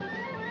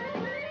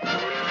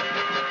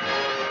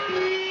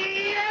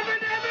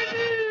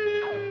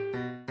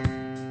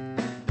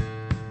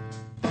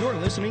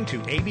listening to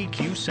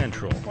ABQ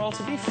Central. Well,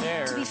 to be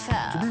fair.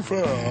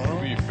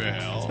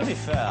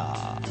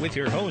 With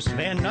your host,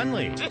 Van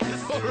Nunley.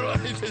 All right,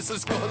 this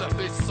is gonna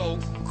be so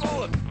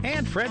good.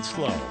 And Fred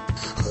Slow. I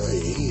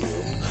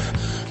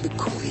am the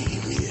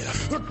cream, yeah.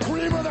 The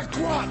cream of the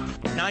crop.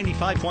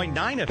 95.9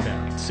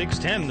 FM,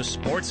 610 The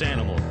Sports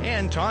Animal,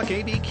 and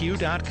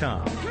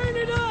TalkABQ.com. Turn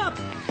it up!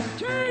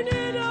 Turn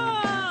it up!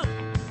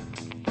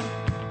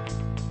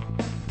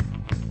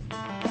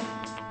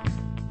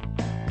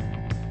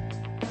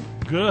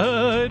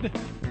 Good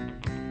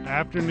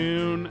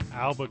afternoon,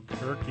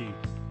 Albuquerque.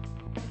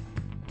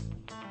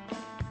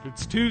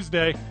 It's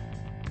Tuesday.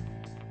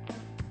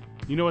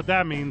 You know what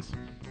that means.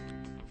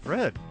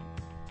 Fred,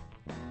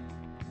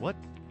 what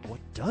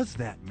does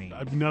that mean?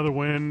 Another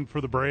win for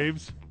the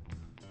Braves.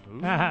 Ooh,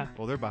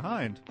 well, they're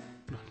behind.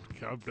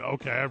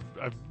 Okay,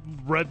 I've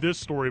read this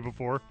story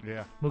before.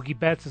 Yeah. Mookie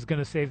Betts is going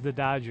to save the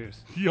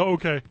Dodgers. Yeah,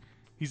 okay.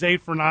 He's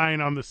 8 for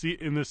 9 on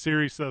in this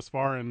series thus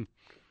far, and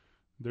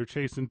they're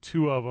chasing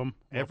 2 of them.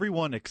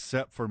 Everyone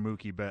except for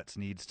Mookie Betts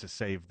needs to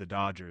save the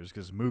Dodgers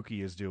because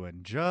Mookie is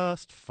doing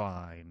just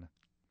fine.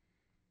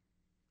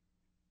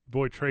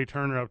 Boy, Trey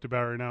Turner up to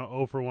bat right now,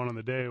 0 for 1 on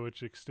the day,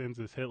 which extends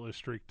his hitless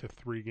streak to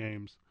 3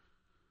 games.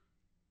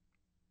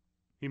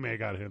 He may have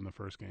got hit in the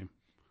first game.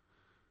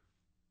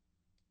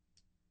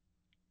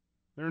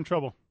 They're in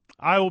trouble.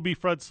 I will be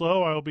Fred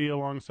Slow. I will be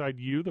alongside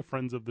you, the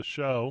friends of the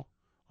show,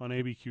 on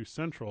ABQ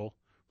Central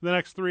for the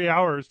next 3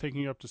 hours,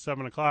 taking you up to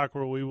 7 o'clock,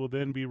 where we will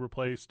then be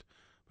replaced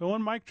by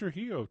one Mike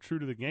Trujillo, true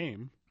to the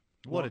game.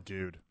 What a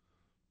dude.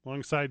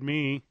 Alongside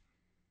me,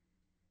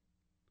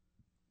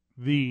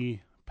 the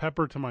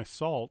pepper to my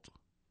salt,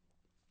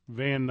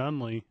 Van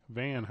Nunley.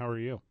 Van, how are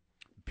you?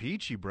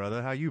 Peachy,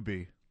 brother. How you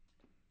be?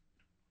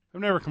 I've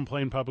never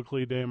complained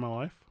publicly a day in my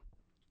life.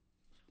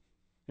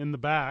 In the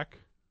back,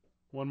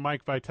 one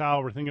Mike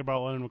Vitale. We're thinking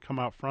about letting him come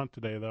out front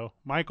today, though.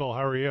 Michael,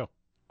 how are you?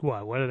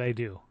 What did I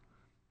do?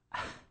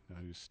 No,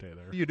 you stay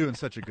there. You're doing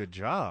such a good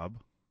job.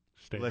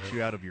 Stay Let there.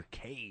 you out of your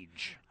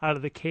cage. Out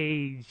of the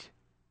cage.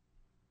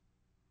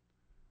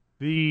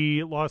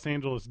 The Los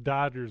Angeles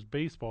Dodgers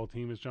baseball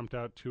team has jumped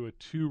out to a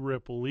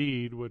 2-rip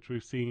lead, which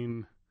we've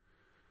seen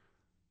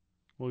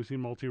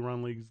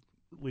multi-run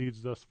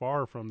leads thus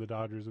far from the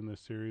Dodgers in this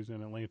series,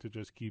 and Atlanta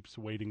just keeps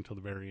waiting till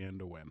the very end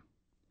to win.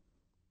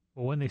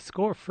 Well, when they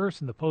score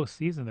first in the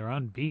postseason, they're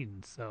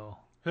unbeaten, so.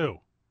 Who?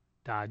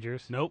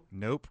 Dodgers.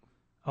 Nope.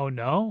 Oh,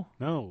 no?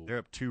 No. They're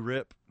up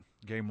 2-rip.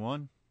 Game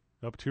 1.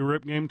 Up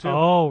 2-rip game 2.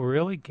 Oh,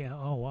 really?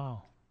 Oh,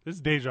 wow. This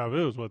is deja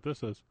vu is what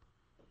this is.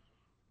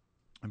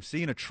 I'm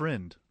seeing a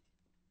trend.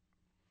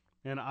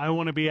 And I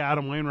want to be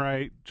Adam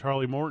Wainwright,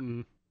 Charlie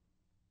Morton,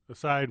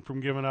 aside from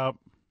giving up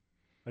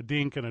a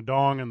dink and a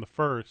dong in the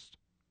first,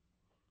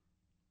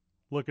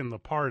 looking the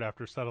part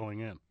after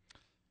settling in.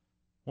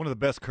 One of the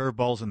best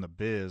curveballs in the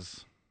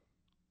biz,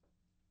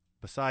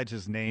 besides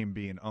his name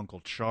being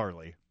Uncle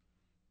Charlie.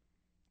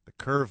 The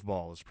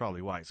curveball is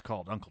probably why it's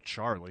called Uncle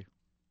Charlie.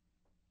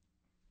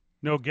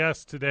 No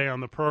guests today on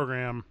the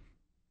program,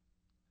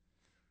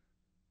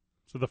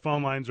 so the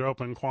phone lines are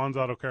open. Quan's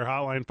Auto Care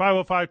Hotline,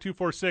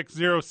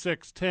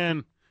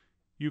 505-246-0610.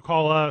 You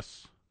call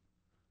us,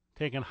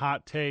 taking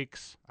hot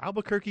takes.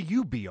 Albuquerque,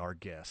 you be our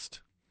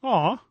guest.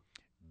 Aw.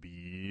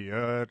 Be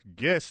our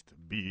guest.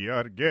 Be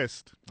our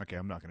guest. Okay,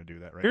 I'm not going to do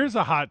that right Here's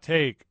now. a hot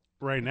take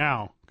right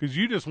now, because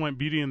you just went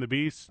Beauty and the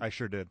Beast. I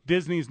sure did.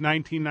 Disney's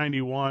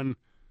 1991,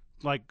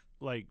 like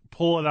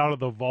pull it out of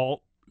the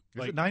vault.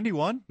 Is it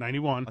 91?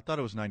 91. I thought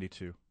it was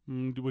 92.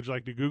 Would you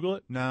like to Google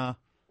it? Nah.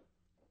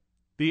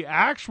 The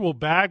actual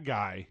bad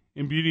guy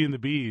in Beauty and the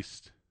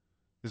Beast.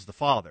 Is the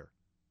father.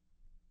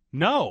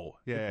 No.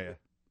 Yeah.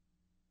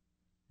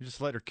 You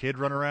just let her kid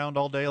run around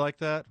all day like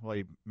that while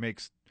he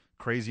makes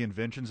crazy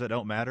inventions that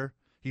don't matter?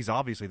 He's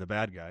obviously the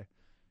bad guy.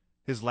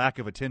 His lack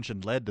of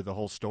attention led to the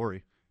whole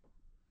story.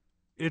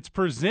 It's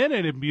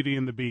presented in Beauty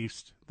and the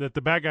Beast that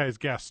the bad guy is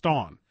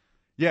Gaston.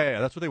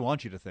 Yeah, that's what they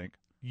want you to think.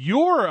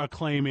 You're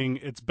claiming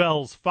it's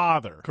Belle's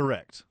father.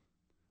 Correct.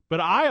 But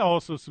I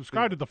also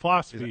subscribe to the He's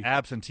philosophy. an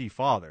absentee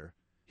father.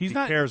 He He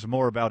cares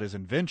more about his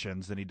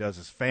inventions than he does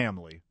his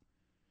family.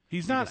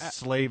 He's He not. just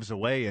slaves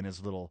away in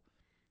his little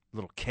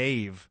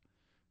cave.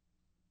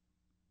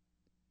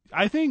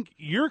 I think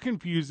you're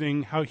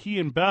confusing how he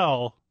and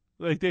Belle,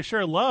 like, they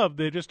share love.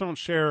 They just don't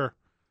share,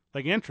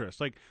 like,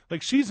 interest. Like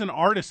she's an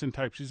artisan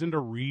type. She's into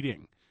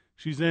reading.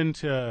 She's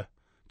into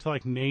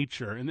like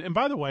nature. And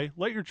by the way,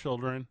 let your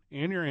children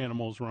and your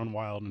animals run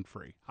wild and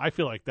free. I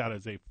feel like that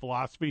is a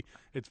philosophy.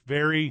 It's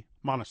very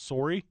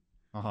Montessori.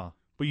 Uh-huh.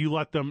 But you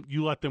let them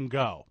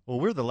go.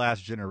 Well, we're the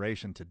last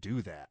generation to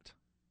do that.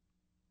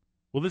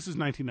 Well, this is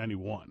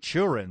 1991.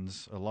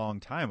 Children's a long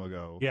time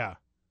ago Yeah.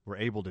 were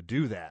able to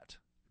do that.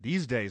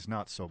 These days,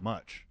 not so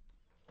much.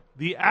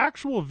 The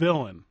actual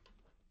villain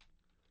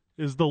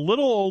is the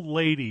little old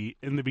lady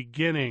in the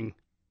beginning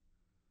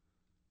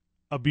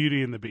of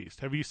Beauty and the Beast.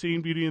 Have you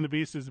seen Beauty and the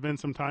Beast? Has it been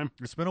some time?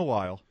 It's been a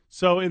while.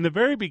 So in the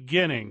very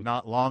beginning,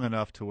 Not long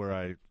enough to where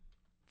I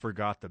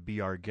forgot the Be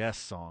Our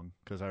Guest song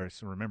because I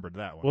remembered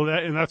that one.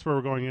 Well, that's where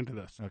we're going into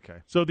this. Okay.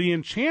 So the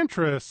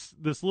enchantress,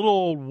 this little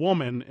old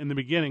woman in the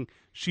beginning,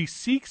 she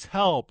seeks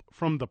help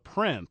from the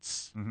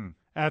prince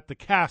at the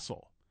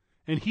castle.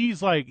 And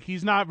he's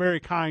not very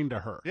kind to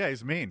her. Yeah,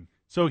 he's mean.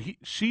 So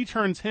she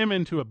turns him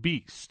into a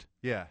beast.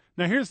 Yeah.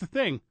 Now, here's the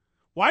thing.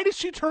 Why does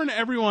she turn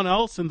everyone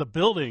else in the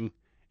building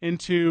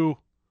into,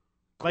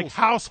 Cool stuff.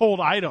 household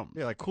items?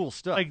 Yeah, like cool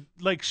stuff.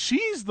 Like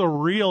she's the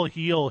real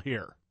heel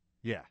here.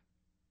 yeah.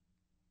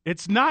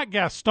 It's not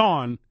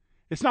Gaston.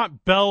 It's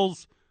not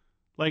Belle's,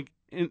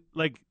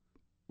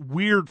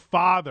 weird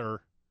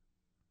father.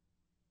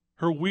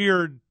 Her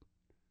weird,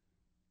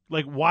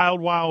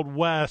 Wild Wild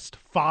West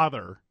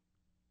father.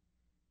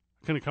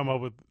 I'm going to come up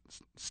with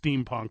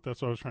steampunk.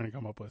 That's what I was trying to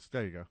come up with.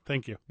 There you go.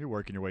 Thank you. You're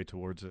working your way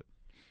towards it.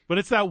 But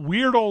it's that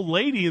weird old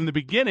lady in the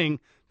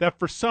beginning that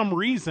for some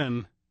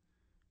reason,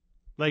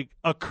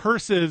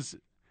 accurses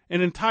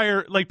an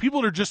entire,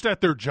 people that are just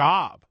at their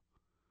job.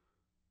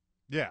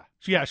 Yeah.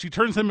 Yeah, she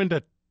turns them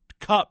into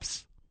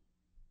cups.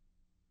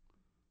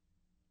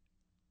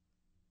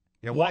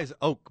 Yeah, why is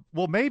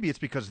well, maybe it's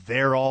because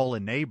they're all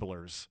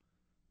enablers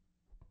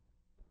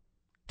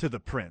to the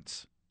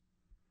prince.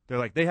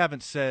 They're they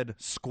haven't said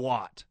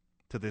squat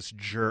to this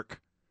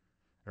jerk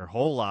their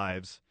whole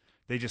lives.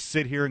 They just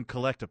sit here and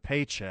collect a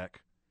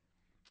paycheck.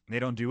 They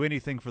don't do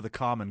anything for the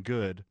common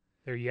good.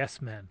 They're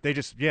yes men.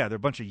 They're a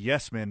bunch of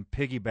yes men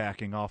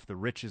piggybacking off the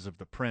riches of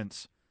the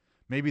prince.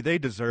 Maybe they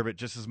deserve it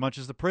just as much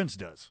as the prince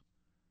does.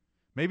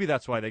 Maybe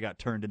that's why they got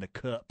turned into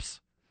cups.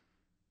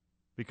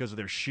 Because of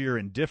their sheer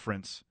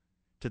indifference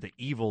to the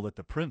evil that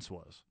the prince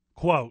was.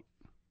 Quote,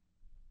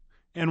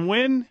 and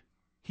when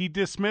he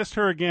dismissed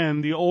her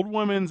again, the old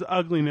woman's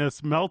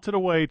ugliness melted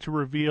away to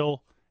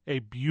reveal a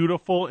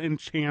beautiful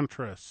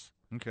enchantress.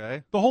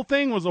 Okay. The whole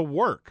thing was a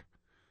work.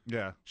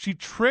 Yeah. She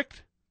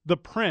tricked the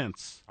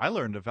prince. I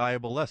learned a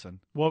valuable lesson.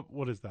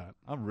 What is that?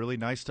 I'm really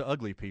nice to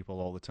ugly people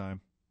all the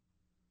time.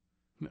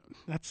 No,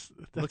 that's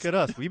Look at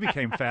us. We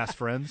became fast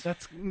friends.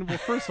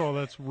 First of all,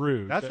 that's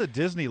rude. That's a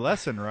Disney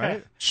lesson,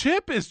 right?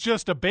 Chip is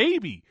just a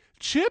baby.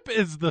 Chip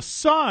is the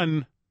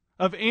son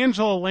of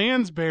Angela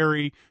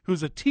Lansbury,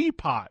 who's a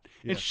teapot.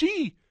 Yeah. And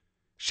she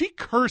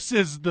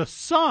curses the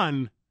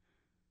son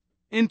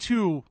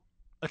into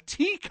a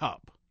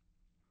teacup.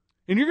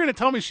 And you're going to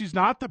tell me she's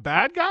not the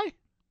bad guy?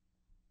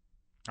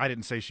 I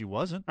didn't say she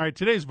wasn't. All right,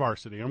 today's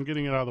varsity. I'm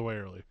getting it out of the way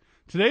early.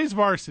 Today's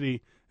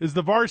varsity is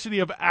the varsity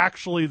of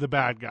actually the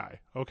bad guy,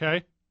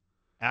 okay?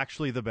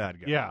 Actually the bad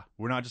guy. Yeah.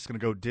 We're not just going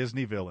to go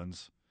Disney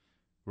villains.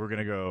 We're going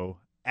to go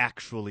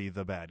actually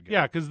the bad guy.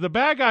 Yeah, because the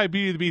bad guy,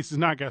 Beauty and the Beast, is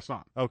not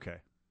Gaston. Okay.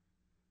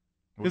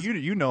 Well,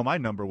 you know my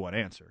number one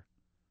answer.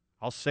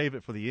 I'll save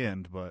it for the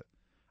end, but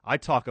I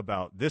talk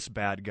about this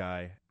bad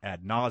guy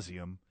ad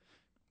nauseum.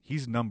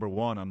 He's number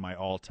one on my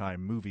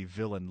all-time movie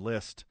villain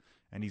list,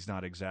 and he's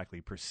not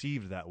exactly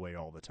perceived that way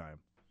all the time.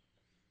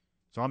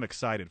 So I'm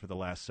excited for the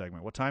last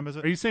segment. What time is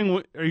it? Are you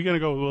going to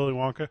go with Willy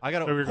Wonka?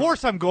 Of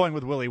course I'm going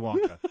with Willy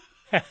Wonka.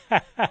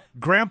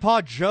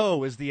 Grandpa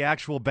Joe is the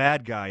actual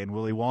bad guy in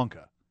Willy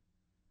Wonka.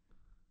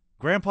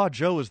 Grandpa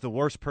Joe is the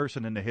worst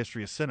person in the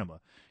history of cinema.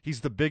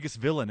 He's the biggest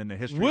villain in the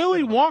history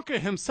Willy of cinema. Wonka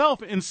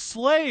himself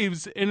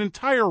enslaves an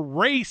entire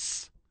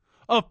race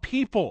of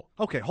people.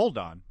 Okay, hold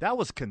on. That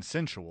was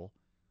consensual.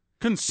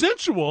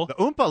 Consensual? The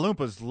Oompa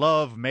Loompas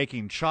love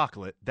making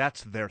chocolate.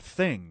 That's their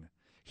thing.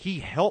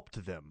 He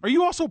helped them. Are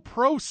you also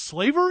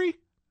pro-slavery?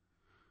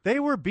 They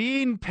were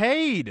being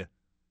paid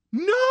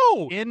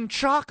No! in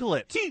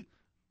chocolate.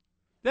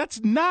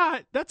 That's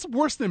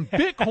worse than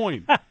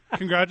Bitcoin.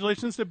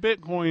 Congratulations to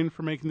Bitcoin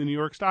for making the New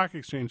York Stock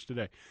Exchange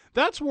today.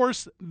 That's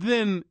worse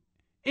than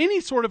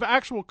any sort of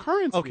actual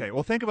currency. Okay,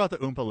 well, think about the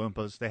Oompa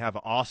Loompas. They have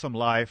an awesome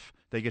life.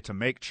 They get to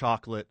make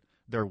chocolate.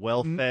 They're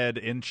well-fed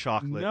in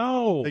chocolate.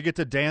 No. They get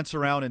to dance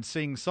around and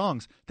sing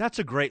songs. That's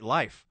a great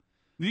life.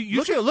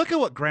 Look Look at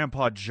what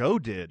Grandpa Joe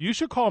did. You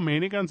should call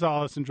Manny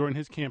Gonzalez and join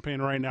his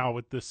campaign right now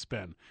with this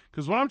spin.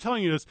 Because what I'm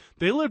telling you is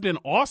they lived an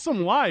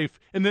awesome life,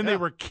 and then they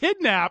were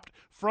kidnapped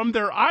from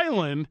their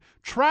island,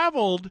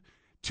 traveled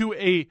to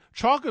a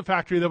chocolate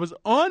factory that was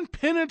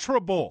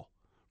unpenetrable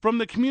from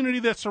the community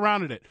that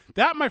surrounded it.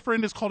 That, my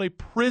friend, is called a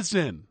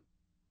prison.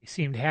 He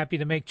seemed happy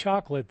to make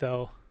chocolate,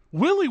 though.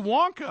 Willy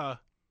Wonka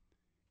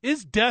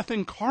is death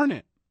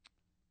incarnate.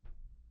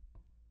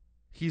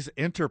 He's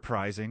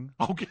enterprising.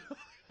 Okay.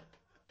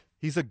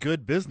 He's a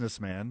good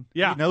businessman.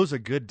 Yeah. He knows a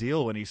good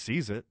deal when he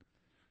sees it.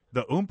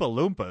 The Oompa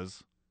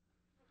Loompas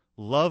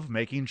love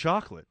making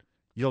chocolate.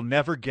 You'll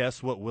never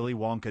guess what Willy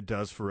Wonka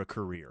does for a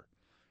career.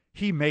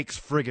 He makes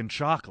friggin'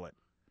 chocolate.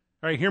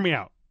 All right, hear me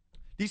out.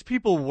 These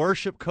people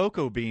worship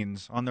cocoa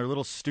beans on their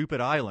little stupid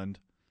island.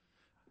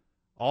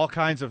 All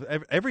kinds of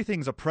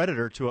everything's a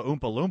predator to a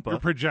Oompa Loompa. You're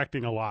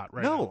projecting a lot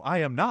right now. No, I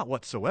am not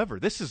whatsoever.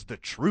 This is the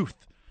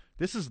truth.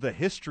 This is the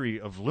history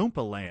of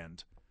Loompa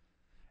Land.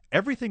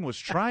 Everything was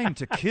trying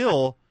to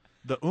kill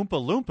the Oompa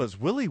Loompas.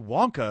 Willy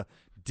Wonka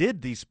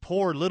did these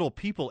poor little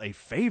people a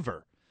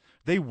favor.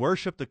 They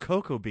worship the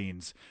cocoa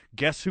beans.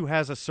 Guess who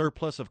has a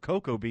surplus of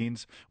cocoa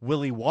beans?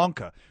 Willy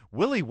Wonka.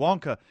 Willy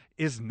Wonka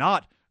is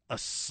not a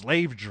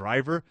slave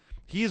driver.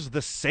 He is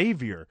the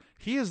savior.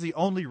 He is the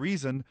only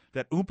reason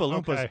that Oompa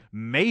Loompas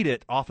made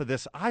it off of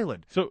this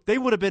island. So they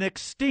would have been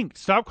extinct.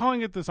 Stop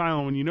calling it this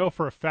island when you know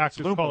for a fact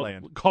it's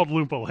called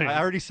Loompa Land. I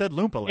already said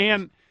Loompa Land.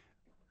 And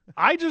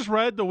I just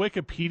read the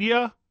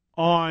Wikipedia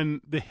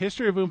on the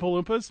history of Oompa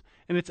Loompas,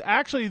 and it's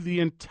actually the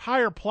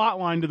entire plot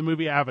line to the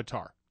movie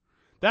Avatar.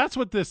 That's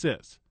what this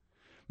is.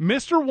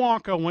 Mr.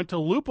 Wonka went to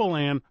Loompa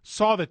Land,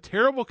 saw the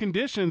terrible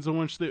conditions in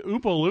which the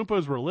Oompa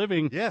Loompas were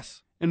living,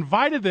 yes,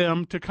 invited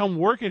them to come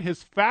work at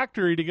his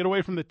factory to get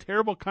away from the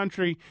terrible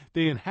country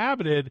they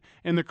inhabited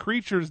and the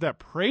creatures that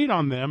preyed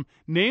on them,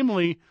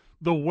 namely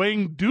the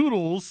winged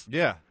doodles,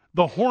 the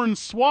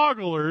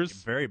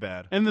hornswogglers, very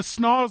bad, and the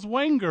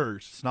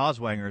snozwangers.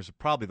 Snozwangers are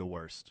probably the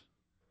worst.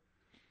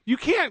 You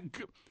can't.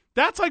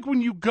 That's like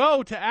when you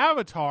go to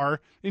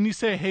Avatar and you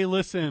say, "Hey,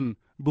 listen,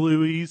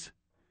 Blueies,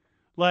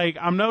 like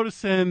I'm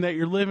noticing that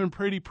you're living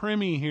pretty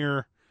primmy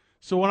here.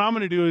 So what I'm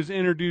going to do is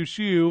introduce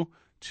you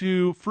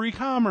to free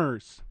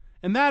commerce,"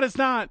 and that's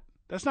not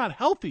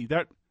healthy.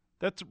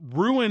 That's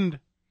ruined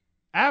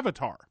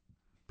Avatar.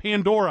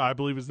 Pandora, I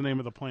believe, is the name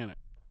of the planet.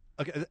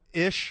 Okay,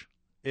 ish.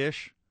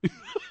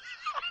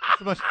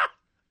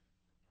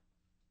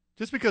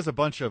 Just because a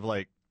bunch of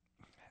like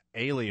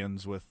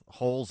aliens with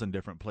holes in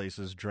different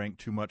places drank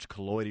too much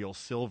colloidal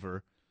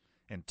silver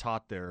and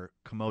taught their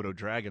Komodo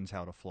dragons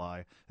how to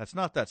fly, that's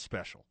not that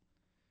special.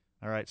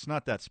 All right, it's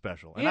not that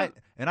special. Yeah.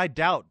 And I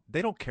doubt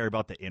they don't care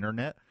about the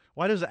internet.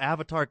 Why does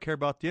Avatar care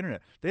about the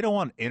internet? They don't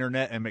want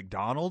internet and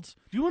McDonald's.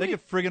 They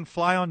could friggin'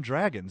 fly on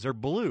dragons. They're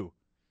blue.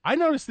 I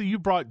noticed that you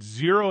brought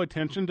zero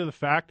attention to the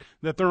fact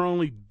that there are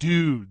only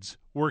dudes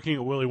working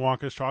at Willy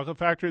Wonka's chocolate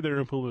factory that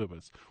are Oompa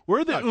Loompas.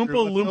 We're the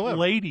Oompa Loompa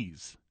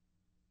ladies.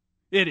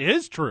 It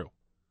is true.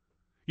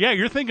 Yeah,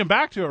 you're thinking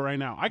back to it right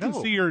now. I can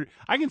see your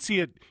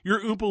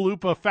Oompa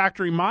Loompa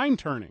factory mind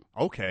turning.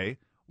 Okay.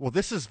 Well,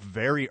 this is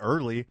very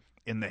early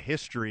in the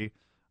history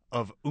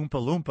of Oompa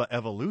Loompa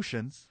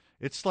evolution.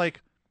 It's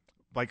like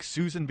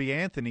Susan B.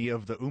 Anthony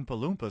of the Oompa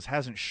Loompas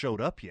hasn't showed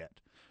up yet.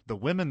 The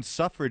women's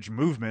suffrage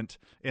movement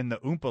in the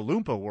Oompa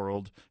Loompa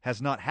world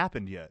has not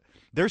happened yet.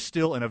 They're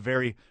still in a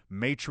very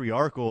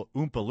matriarchal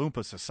Oompa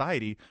Loompa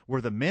society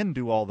where the men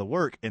do all the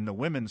work and the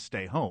women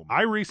stay home.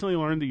 I recently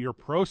learned that you're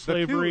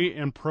pro-slavery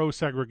and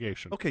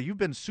pro-segregation. Okay, you've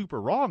been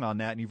super wrong on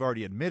that and you've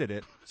already admitted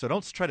it, so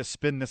don't try to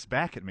spin this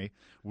back at me.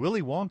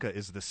 Willy Wonka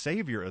is the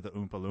savior of the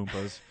Oompa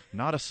Loompas,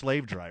 not a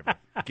slave driver.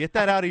 Get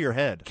that out of your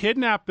head.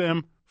 Kidnapped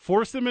them,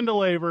 forced them into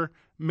labor,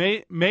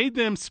 made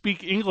them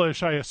speak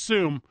English, I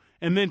assume,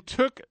 and then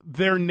took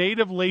their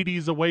native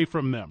ladies away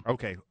from them.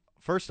 Okay,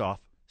 first off,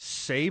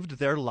 saved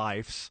their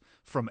lives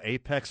from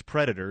apex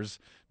predators.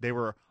 They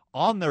were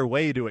on their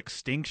way to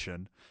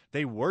extinction.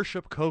 They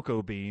worship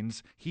cocoa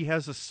beans. He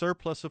has a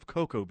surplus of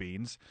cocoa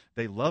beans.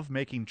 They love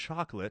making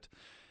chocolate.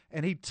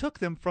 And he took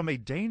them from a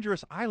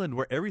dangerous island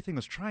where everything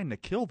was trying to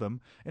kill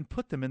them and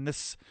put them in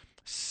this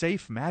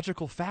safe,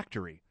 magical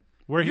factory.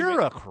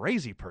 You're a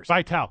crazy person.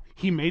 Vital,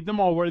 he made them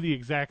all wear the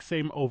exact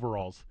same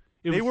overalls.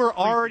 They were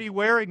already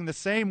wearing the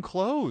same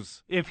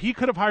clothes. If he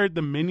could have hired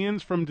the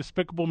minions from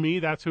Despicable Me,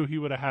 that's who he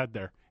would have had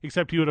there.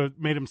 Except he would have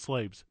made them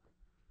slaves.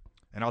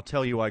 And I'll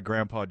tell you why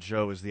Grandpa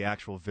Joe is the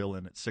actual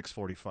villain at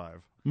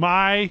 6:45.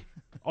 My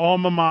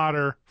alma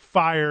mater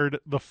fired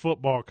the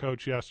football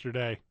coach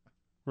yesterday.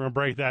 We're going to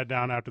break that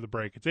down after the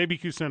break. It's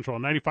ABQ Central,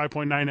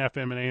 95.9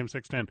 FM and AM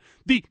 610,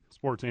 the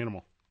sports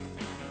animal.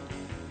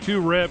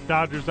 2-rip,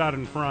 Dodgers out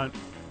in front.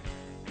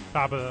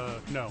 Bottom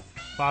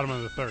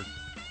of the third.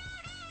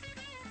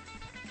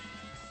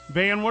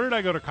 Van, where did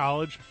I go to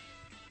college?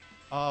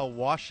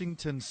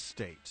 Washington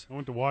State. I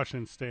went to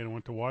Washington State. I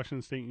went to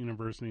Washington State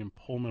University in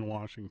Pullman,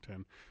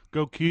 Washington.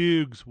 Go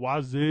Cougs,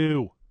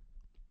 Wazoo.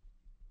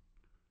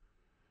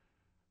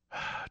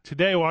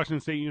 Today,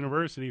 Washington State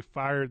University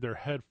fired their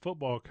head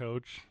football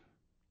coach,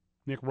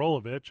 Nick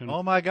Rolovich. And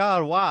oh, my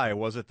God, why?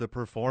 Was it the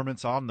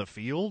performance on the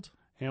field?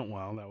 And,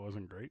 well, that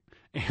wasn't great.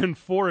 And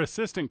 4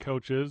 assistant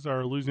coaches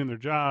are losing their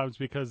jobs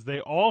because they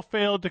all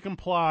failed to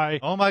comply.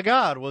 Oh, my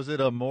God, was it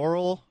a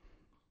moral?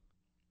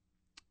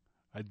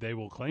 They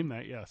will claim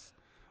that, yes.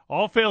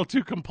 All failed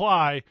to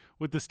comply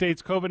with the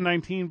state's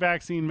COVID-19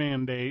 vaccine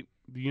mandate,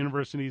 the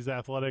university's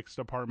athletics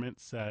department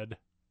said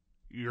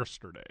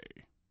yesterday.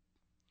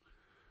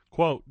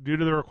 Quote, due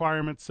to the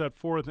requirements set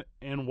forth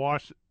in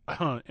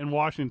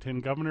Washington,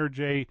 Governor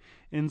Jay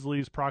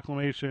Inslee's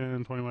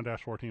proclamation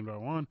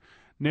 21-14.1,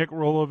 Nick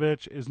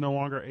Rolovich is no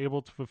longer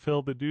able to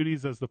fulfill the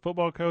duties as the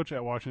football coach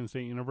at Washington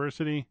State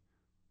University.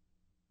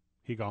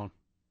 He gone.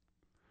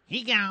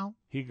 He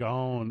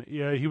gone.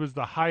 Yeah, he was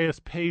the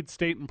highest paid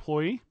state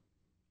employee.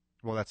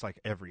 Well, that's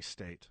like every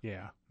state.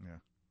 Yeah. Yeah.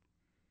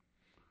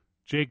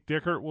 Jake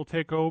Dickert will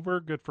take over.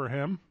 Good for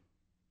him.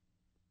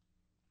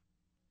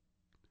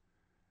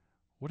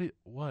 What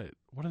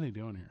are they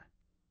doing here?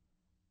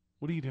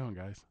 What are you doing,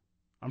 guys?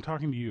 I'm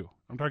talking to you.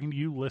 I'm talking to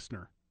you,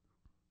 listener.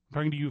 I'm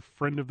talking to you,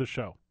 friend of the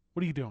show.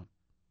 What are you doing?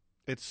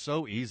 It's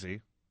so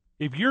easy.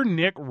 If you're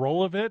Nick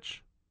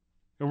Rolovich,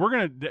 and we're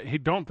going to, hey,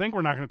 don't think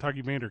we're not going to talk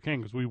Evander Kane,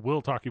 because we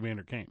will talk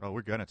Evander Kane. Oh,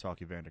 we're going to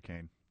talk Evander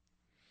Kane.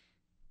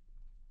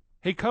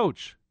 Hey,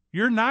 coach,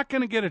 you're not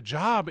going to get a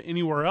job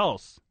anywhere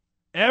else.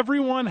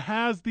 Everyone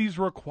has these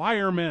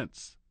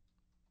requirements.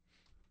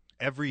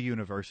 Every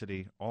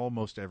university,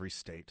 almost every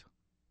state.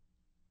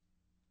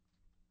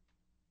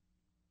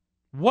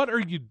 What are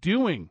you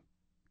doing?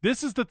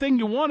 This is the thing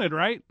you wanted,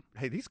 right?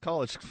 Hey, these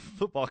college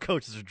football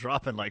coaches are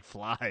dropping like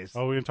flies.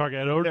 Oh, we're going to talk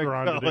Ed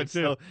Orgeron today,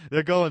 too.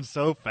 They're going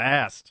so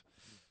fast.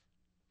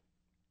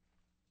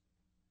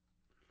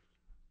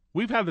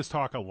 We've had this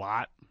talk a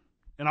lot,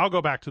 and I'll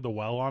go back to the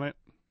well on it,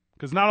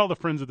 because not all the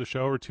friends of the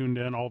show are tuned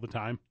in all the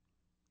time.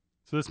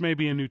 So this may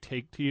be a new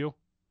take to you.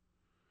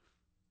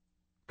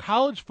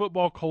 College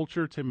football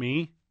culture, to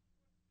me,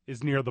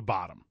 is near the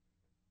bottom.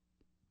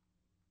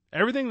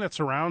 Everything that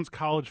surrounds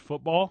college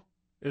football,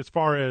 as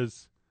far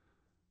as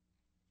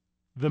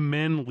the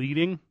men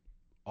leading,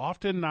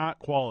 often not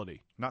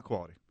quality. Not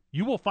quality.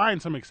 You will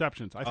find some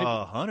exceptions. I think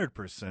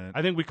 100%.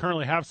 I think we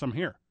currently have some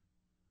here.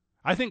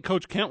 I think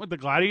Coach Kent with the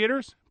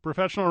Gladiators,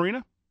 professional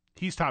arena,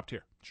 he's top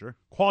tier. Sure.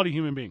 Quality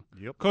human being.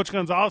 Yep. Coach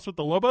Gonzalez with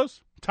the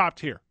Lobos, top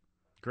tier.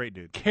 Great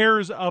dude.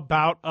 Cares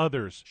about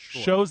others.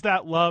 Sure. Shows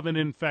that love and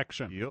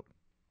infection. Yep.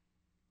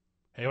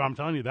 Hey, well, I'm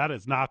telling you, that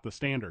is not the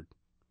standard.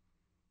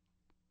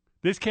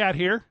 This cat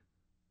here,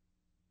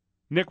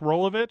 Nick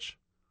Rolovich,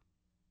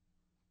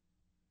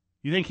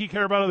 you think he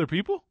care about other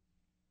people?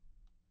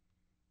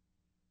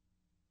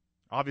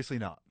 Obviously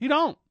not. You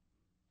don't.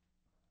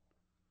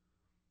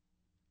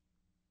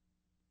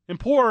 And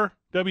poor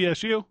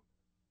WSU.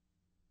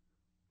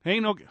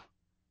 Ain't no.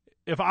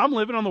 If I'm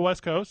living on the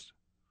West Coast,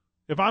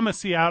 if I'm a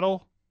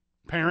Seattle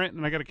parent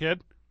and I got a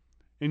kid,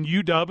 and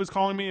UW is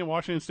calling me and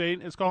Washington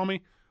State is calling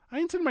me, I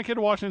ain't sending my kid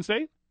to Washington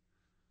State.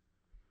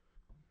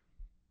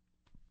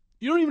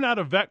 You don't even know how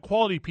to vet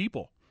quality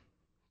people.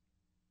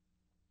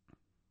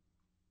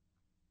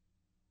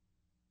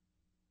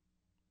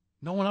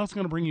 No one else is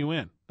going to bring you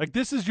in. Like,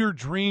 this is your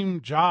dream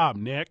job,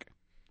 Nick.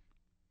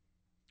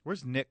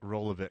 Where's Nick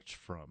Rolovich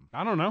from?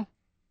 I don't know.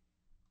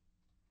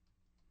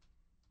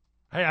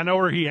 Hey, I know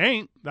where he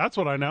ain't. That's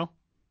what I know.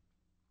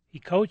 He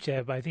coached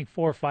at, I think,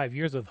 4 or 5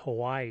 years with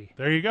Hawaii.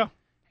 There you go. And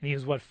he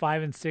was,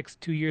 5 and 6,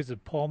 2 years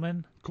at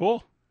Pullman.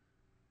 Cool.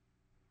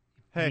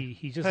 Hey,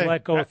 He just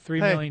let go of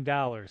 $3 hey. million.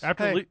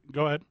 After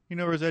go ahead. You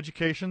know where his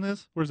education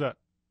is? Where's that?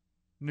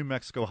 New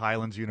Mexico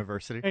Highlands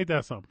University. Ain't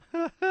that something?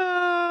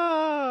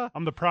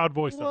 I'm the proud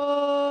voice of it.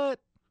 What?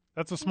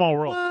 That's a small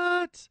world.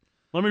 What?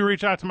 Let me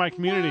reach out to my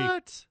community.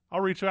 What? I'll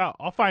reach out.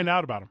 I'll find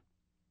out about him.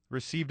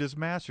 Received his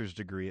master's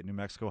degree at New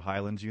Mexico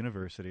Highlands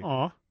University.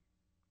 Aw.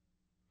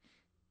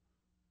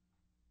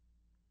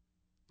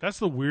 That's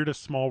the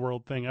weirdest small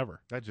world thing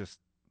ever. That just...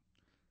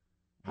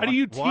 How do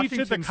you teach at the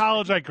Washington's-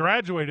 college I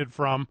graduated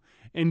from,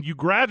 and you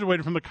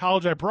graduated from the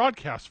college I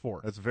broadcast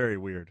for? That's very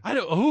weird. I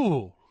don't.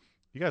 Ooh.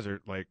 You guys are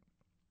like...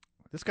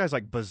 This guy's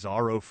like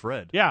Bizarro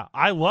Fred. Yeah,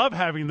 I love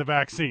having the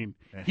vaccine.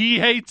 Yeah. He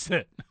hates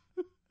it.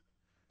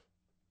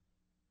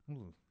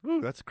 Ooh,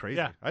 that's crazy.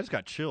 Yeah. I just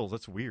got chills.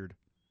 That's weird.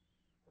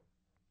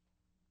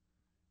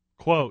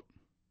 Quote,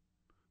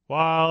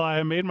 while I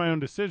have made my own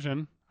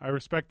decision, I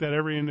respect that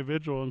every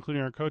individual,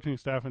 including our coaching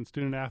staff and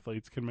student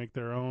athletes, can make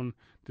their own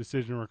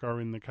decision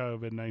regarding the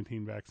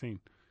COVID-19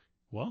 vaccine.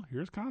 Well,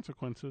 here's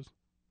consequences.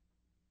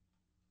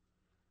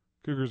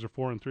 Cougars are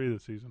 4-3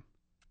 this season.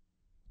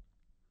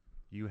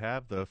 You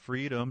have the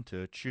freedom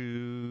to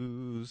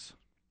choose,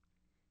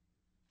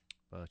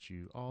 but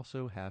you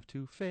also have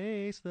to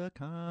face the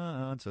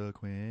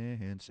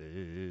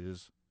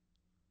consequences.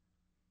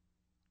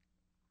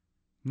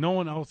 No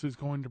one else is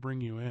going to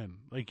bring you in.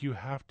 Like, you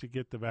have to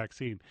get the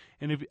vaccine.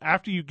 And if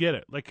after you get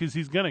it, like, because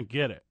he's going to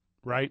get it,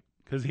 right?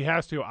 Because he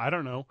has to, I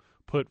don't know,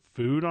 put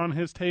food on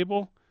his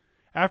table.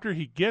 After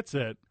he gets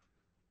it,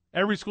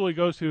 every school he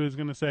goes to is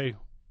going to say,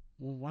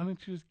 well, why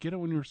didn't you just get it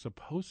when you were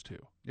supposed to?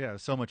 Yeah,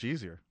 it's so much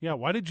easier. Yeah,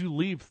 why did you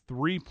leave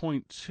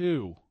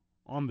 3.2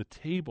 on the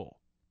table?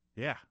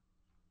 Yeah,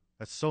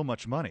 that's so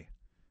much money.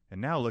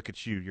 And now look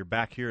at you. You're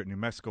back here at New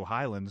Mexico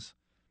Highlands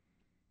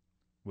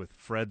with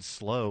Fred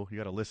Slow. You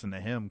got to listen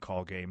to him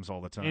call games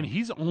all the time. And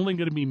he's only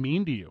going to be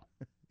mean to you.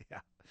 yeah,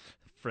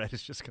 Fred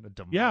is just going to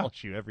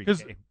demolish you every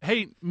Because, game.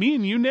 hey, me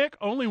and you, Nick,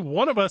 only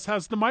one of us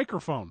has the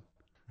microphone.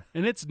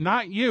 And it's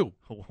not you.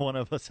 One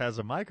of us has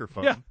a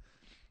microphone. Yeah.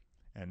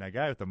 And that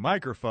guy with the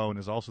microphone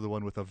is also the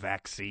one with a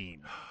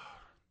vaccine.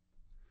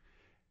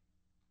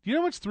 Do you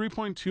know how much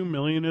 3.2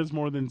 million is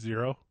more than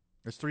zero?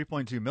 It's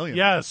 3.2 million.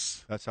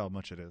 Yes. That's how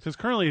much it is. Because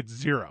currently it's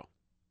zero.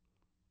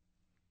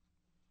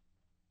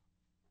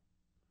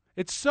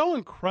 It's so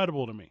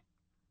incredible to me.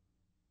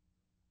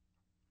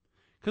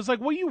 Because, like,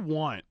 what you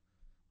want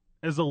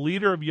as a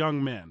leader of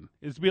young men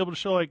is to be able to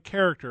show, like,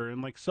 character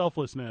and, like,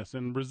 selflessness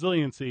and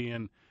resiliency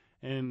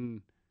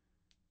and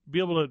be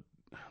able to,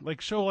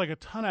 like, show, like, a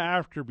ton of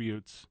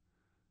attributes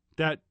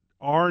that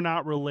are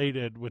not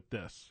related with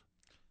this.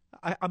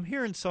 I'm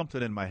hearing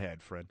something in my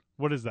head, Fred.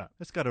 What is that?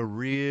 It's got a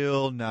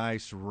real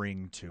nice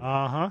ring to it.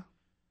 Uh-huh.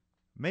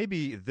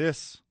 Maybe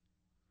this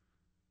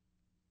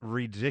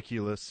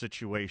ridiculous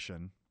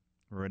situation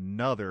where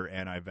another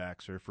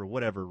anti-vaxxer, for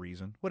whatever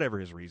reason, whatever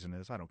his reason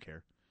is, I don't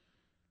care.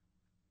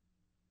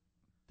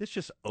 This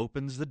just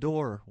opens the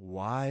door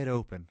wide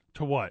open.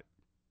 To what?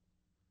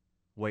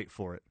 Wait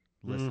for it.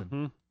 Listen.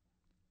 Mm-hmm.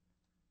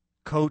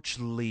 Coach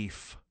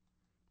Leaf.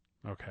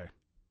 Okay.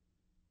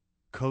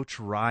 Coach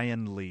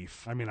Ryan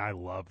Leaf. I mean, I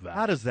love that.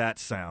 How does that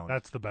sound?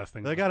 That's the best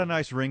thing. They got a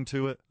nice ring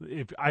to it.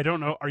 If I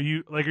don't know, are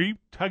you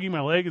tugging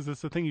my leg? Is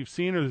this the thing you've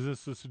seen, or is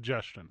this a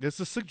suggestion?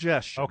 It's a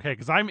suggestion. Okay,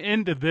 because I'm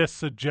into this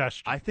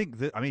suggestion. I think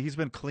that. I mean, he's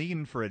been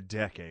clean for a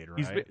decade,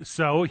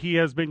 right? He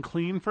has been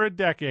clean for a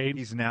decade.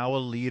 He's now a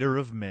leader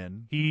of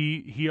men.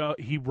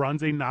 He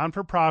runs a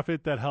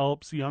non-for-profit that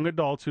helps young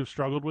adults who've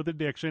struggled with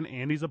addiction,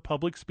 and he's a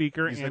public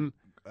speaker.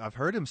 I've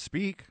heard him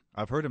speak.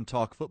 I've heard him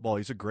talk football.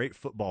 He's a great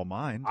football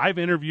mind. I've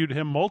interviewed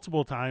him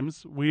multiple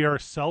times. We are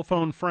cell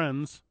phone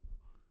friends.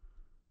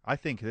 I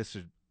think this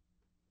should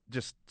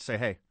just say,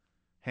 hey,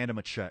 hand him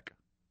a check.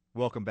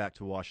 Welcome back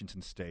to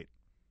Washington State,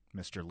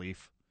 Mr.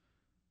 Leaf.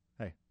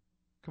 Hey,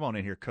 come on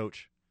in here,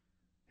 coach.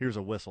 Here's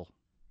a whistle.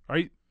 All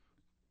right.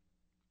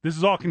 This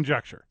is all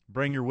conjecture.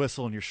 Bring your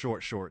whistle and your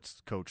short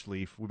shorts, Coach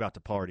Leaf. We're about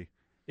to party.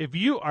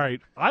 All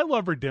right, I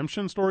love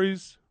redemption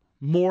stories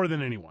more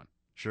than anyone.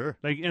 Sure.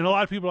 And a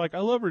lot of people are like, I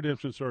love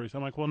redemption stories.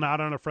 I'm like, well,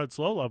 not on a Fred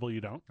Slow level,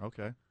 you don't.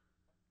 Okay.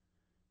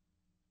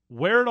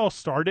 Where it all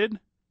started,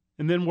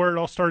 and then where it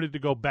all started to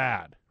go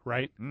bad,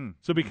 right?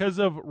 So because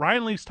of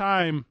Ryan Leaf's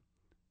time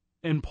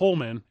in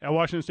Pullman at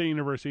Washington State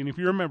University, and if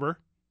you remember,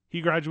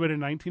 he graduated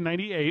in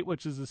 1998,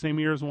 which is the same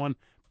year as one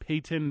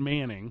Peyton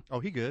Manning.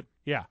 Oh, he good.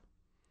 Yeah.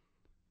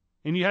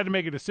 And you had to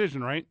make a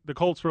decision, right? The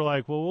Colts were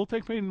like, well, we'll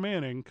take Peyton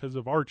Manning because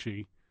of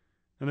Archie.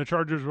 And the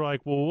Chargers were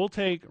like, well, we'll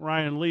take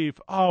Ryan Leaf.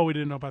 Oh, we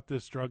didn't know about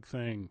this drug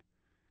thing.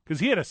 Because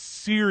he had a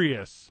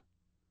serious,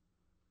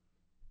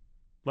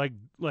 like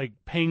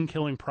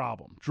pain-killing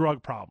problem,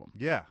 drug problem.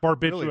 Yeah.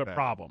 Barbiturate really bad.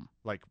 problem.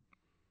 Like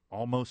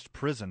almost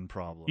prison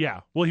problem. Yeah.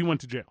 Well, he went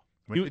to jail.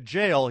 Went to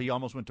jail. He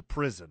almost went to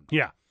prison.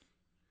 Yeah.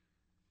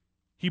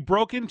 He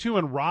broke into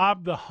and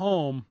robbed the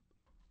home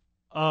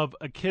of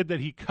a kid that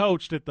he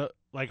coached at the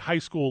high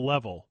school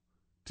level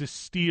to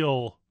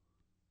steal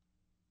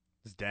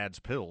his dad's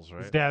pills,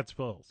 right? His dad's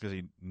pills. Because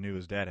he knew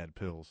his dad had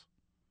pills.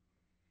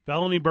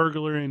 Felony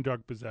burglary and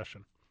drug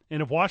possession.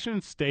 And if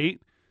Washington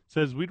State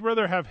says we'd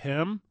rather have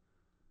him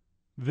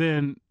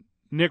than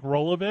Nick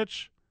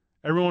Rolovich,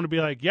 everyone would be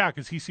like, yeah,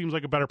 because he seems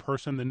like a better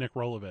person than Nick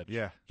Rolovich.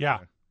 Yeah. Yeah.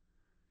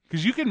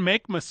 Because you can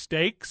make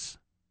mistakes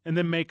and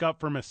then make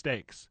up for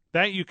mistakes.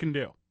 That you can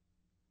do.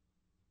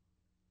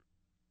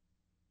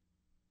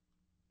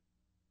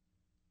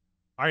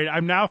 All right,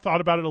 I've now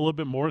thought about it a little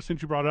bit more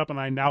since you brought it up, and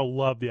I now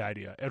love the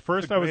idea. At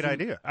first, I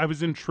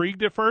was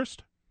intrigued at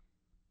first.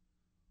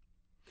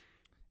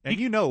 And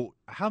you know,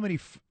 how many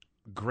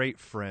great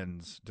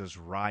friends does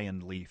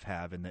Ryan Leaf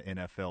have in the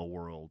NFL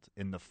world,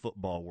 in the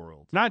football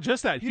world? Not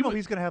just that. He's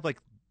going to have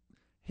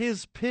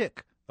his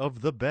pick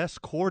of the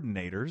best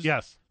coordinators.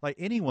 Yes.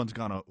 Anyone's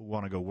going to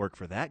want to go work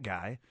for that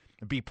guy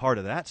and be part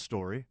of that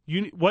story.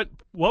 What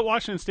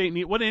Washington State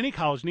needs, what any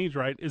college needs,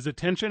 right, is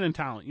attention and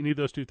talent. You need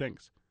those two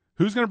things.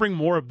 Who's going to bring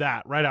more of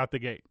that right out the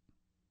gate?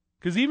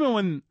 Because even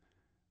when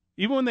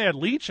they had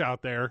Leach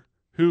out there,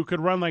 who could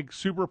run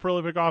super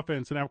prolific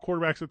offense and have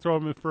quarterbacks that throw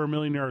him for 1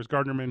 million yards,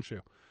 Gardner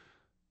Minshew.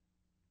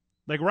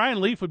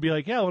 Ryan Leaf would be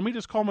like, yeah, let me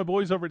just call my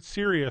boys over at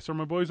Sirius or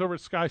my boys over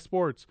at Sky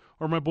Sports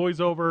or my boys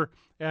over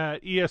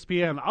at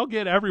ESPN. I'll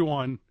get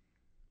everyone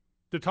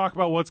to talk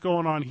about what's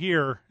going on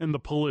here in the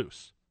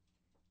Palouse.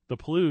 The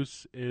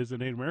Palouse is a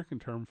Native American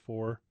term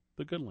for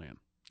the good land.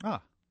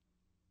 Ah.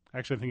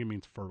 Actually, I think it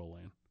means fertile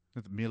land.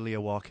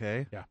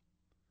 Milwaukee. Yeah.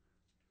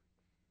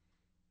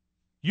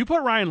 You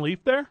put Ryan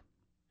Leaf there,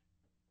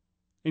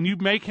 and you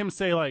make him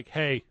say,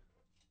 hey,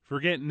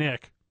 forget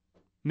Nick.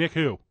 Nick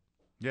who?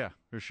 Yeah,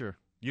 for sure.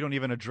 You don't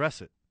even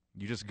address it.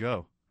 You just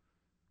go.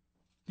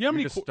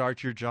 You just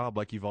start your job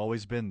like you've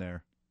always been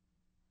there.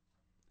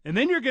 And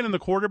then you're getting the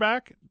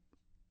quarterback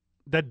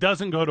that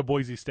doesn't go to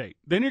Boise State.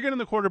 Then you're getting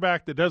the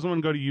quarterback that doesn't want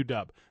to go to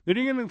UW. Then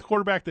you're getting the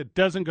quarterback that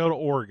doesn't go to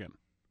Oregon.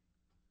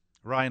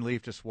 Ryan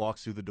Leaf just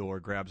walks through the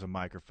door, grabs a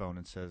microphone,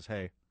 and says,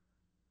 hey,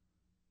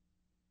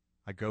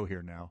 I go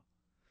here now.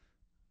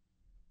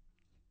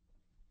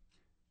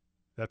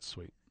 That's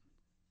sweet.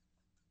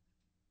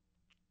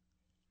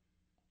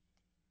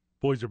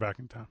 Boys are back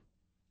in town.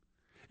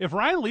 If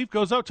Ryan Leaf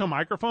goes up to a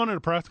microphone at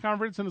a press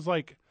conference and is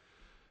like,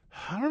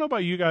 I don't know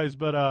about you guys,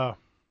 but I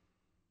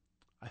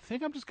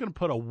think I'm just going to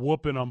put a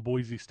whooping on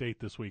Boise State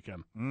this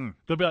weekend.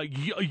 They'll be like,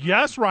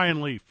 yes,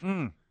 Ryan Leaf.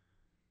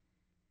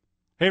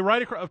 Hey,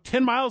 right across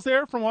 10 miles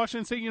there from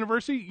Washington State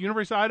University,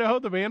 University of Idaho,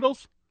 the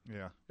Vandals.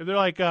 Yeah. If they're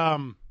like,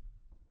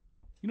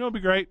 it'd be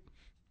great.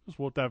 Just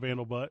whoop that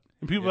Vandal butt.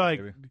 And people are like,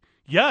 baby.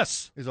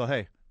 Yes. He's like,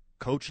 hey,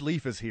 Coach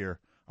Leaf is here.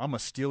 I'm going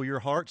to steal your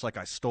hearts like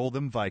I stole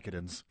them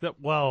Vicodins. That's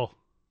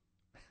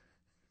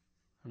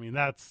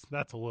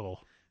a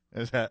little.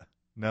 Is that,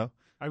 no?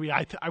 I mean,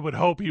 I would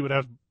hope he would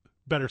have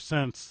better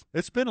sense.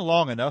 It's been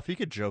long enough. He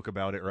could joke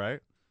about it, right?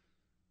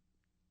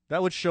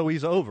 That would show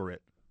he's over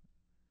it.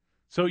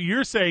 So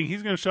you're saying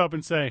he's going to show up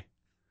and say,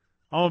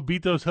 I'm going to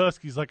beat those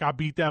Huskies like I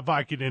beat that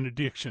Viking in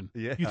addiction.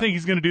 Yeah. You think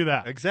he's going to do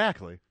that?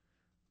 Exactly.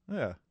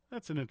 Yeah.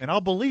 That's an interesting. And I'll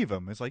believe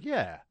him. It's like,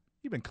 yeah,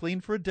 you've been clean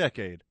for a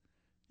decade.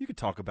 You could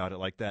talk about it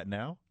like that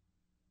now.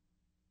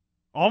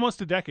 Almost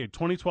a decade,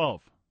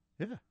 2012.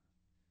 Yeah.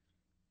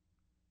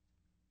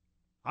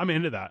 I'm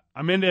into that.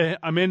 I'm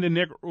into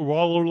Nick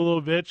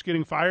Rolovich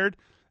getting fired,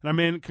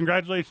 and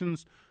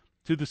congratulations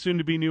to the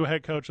soon-to-be new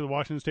head coach of the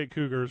Washington State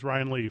Cougars,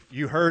 Ryan Leaf.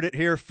 You heard it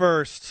here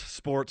first,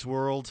 sports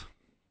world.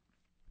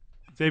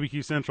 It's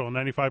ABQ Central,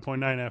 95.9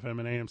 FM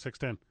and AM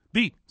 610.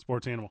 The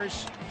Sports Animal.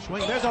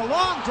 Swing. There's a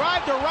long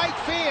drive to right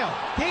field.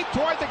 Deep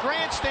toward the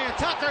grandstand.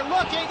 Tucker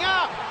looking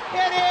up.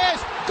 It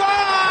is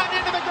gone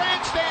into the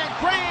grandstand.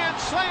 Grand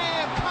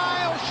slam,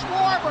 Kyle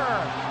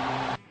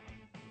Schwarber.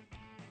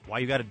 Why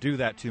you got to do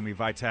that to me,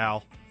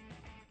 Vital?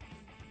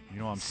 You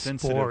know I'm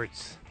sensitive.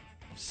 Sports.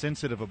 I'm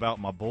sensitive about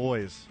my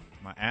boys.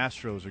 My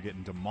Astros are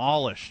getting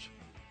demolished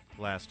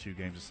the last 2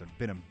 games. It's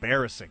been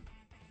embarrassing.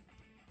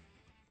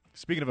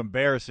 Speaking of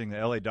embarrassing,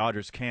 the LA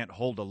Dodgers can't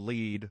hold a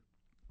lead.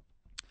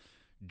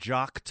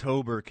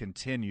 Jocktober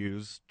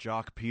continues.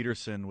 Jock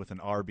Peterson with an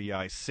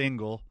RBI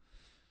single.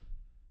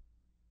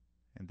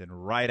 And then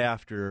right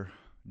after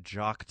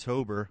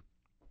Jocktober,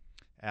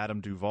 Adam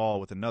Duvall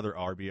with another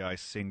RBI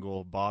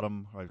single. Top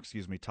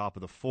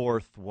of the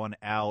 4th, 1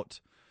 out,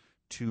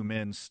 2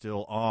 men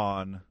still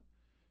on,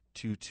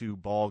 2-2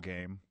 ball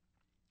game.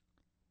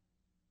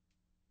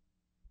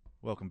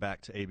 Welcome back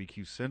to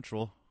ABQ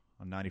Central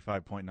on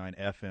 95.9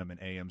 FM and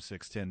AM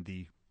 610,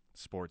 the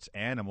Sports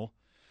Animal.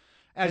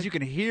 As you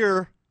can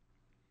hear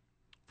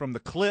from the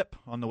clip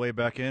on the way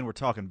back in, we're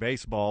talking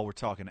baseball. We're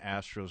talking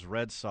Astros,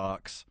 Red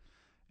Sox,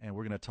 and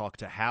we're going to talk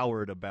to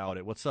Howard about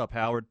it. What's up,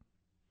 Howard?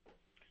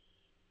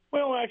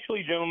 Well,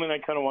 actually, gentlemen, I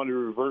kind of wanted to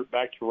revert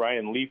back to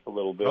Ryan Leaf a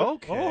little bit.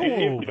 Okay. If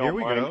you don't Here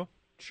we mind. go.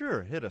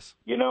 Sure, hit us.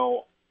 You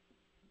know,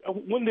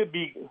 wouldn't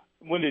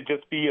it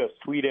just be a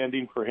sweet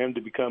ending for him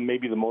to become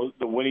maybe the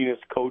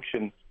winningest coach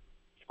in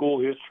school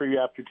history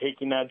after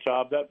taking that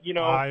job?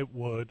 I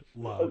would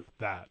love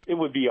that. It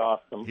would be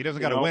awesome. He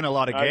doesn't got to win a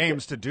lot of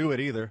games to do it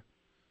either.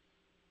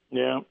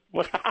 Yeah.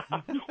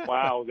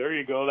 Wow, there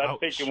you go. That's Ouch.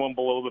 taking one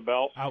below the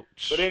belt. Ouch.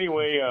 But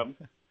anyway,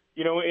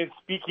 and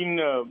speaking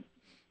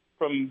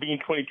from being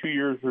 22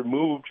 years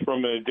removed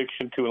from an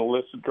addiction to an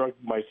illicit drug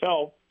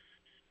myself,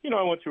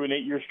 I went through an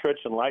 8-year stretch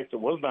in life that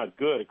was not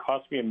good. It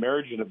cost me a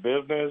marriage and a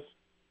business.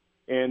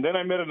 And then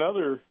I met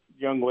another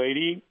young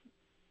lady,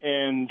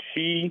 and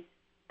she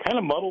kind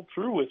of muddled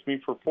through with me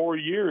for 4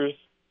 years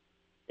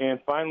and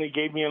finally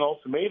gave me an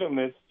ultimatum.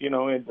 It's,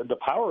 and the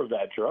power of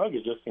that drug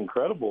is just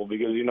incredible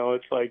because,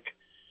 it's like,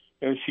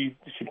 she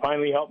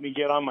finally helped me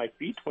get on my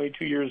feet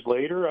 22 years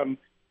later. I'm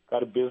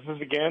got a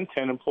business again,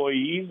 10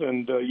 employees,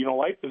 and,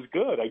 life is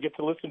good. I get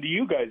to listen to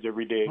you guys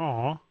every day.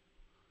 Aw.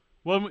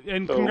 Well,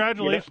 and So,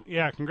 congratulations.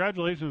 Yeah,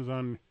 congratulations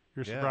on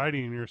your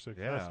sobriety and your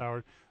success,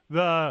 Howard.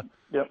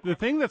 The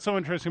thing that's so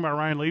interesting about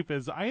Ryan Leaf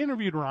is I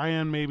interviewed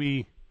Ryan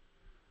maybe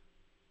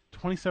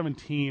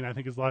 2017, I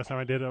think is the last time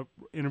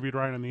I interviewed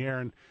Ryan on the air,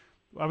 and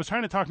I was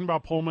trying to talk to him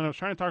about Pullman. I was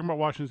trying to talk to him about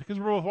Washington because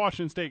we're both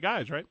Washington State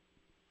guys, right?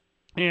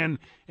 And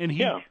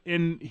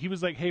he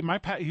was like, hey,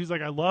 he's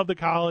like, I love the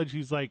college.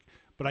 He's like,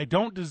 but I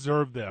don't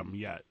deserve them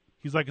yet.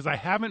 He's like, because I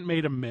haven't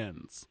made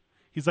amends.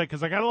 He's like,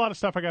 because I got a lot of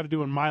stuff I got to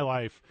do in my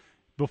life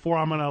before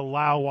I'm going to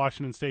allow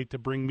Washington State to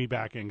bring me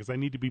back in because I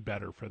need to be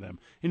better for them.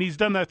 And he's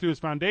done that through his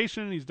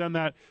foundation. He's done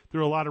that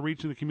through a lot of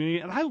reach in the community.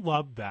 And I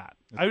love that.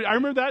 I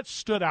remember that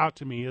stood out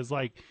to me as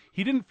like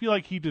he didn't feel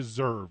like he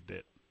deserved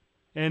it.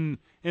 And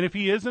if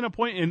he is in a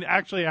point, and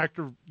actually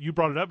after you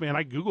brought it up, man,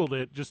 I Googled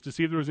it just to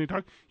see if there was any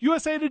talk.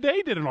 USA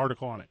Today did an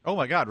article on it. Oh,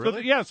 my God,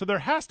 really? So there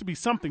has to be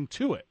something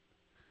to it.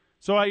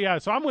 So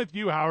I'm with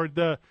you, Howard.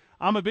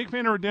 I'm a big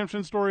fan of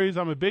redemption stories.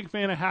 I'm a big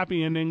fan of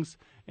happy endings,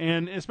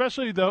 and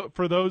especially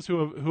for those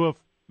who have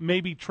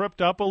maybe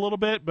tripped up a little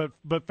bit,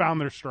 but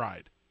found their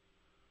stride.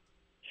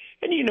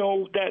 And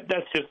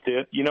that's just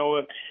it.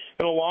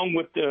 And along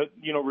with the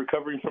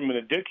recovering from an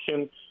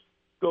addiction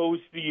goes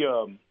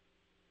the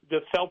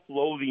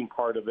self-loathing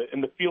part of it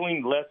and the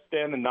feeling less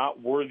than and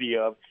not worthy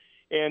of.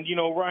 And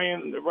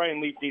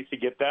Ryan Leaf needs to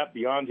get that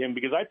beyond him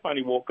because I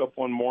finally woke up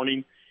one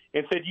morning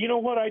and said, you know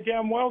what, I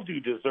damn well do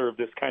deserve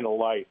this kind of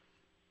life.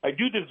 I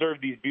do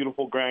deserve these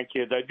beautiful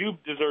grandkids. I do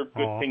deserve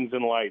good things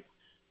in life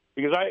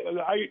because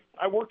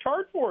I worked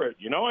hard for it.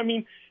 And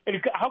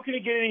how can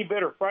it get any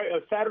better?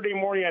 Saturday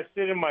morning, I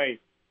sit in my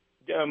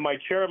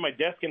chair at my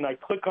desk and I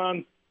click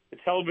on the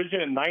television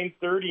at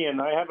 9:30,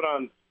 and I have it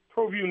on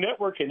ProView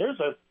Network, and there's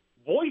a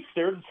voice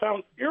there that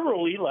sounds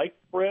eerily like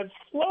Fred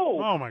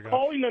Slow. Oh my God!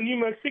 Calling the New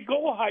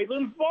Mexico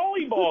Highlands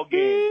volleyball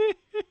game.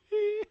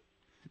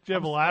 Did you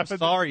have a laugh? I'm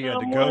sorry you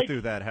had to go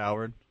through that,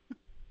 Howard.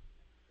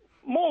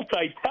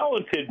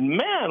 Multi-talented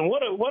man,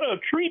 what a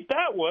treat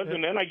that was.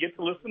 And then I get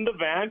to listen to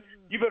Van.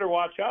 You better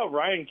watch out.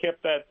 Ryan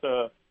kept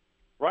that.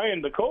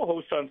 Ryan, the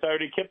co-host on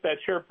Saturday, kept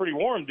that chair pretty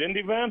warm, didn't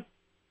he, Van?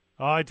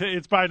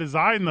 It's by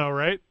design, though,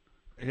 right?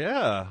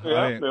 Yeah.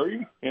 There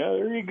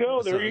you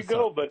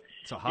go. But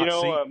it's a hot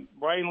seat.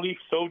 Ryan Leaf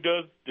so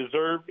does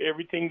deserve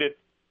everything that's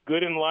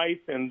good in life,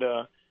 and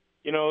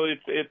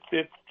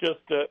it's just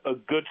a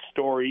good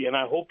story. And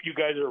I hope you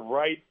guys are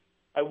right.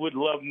 I would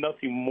love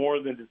nothing more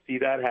than to see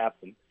that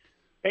happen.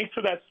 Thanks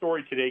for that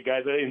story today,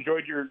 guys. I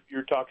enjoyed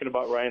your talking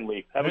about Ryan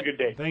Leaf. Have a good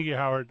day. Thank you,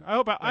 Howard. I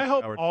hope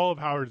Howard. all of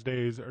Howard's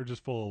days are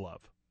just full of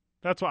love.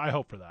 That's what I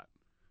hope for that.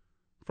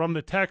 From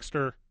the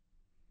texter,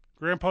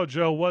 Grandpa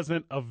Joe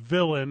wasn't a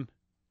villain.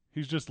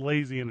 He's just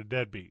lazy and a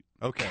deadbeat.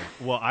 Okay.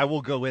 Well, I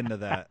will go into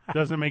that.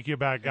 Doesn't make you a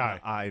bad guy.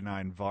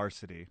 I-9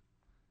 varsity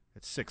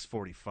at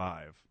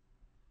 6:45.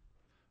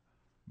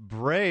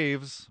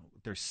 Braves,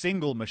 they're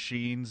single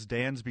machines.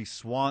 Dansby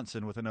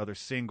Swanson with another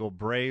single.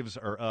 Braves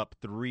are up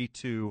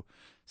 3-2.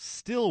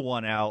 Still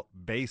one out.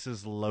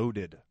 Bases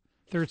loaded.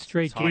 Third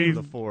straight Top of game.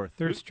 the fourth.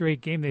 Third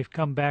straight game. They've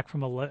come back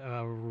from a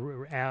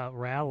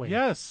rally.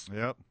 Yes.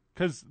 Yep.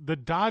 Because the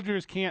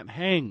Dodgers can't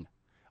hang.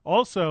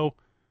 Also,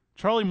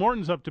 Charlie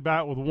Morton's up to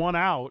bat with one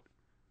out,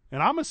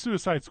 and I'm a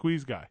suicide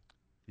squeeze guy.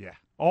 Yeah.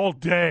 All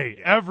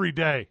day, every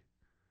day.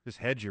 Just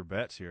hedge your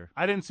bets here.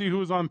 I didn't see who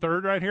was on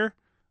third right here,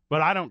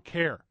 but I don't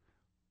care.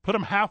 Put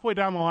them halfway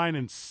down the line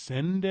and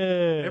send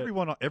it.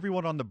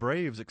 Everyone on the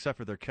Braves except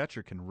for their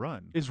catcher can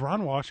run. Is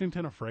Ron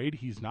Washington afraid?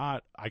 He's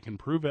not. I can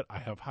prove it. I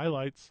have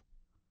highlights.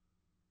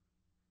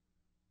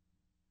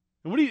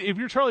 And if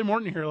you're Charlie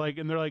Morton here,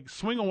 and they're like,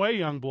 swing away,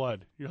 young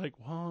blood. You're like,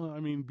 well, I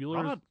mean,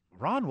 Bueller.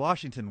 Ron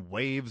Washington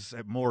waves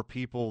at more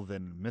people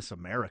than Miss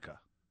America.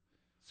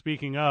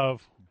 Speaking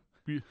of,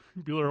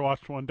 Bueller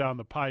watched one down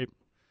the pipe.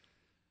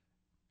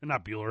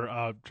 Not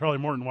Bueller. Charlie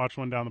Morton watched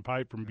one down the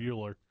pipe from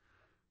Bueller.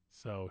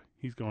 So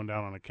he's going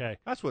down on a K.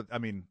 That's what,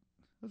 the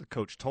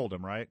coach told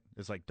him, right?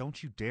 It's like,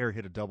 don't you dare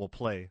hit a double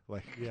play.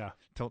 Yeah.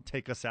 Don't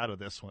take us out of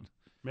this one.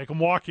 Make them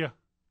walk you.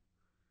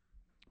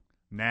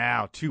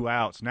 Now, 2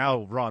 outs.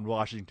 Now Ron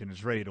Washington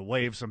is ready to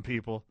wave some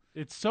people.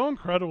 It's so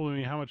incredible to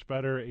me how much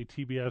better a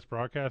TBS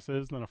broadcast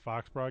is than a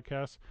Fox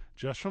broadcast,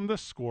 just from the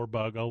score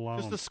bug alone.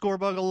 Just the score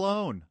bug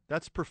alone.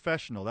 That's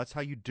professional. That's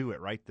how you do it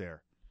right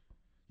there.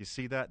 You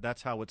see that?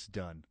 That's how it's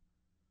done.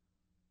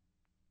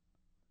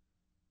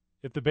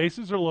 If the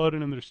bases are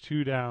loaded and there's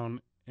 2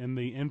 down and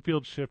the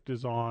infield shift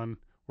is on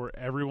where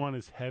everyone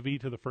is heavy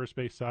to the first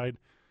base side,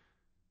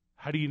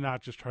 how do you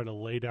not just try to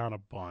lay down a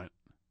bunt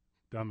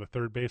down the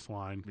third base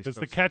line? Because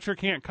the catcher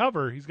can't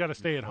cover. He's got to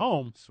stay at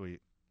home.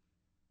 Sweet.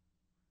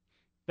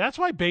 That's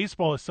why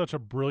baseball is such a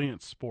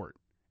brilliant sport.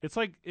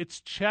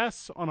 It's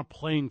chess on a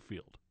playing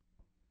field.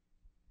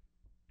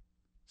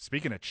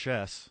 Speaking of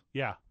chess.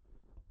 Yeah.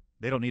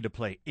 They don't need to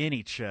play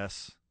any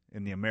chess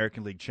in the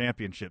American League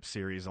Championship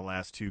Series the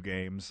last 2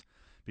 games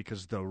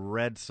because the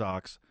Red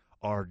Sox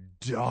are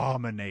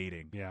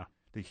dominating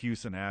the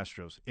Houston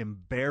Astros.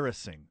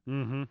 Embarrassing.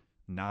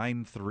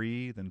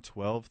 9-3, then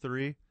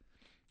 12-3.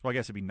 Well, I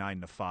guess it'd be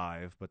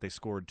 9-5, but they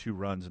scored 2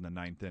 runs in the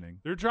 9th inning.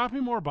 They're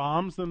dropping more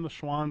bombs than the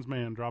Schwann's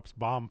man drops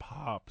bomb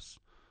pops.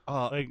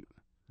 The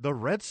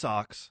Red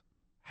Sox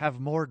have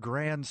more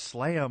grand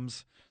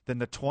slams than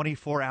the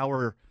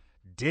 24-hour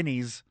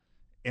Denny's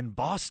in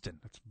Boston.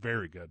 That's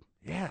very good.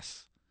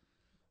 Yes.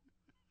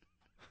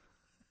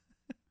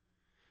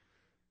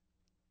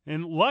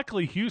 And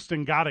luckily,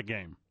 Houston got a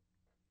game.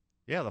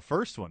 Yeah, the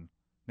first one.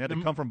 They had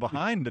to come from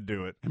behind to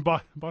do it. And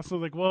Boston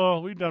was like,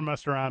 well, we've done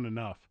messed around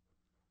enough.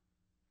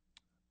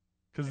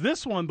 Because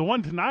this one, the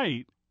one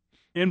tonight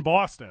in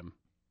Boston.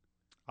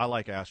 I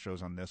like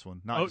Astros on this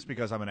one. Not just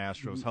because I'm an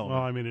Astros homer.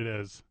 Well, I mean, it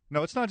is.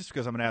 No, it's not just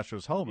because I'm an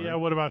Astros homer. Yeah,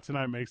 what about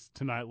tonight makes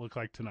tonight look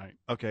like tonight?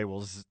 Okay,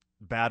 well,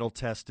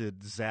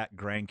 battle-tested Zach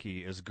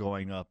Greinke is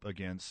going up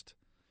against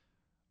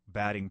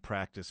batting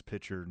practice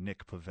pitcher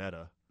Nick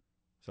Pivetta.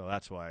 So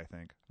that's why I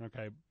think.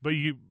 Okay, but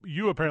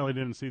you apparently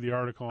didn't see the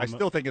article. I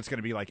still think it's going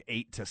to be like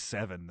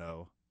 8-7,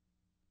 though.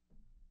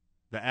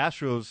 The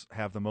Astros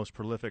have the most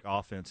prolific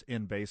offense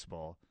in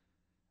baseball,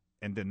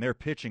 and then their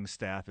pitching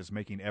staff is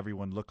making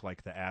everyone look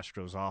like the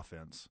Astros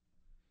offense.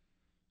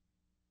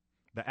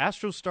 The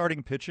Astros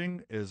starting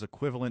pitching is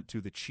equivalent to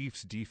the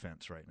Chiefs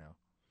defense right now.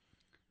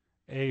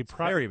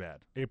 Very bad.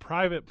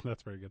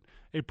 That's very good.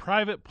 A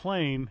private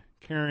plane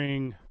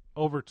carrying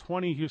over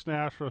 20 Houston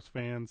Astros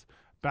fans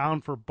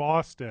bound for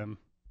Boston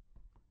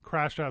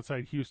crashed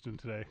outside Houston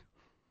today.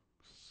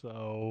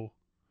 So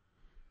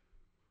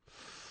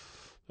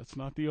that's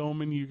not the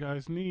omen you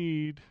guys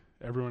need.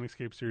 Everyone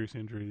escaped serious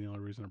injury. The only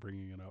reason I'm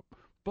bringing it up.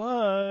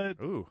 But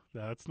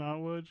that's not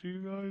what you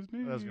guys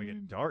need. That was going to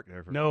get dark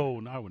there.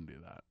 No, I wouldn't do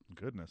that.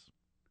 Goodness.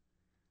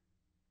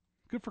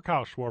 Good for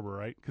Kyle Schwarber,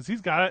 right? Because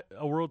he's got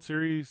a World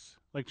Series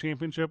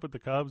championship with the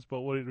Cubs,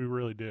 but what did he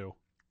really do?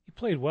 He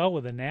played well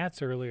with the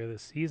Nats earlier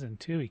this season,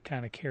 too. He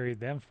kind of carried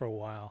them for a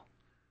while.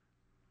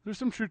 There's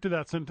some truth to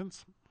that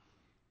sentence.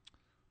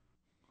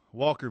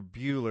 Walker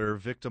Buehler,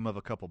 victim of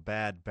a couple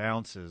bad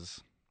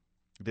bounces,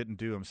 didn't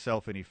do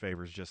himself any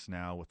favors just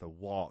now with a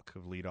walk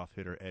of leadoff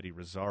hitter Eddie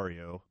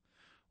Rosario.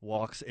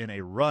 Walks in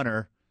a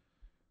runner.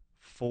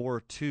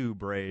 4-2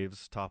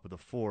 Braves, top of the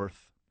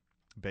 4th.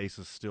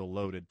 Bases still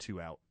loaded,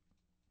 2 out.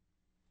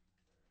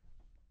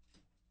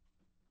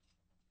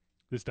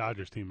 This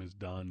Dodgers team is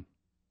done.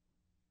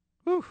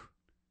 Whew.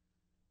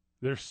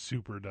 They're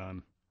super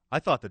done. I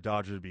thought the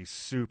Dodgers would be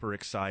super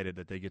excited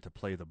that they get to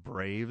play the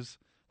Braves.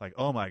 Like,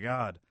 oh my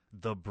God,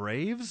 the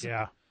Braves?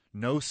 Yeah.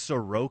 No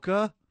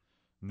Soroka?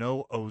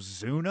 No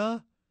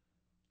Ozuna?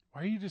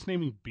 Why are you just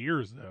naming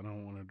beers that I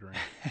don't want to drink?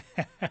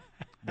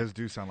 Those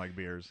do sound like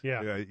beers.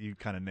 Yeah. You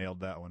kind of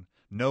nailed that one.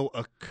 No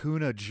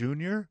Acuna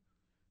Jr.?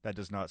 That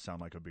does not sound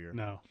like a beer.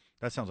 No.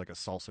 That sounds like a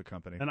salsa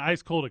company. An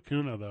ice cold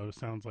Acuna, though,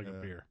 sounds like a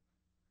beer.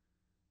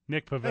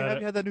 Nick Hey, have Pivetta.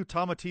 you had that new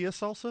Tomatia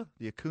salsa?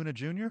 The Acuna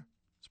Jr.?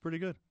 It's pretty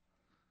good.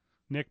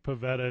 Nick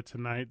Pivetta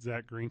tonight.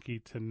 Zach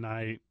Greinke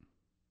tonight.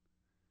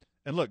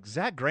 And look,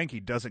 Zach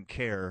Greinke doesn't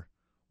care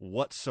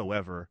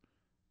whatsoever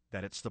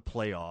that it's the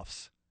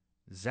playoffs.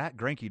 Zach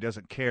Greinke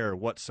doesn't care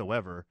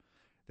whatsoever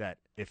that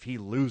if he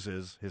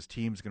loses, his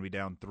team's going to be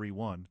down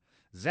 3-1.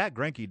 Zach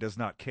Greinke does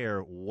not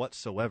care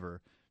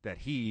whatsoever that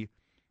he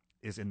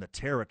is in the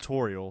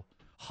territorial,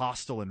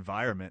 hostile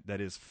environment that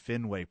is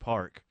Fenway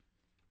Park.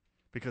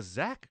 Because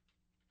Zach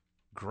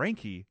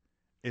Greinke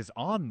is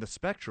on the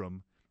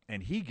spectrum,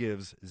 and he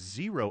gives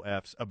 0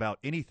 Fs about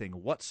anything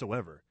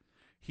whatsoever.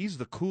 He's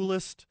the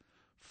coolest,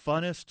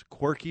 funnest,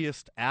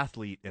 quirkiest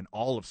athlete in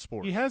all of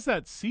sports. He has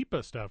that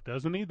SEPA stuff,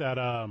 doesn't he?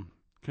 That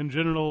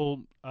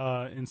congenital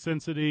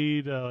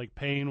insensitivity to like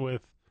pain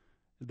with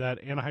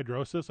that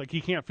anhydrosis. Like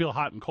he can't feel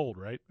hot and cold,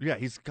 right? Yeah,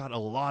 he's got a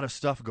lot of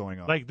stuff going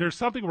on. Like there's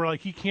something where like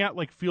he can't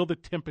like feel the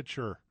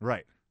temperature.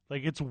 Right.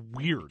 Like it's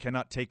weird.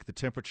 Cannot take the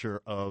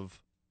temperature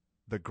of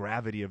the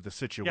gravity of the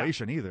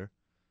situation either.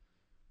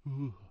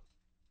 Ooh,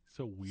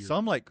 so weird.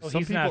 Some He's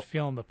people not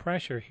feeling the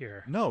pressure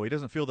here. No, he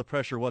doesn't feel the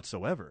pressure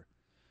whatsoever.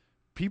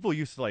 People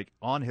used to like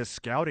on his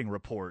scouting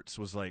reports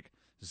was like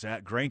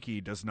Zach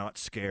Greinke does not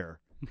scare.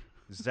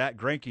 Zach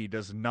Greinke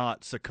does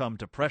not succumb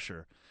to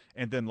pressure.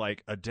 And then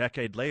like a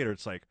decade later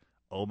it's like,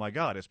 oh my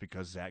God, it's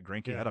because Zach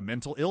Greinke had a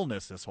mental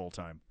illness this whole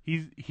time.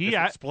 This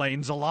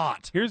explains a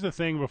lot. Here's the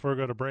thing before we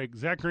go to break.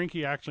 Zach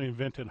Greinke actually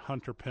invented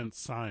Hunter Pence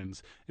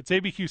signs. It's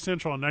ABQ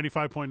Central on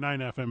 95.9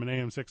 FM and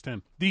AM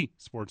 610, the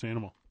sports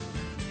animal.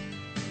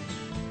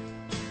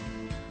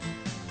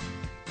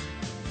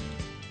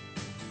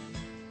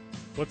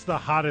 What's the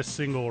hottest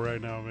single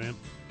right now, man?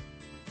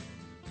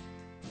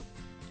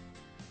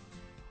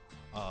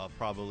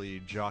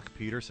 Probably Jock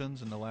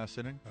Peterson's in the last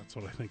inning. That's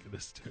what I think it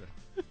is, too.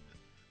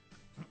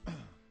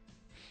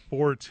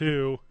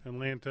 4-2,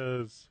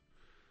 Atlanta's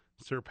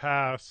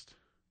surpassed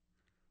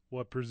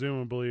what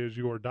presumably is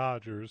your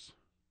Dodgers,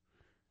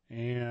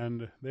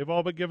 and they've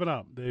all but given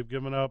up. They've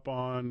given up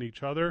on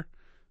each other.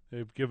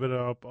 They've given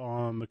up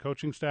on the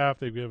coaching staff.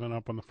 They've given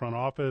up on the front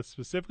office.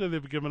 Specifically,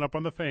 they've given up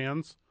on the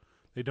fans.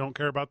 They don't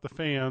care about the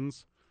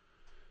fans.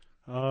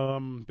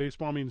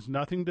 Baseball means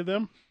nothing to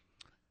them,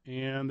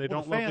 and they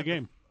don't love the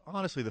game.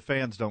 Honestly, the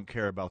fans don't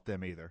care about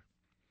them either.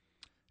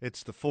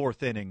 It's the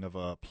 4th inning of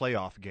a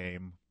playoff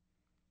game,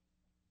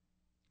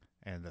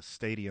 and the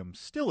stadium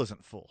still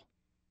isn't full.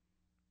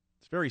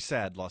 It's very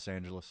sad, Los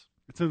Angeles.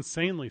 It's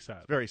insanely sad.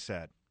 It's very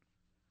sad.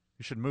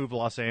 You should move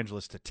Los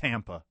Angeles to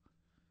Tampa.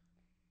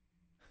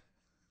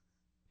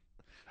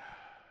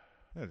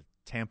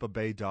 Tampa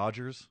Bay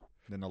Dodgers,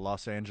 then the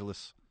Los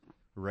Angeles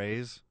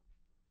Rays.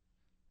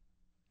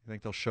 You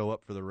think they'll show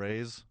up for the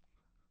Rays?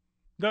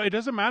 No, it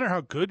doesn't matter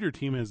how good your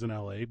team is in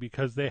LA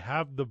because they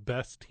have the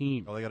best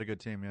team. Oh, they got a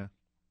good team, yeah.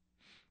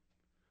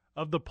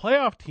 Of the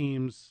playoff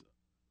teams,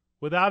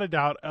 without a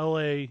doubt,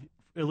 LA,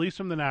 at least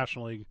from the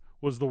National League,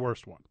 was the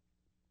worst one.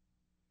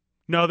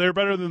 No, they're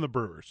better than the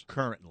Brewers.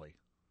 Current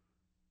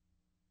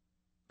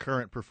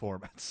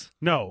performance.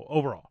 No,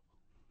 overall.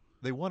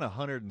 They won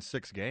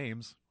 106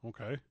 games.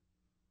 Okay.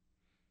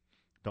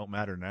 Don't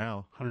matter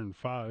now.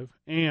 105.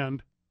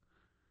 And,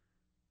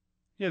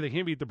 yeah, they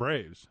can't beat the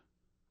Braves.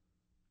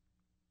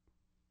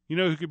 You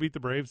know who could beat the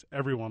Braves?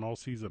 Everyone all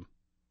season.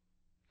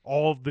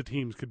 All of the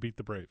teams could beat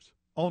the Braves.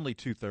 Only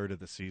 2/3 of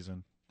the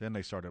season. Then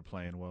they started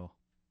playing well.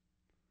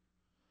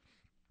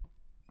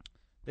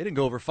 They didn't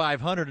go over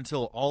 500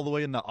 until all the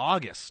way into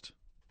August.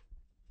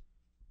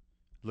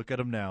 Look at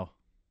them now.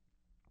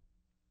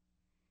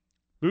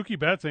 Mookie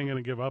Betts ain't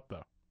going to give up,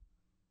 though.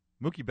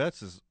 Mookie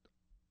Betts is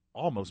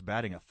almost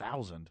batting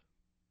 1,000.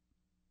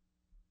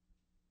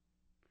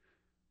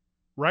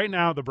 Right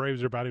now, the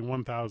Braves are batting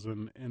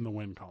 1,000 in the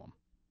win column.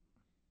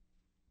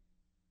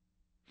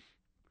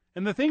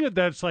 And the thing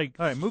that's like...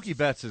 All right, Mookie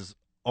Betts is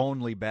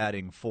only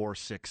batting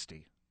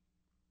 460.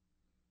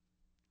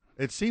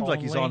 It seems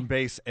like he's on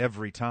base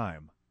every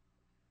time.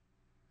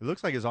 It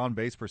looks like his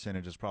on-base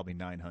percentage is probably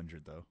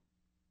 900, though.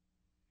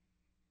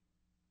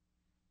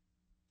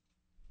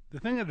 The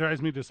thing that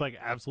drives me just like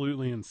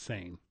absolutely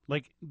insane,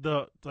 like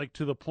to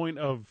the point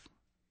of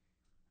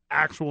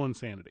actual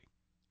insanity,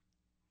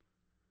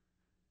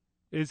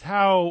 is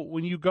how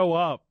when you go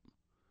up,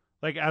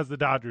 like as the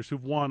Dodgers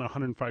who've won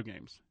 105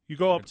 games, you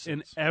go up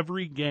in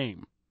every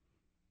game.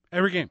 You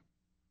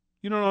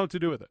don't know what to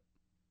do with it.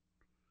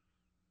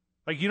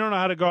 Like you don't know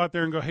how to go out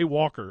there and go, hey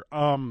Walker,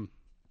 calm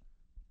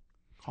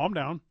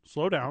down,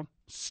 slow down,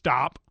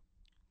 stop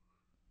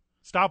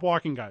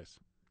walking, guys.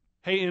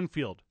 Hey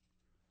infield.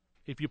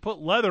 If you put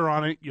leather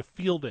on it, you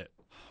field it.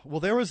 Well,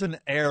 there was an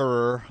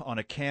error on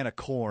a can of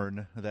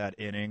corn that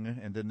inning,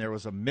 and then there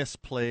was a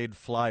misplayed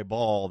fly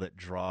ball that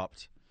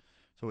dropped.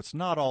 So it's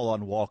not all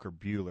on Walker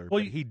Buehler,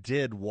 Well, but he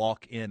did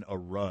walk in a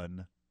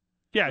run.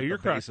 Yeah, with you're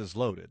the correct. bases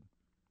loaded.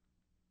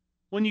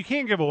 When you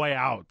can't give away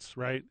outs,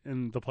 right,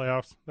 in the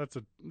playoffs,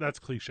 that's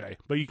cliche,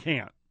 but you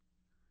can't.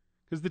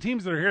 Because the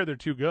teams that are here, they're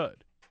too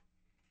good.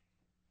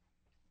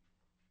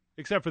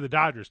 Except for the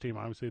Dodgers team,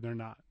 obviously, they're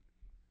not.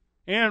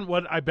 And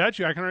what I bet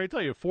you, I can already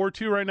tell you,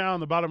 4-2 right now in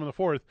the bottom of the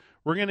fourth,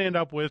 we're going to end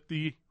up with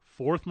the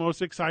fourth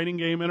most exciting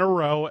game in a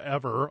row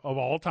ever of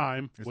all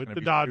time It's with gonna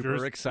the be Dodgers.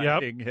 Super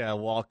exciting. Yep. Yeah,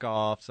 walk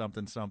off,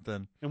 something.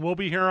 And we'll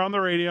be here on the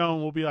radio,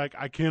 and we'll be like,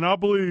 I cannot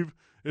believe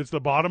it's the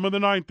bottom of the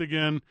ninth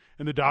again,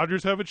 and the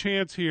Dodgers have a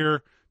chance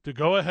here to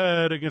go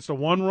ahead against a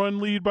one-run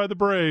lead by the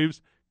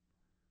Braves.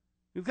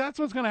 That's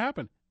what's going to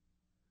happen.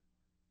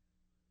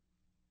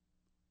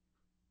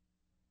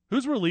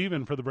 Who's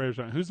relieving for the Braves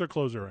right now? Who's their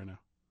closer right now?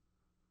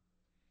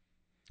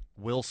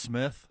 Will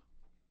Smith.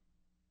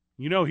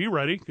 You know he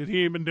ready because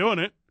he ain't been doing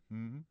it.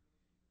 Mm-hmm.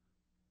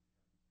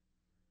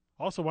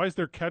 Also, why is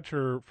their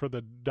catcher for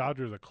the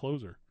Dodgers a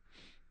closer?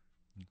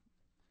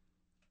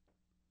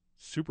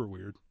 Super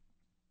weird.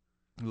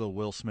 A little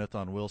Will Smith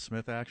on Will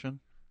Smith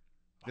action.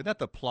 Isn't that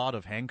the plot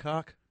of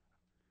Hancock?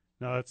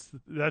 No,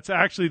 that's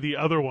actually the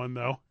other one,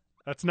 though.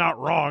 That's not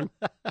wrong.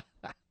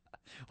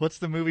 What's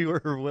the movie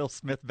where Will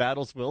Smith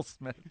battles Will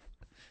Smith?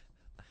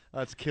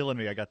 That's killing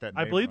me. I got that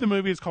name I believe wrong. the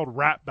movie is called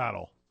Rap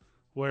Battle,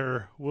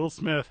 where Will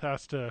Smith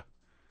has to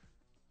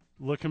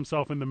look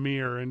himself in the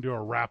mirror and do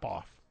a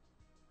rap-off.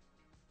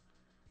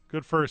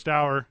 Good first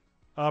hour.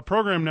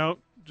 Program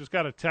note, just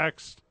got a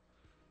text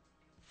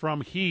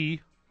from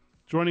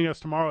joining us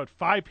tomorrow at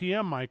 5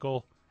 p.m.,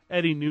 Michael,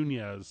 Eddie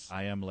Nunez.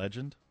 I Am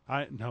Legend?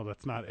 No,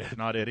 that's not it.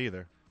 Not it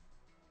either.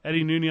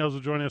 Eddie Nunez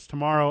will join us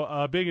tomorrow.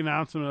 A big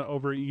announcement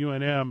over at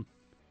UNM.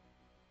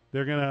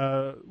 They're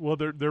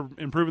they're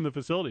improving the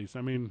facilities.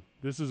 I mean,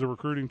 this is a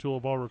recruiting tool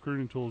of all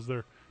recruiting tools.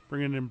 They're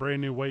bringing in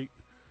brand new weight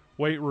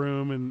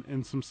room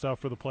and some stuff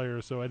for the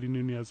players. So Eddie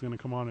Nunez is going to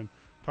come on and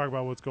talk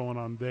about what's going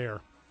on there.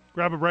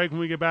 Grab a break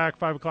when we get back.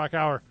 5 o'clock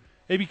hour.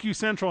 ABQ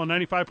Central on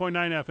 95.9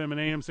 FM and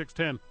AM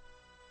 610.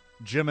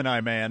 Gemini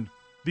Man.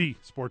 The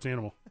sports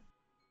animal.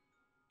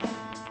 All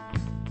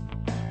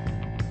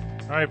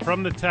right,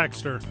 from the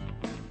texter.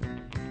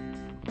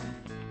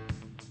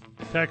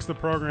 Text the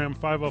program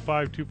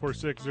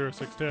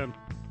 505-246-0610.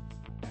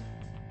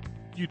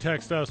 You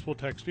text us, we'll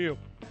text you.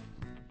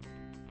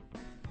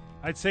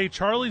 I'd say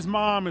Charlie's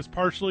mom is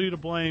partially to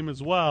blame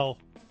as well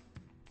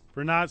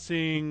for not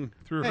seeing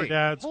through her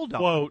dad's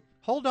quote,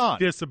 Hold on.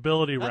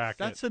 disability racket.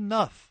 That's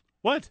enough.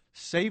 What?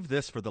 Save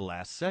this for the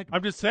last segment.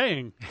 I'm just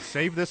saying.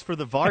 Save this for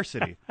the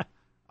varsity.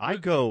 I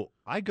go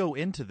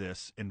into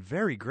this in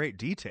very great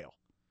detail.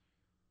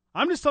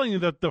 I'm just telling you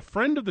that the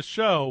friend of the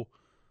show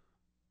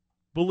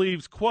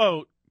believes,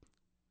 quote,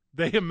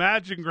 they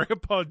imagine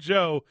Grandpa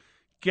Joe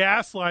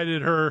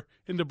gaslighted her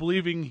into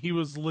believing he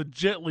was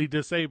legitly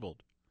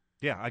disabled.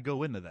 Yeah, I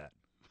go into that.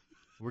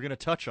 We're going to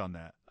touch on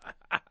that.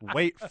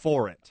 Wait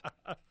for it.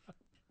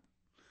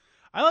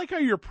 I like how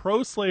you're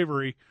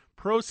pro-slavery,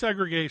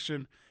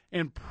 pro-segregation,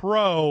 and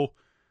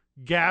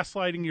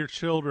pro-gaslighting your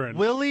children.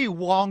 Willy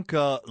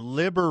Wonka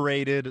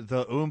liberated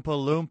the Oompa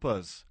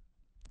Loompas.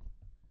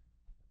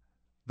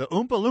 The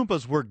Oompa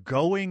Loompas were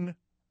going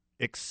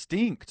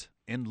extinct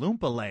in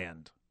Loompa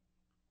Land.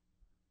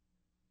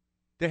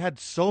 They had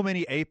so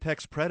many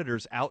apex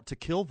predators out to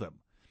kill them.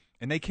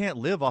 And they can't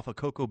live off of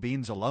cocoa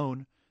beans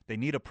alone. They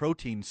need a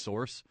protein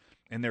source,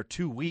 and they're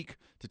too weak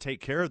to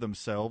take care of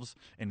themselves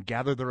and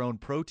gather their own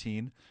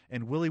protein.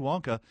 And Willy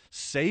Wonka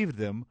saved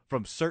them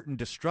from certain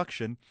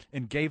destruction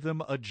and gave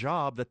them a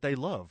job that they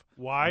love.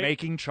 Why?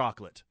 Making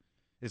chocolate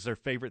is their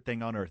favorite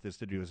thing on earth is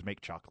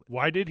make chocolate.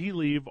 Why did he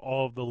leave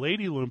all of the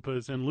Lady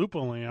Loompas in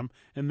Loompa Land,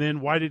 and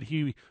then why did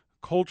he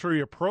culturally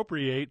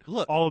appropriate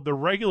all of the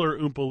regular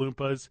Oompa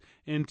Loompas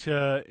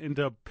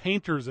into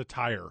painter's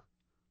attire?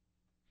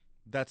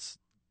 That's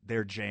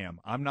their jam.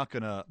 I'm not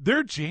gonna.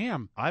 Their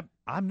jam.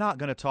 I'm not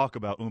gonna talk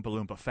about Oompa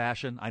Loompa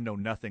fashion. I know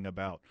nothing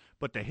about,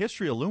 but the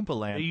history of Loompa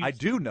Land, I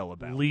do know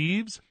about.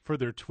 Leaves for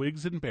their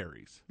twigs and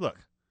berries.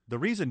 Look, the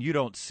reason you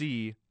don't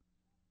see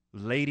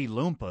Lady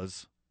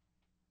Loompas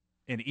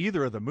in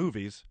either of the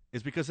movies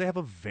is because they have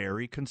a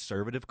very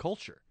conservative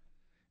culture.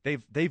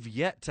 They've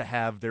yet to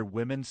have their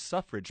women's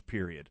suffrage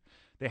period.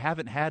 They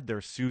haven't had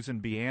their Susan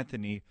B.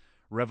 Anthony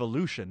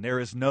revolution. There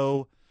is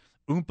no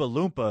Oompa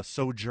Loompa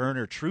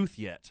Sojourner Truth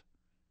yet.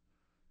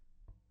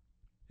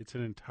 It's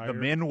an entire... The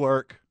men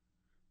work.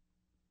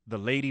 The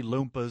Lady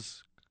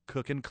Loompas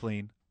cook and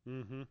clean.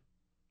 Mm-hmm.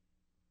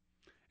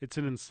 It's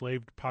an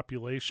enslaved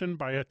population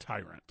by a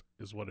tyrant,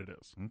 is what it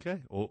is.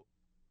 Okay. Well,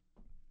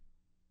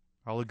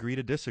 I'll agree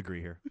to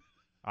disagree here.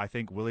 I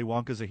think Willy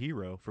Wonka's a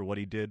hero for what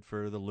he did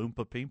for the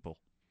Loompa people.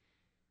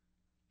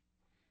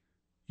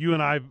 You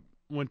and I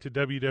went to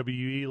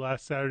WWE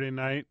last Saturday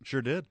night.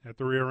 Sure did. At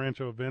the Rio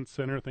Rancho Event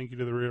Center. Thank you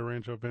to the Rio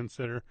Rancho Event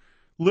Center.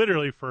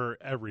 Literally for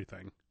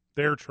everything.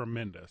 They're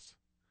tremendous.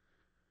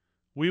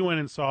 we went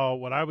and saw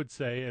what I would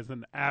say, as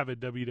an avid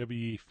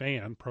WWE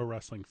fan, pro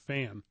wrestling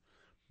fan,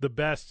 the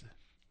best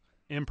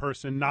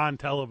in-person,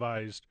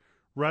 non-televised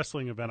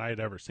wrestling event I had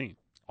ever seen.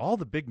 All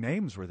the big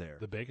names were there.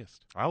 The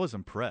biggest. I was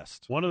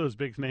impressed. One of those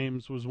big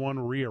names was one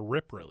Rhea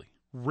Ripley.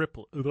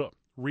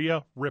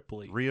 Rhea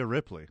Ripley. Rhea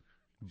Ripley.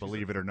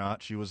 Believe it or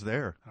not, she was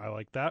there. I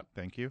like that.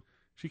 Thank you.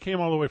 She came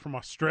all the way from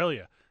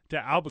Australia to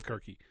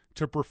Albuquerque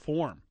to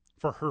perform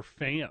for her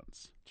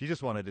fans. She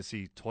just wanted to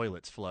see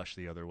toilets flush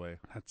the other way.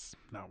 That's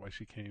not why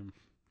she came.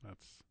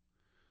 That's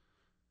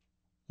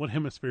what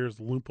hemisphere is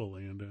Loompa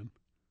Land in?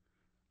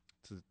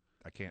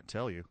 I can't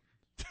tell you.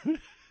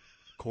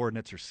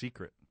 Coordinates are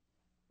secret.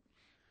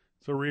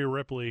 So Rhea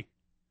Ripley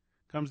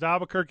comes to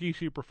Albuquerque.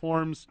 She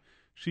performs.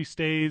 She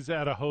stays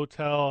at a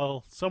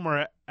hotel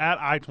somewhere at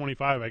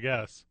I-25, I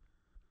guess.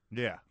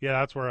 Yeah. Yeah,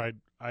 that's where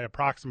I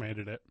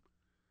approximated it.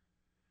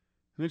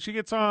 And then she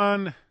gets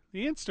on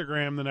the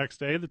Instagram the next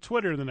day, the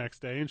Twitter the next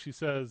day, and she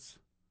says,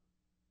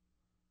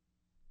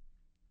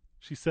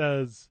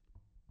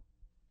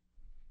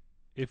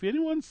 if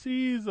anyone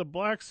sees a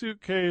black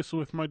suitcase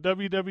with my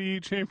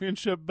WWE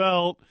Championship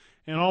belt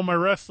and all my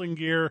wrestling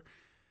gear,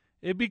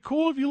 it'd be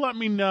cool if you let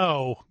me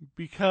know,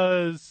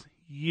 because,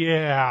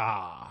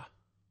 yeah.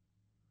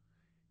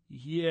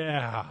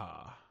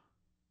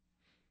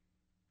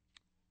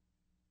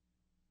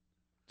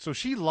 So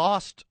she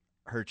lost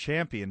her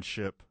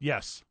championship.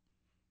 Yes.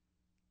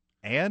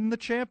 And the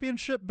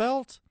championship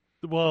belt?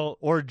 Well,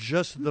 or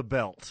just the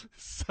belt?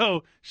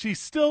 So she's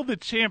still the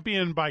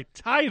champion by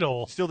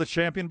title. Still the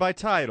champion by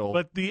title.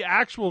 But the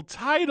actual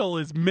title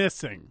is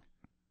missing.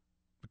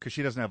 Because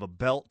she doesn't have a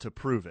belt to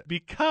prove it.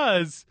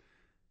 Because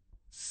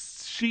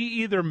she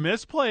either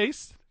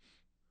misplaced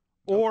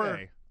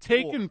or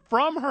taken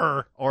from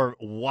her. Or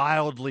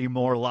wildly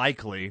more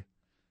likely,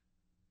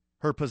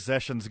 her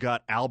possessions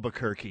got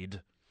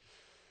Albuquerque'd.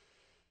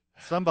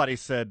 Somebody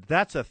said,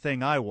 that's a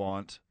thing I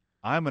want.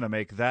 I'm going to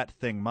make that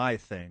thing my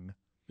thing.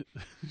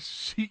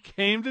 She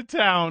came to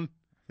town.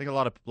 I think a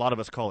lot of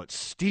us call it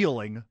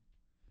stealing.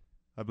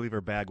 I believe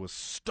her bag was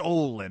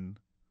stolen.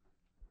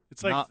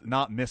 It's like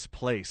not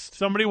misplaced.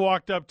 Somebody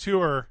walked up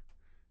to her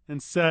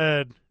and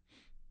said,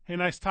 "Hey,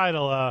 nice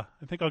title. I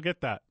think I'll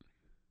get that."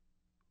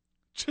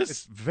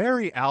 It's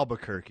very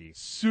Albuquerque.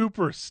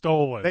 Super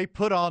stolen. They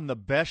put on the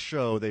best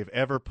show they've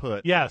ever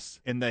put. Yes.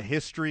 In the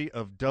history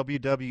of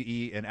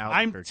WWE in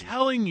Albuquerque. I'm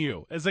telling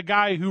you, as a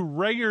guy who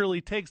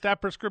regularly takes that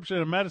prescription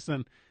of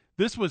medicine,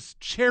 this was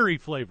cherry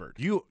flavored.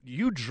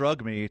 You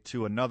drug me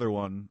to another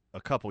one a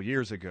couple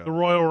years ago. The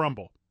Royal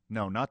Rumble.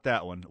 No, not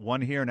that one.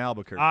 One here in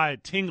Albuquerque.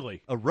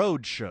 Tingley. A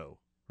road show,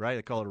 right?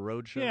 They call it a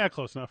road show? Yeah,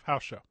 close enough.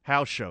 House show.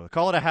 House show. They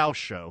call it a house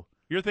show.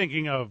 You're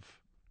thinking of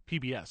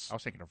PBS. I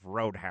was thinking of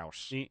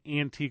Roadhouse. The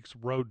Antiques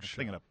Road Show.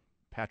 Thinking of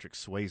Patrick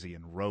Swayze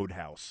and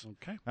Roadhouse.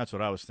 Okay. That's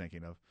what I was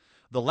thinking of.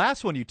 The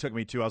last one you took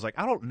me to, I was like,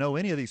 I don't know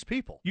any of these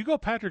people. You go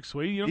Patrick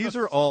Swayze. These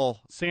are all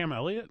Sam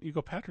Elliott. You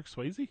go Patrick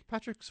Swayze.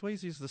 Patrick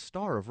Swayze is the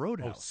star of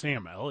Roadhouse. Oh,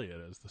 Sam Elliott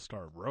is the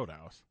star of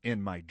Roadhouse.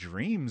 In my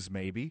dreams,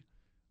 maybe,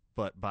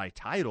 but by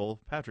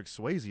title, Patrick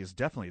Swayze is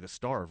definitely the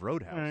star of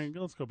Roadhouse. All right,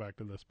 let's go back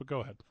to this, but go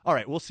ahead. All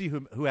right, we'll see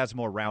who has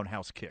more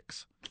roundhouse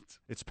kicks.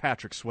 It's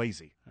Patrick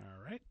Swayze.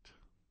 All right.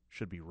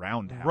 Should be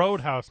Roundhouse.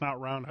 Roadhouse,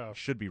 not Roundhouse.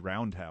 Should be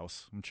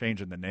Roundhouse. I'm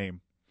changing the name.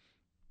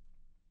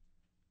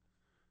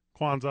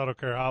 Quan's Auto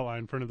Care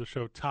Hotline, friend of the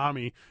show,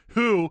 Tommy,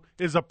 who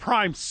is a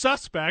prime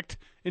suspect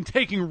in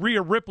taking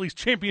Rhea Ripley's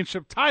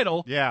championship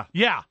title. Yeah.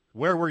 Yeah.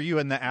 Where were you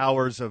in the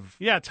hours of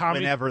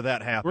Tommy, whenever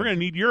that happened? We're going to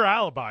need your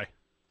alibi.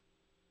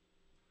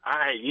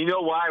 You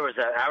know why I was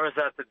at? I was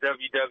at the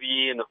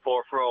WWE in the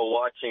fourth row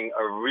watching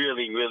a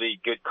really,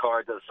 really good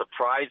card, a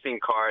surprising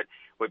card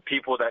with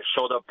people that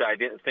showed up that I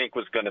didn't think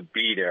was going to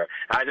be there.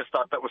 I just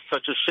thought that was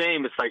such a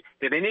shame. It's like,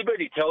 did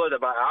anybody tell it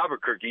about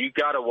Albuquerque? You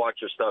got to watch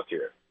your stuff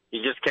here.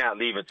 You just can't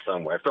leave it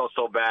somewhere. I felt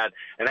so bad,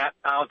 and I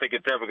don't think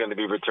it's ever going to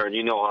be returned.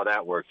 You know how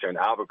that works here in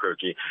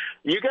Albuquerque.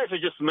 You guys are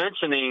just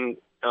mentioning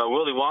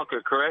Willy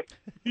Wonka, correct?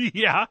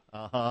 Yeah.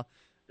 Uh-huh.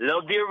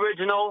 Love the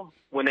original.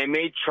 When they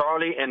made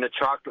Charlie and the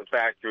Chocolate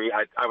Factory,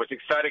 I was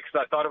excited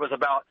because I thought it was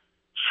about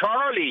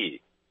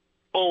Charlie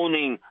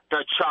owning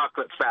the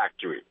chocolate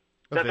factory.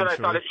 That's what I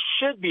thought it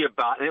should be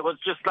about, and it was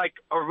just like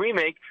a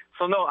remake.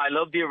 So, no, I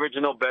love the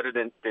original better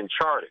than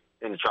Charlie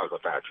in the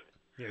Chocolate Factory.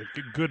 Yeah,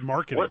 good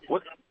marketing.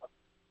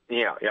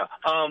 Yeah.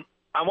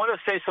 I want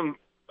to say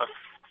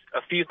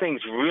a few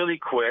things really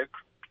quick.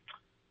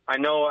 I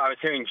know I was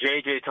hearing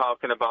JJ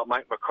talking about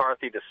Mike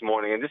McCarthy this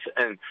morning,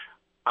 and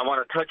I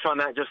want to touch on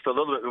that just a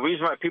little bit. The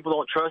reason why people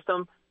don't trust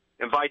him,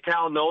 and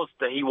Vitale knows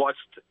that he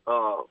watched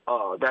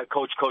that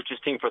coach his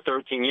team for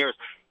 13 years.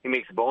 He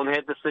makes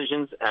bonehead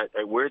decisions at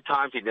weird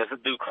times. He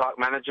doesn't do clock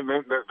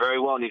management very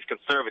well, and he's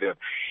conservative.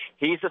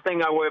 He's the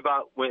thing I worry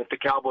about when the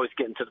Cowboys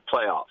get into the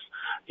playoffs.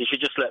 He should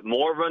just let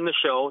Moore run the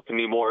show. To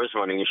me, Moore is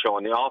running the show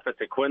on the offense.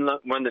 And Quinn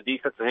run the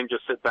defense, and him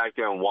just sit back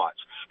there and watch.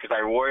 Because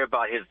I worry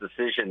about his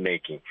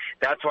decision-making.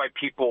 That's why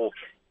people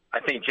 –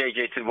 I think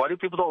JJ said, why do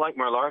people don't like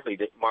Mike McCarthy?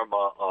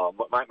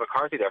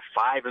 They're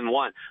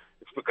 5-1.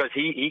 It's because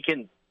he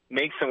can –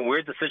 make some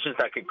weird decisions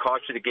that could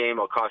cost you the game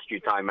or cost you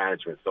time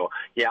management. So,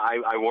 yeah,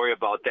 I worry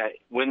about that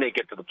when they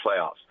get to the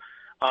playoffs.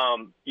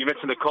 You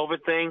mentioned the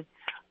COVID thing.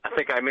 I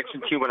think I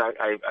mentioned to you when I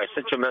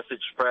sent you a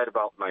message, Fred,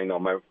 about my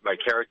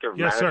character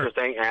manager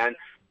thing, and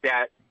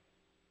that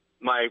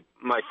my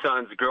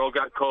son's girl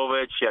got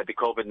COVID. She had the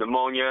COVID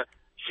pneumonia.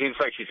 Seems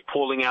like she's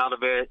pulling out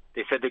of it.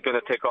 They said they're going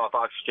to take off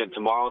oxygen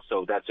tomorrow,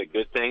 so that's a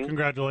good thing.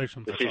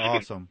 Congratulations. That's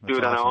awesome. Do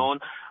it on her own.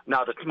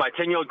 Now, my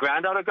 10-year-old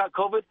granddaughter got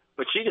COVID,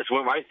 but she just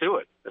went right through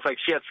it. It's like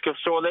she had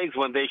sore legs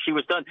one day. She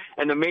was done.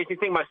 And the amazing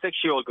thing, my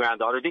 6-year-old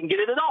granddaughter didn't get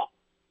it at all.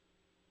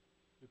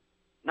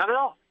 Not at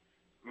all.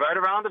 Right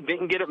around them,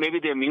 didn't get it. Maybe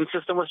the immune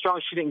system was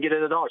strong. She didn't get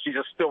it at all. She's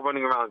just still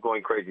running around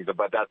going crazy.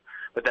 But that's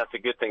a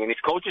good thing. And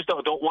these coaches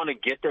don't want to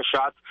get their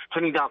shots,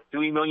 turning down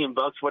 $3 million,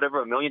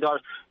 whatever, $1 million.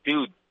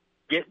 Dude,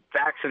 get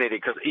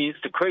vaccinated, because it's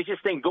the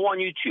craziest thing. Go on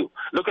YouTube.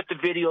 Look at the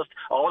videos.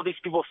 All these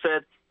people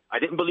said, I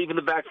didn't believe in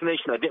the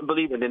vaccination. I didn't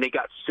believe, and then they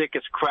got sick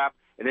as crap.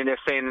 And then they're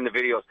saying in the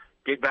videos,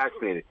 get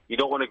vaccinated. You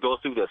don't want to go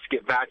through this.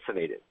 Get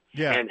vaccinated.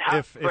 Yeah. And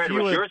Fred,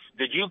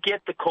 did you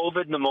get the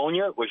COVID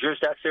pneumonia? Was yours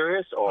that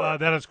serious? Or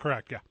that is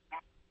correct, yeah.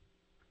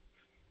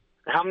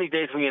 How many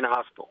days were you in the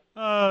hospital?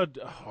 A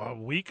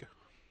week.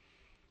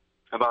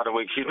 About a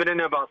week. She's been in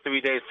there about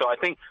 3 days. So I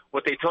think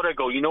what they told her,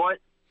 you know what?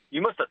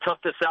 You must have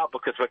toughed this out,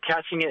 because we're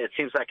catching it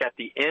seems like at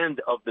the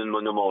end of the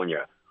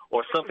pneumonia,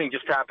 or something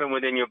just happened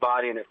within your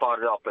body and it fought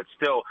it off. But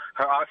still,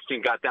 her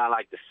oxygen got down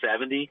like to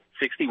 70,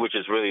 60, which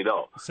is really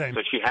low. Same.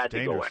 So she had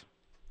to go in.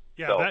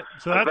 Yeah,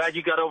 so I'm glad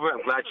you got over it.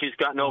 I'm glad she's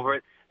gotten over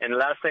it. And the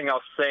last thing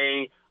I'll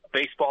say,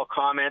 baseball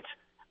comment.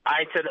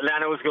 I said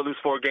Atlanta was going to lose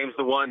 4 games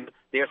to 1.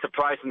 They're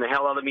surprising the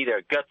hell out of me.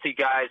 They're gutsy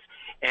guys.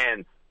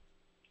 And,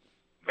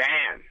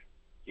 man,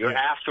 your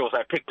Astros,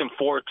 I picked them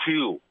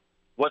 4-2.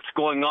 What's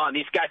going on?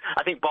 These guys,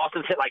 I think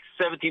Boston's hit like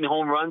 17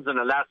 home runs in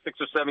the last 6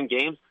 or 7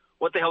 games.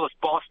 What the hell is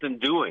Boston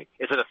doing?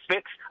 Is it a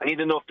fix? I need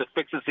to know if the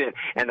fix is in.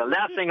 And the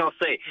last thing I'll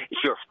say is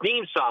your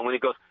theme song when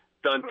it goes,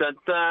 dun, dun,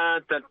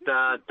 dun, dun,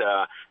 dun,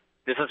 dun.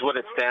 This is what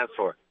it stands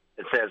for.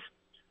 It says,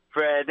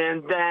 Fred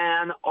and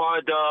Dan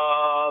are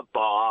the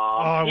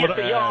bomb. Yes,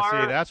 they are.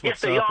 See, that's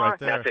what's yes, up right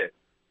there. That's it.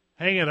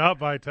 Hang it up,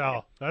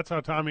 Vital. That's how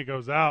Tommy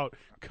goes out.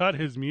 Cut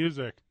his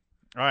music.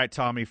 All right,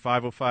 Tommy,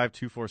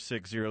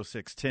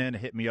 505-246-0610.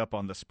 Hit me up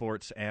on the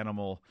Sports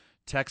Animal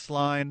text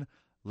line.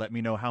 Let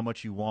me know how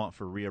much you want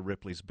for Rhea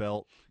Ripley's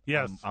belt.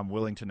 Yes. I'm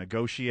willing to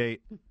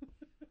negotiate.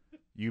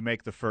 You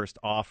make the first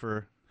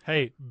offer.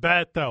 Hey,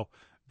 bet, though.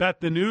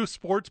 Bet the new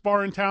sports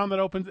bar in town that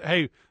opens.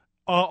 Hey,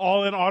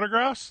 all in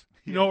autographs?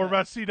 You know what we're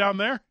about to see down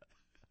there?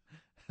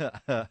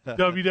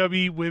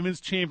 WWE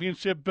Women's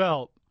Championship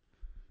belt.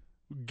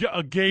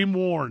 A game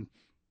worn.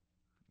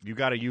 You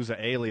got to use an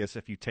alias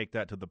if you take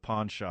that to the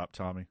pawn shop,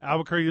 Tommy.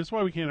 Albuquerque, this is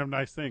why we can't have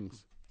nice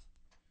things.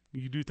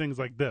 You do things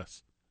like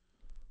this.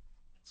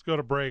 Let's go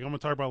to break. I'm going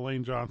to talk about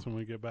Lane Johnson when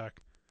we get back.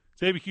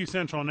 It's ABQ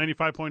Central on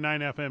 95.9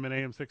 FM and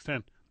AM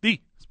 610, the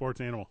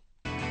Sports Animal.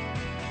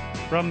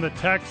 From the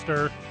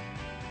texter,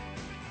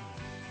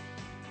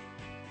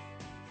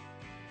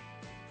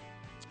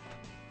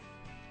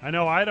 I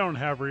know I don't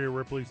have Rhea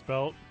Ripley's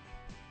belt,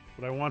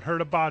 but I want her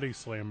to body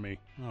slam me.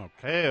 Oh,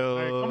 hey,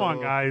 come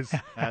on, guys.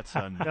 That's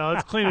enough. Yeah,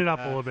 let's clean it up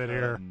a little bit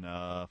here.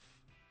 Enough.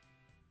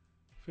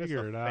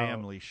 Figure it out.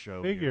 Family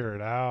show. Figure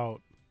it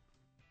out.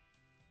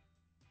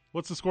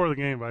 What's the score of the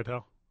game,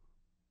 Vital?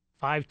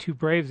 5-2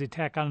 Braves. They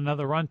tack on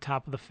another run,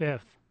 top of the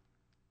 5th,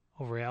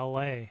 over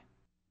L.A.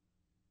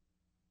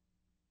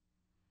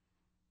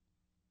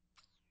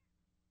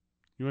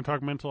 You want to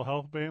talk mental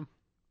health, man?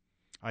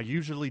 I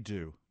usually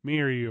do. Me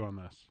or you on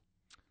this?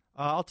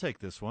 I'll take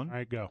this one. All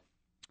right, go.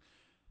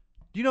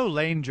 Do you know who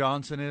Lane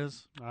Johnson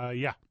is?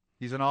 Yeah.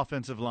 He's an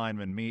offensive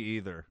lineman. Me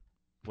either.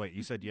 Wait,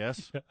 you said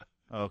yes? Yeah.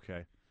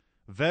 Okay.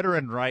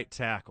 Veteran right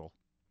tackle.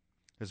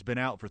 Has been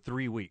out for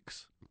 3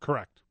 weeks.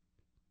 Correct.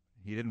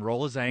 He didn't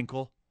roll his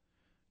ankle.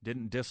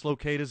 Didn't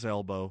dislocate his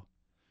elbow.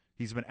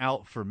 He's been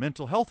out for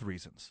mental health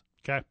reasons.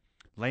 Okay.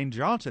 Lane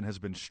Johnson has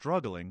been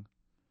struggling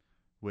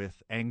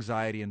with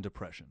anxiety and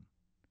depression.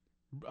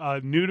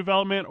 New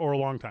development or a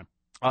long time?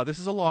 This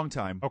is a long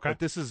time. Okay. But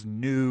this is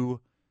new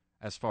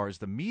as far as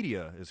the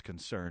media is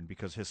concerned,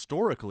 because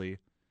historically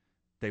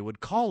they would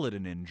call it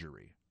an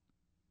injury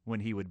when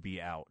he would be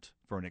out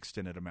for an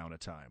extended amount of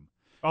time.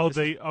 Oh,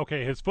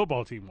 his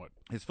football team would.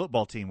 His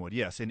football team would,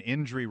 yes. In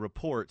injury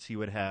reports, he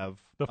would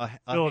have the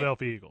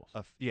Philadelphia Eagles.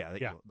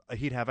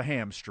 He'd have a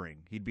hamstring.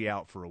 He'd be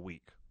out for a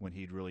week when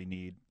he'd really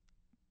need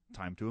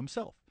time to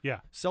himself.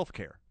 Yeah.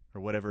 Self-care or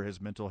whatever his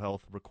mental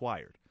health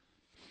required.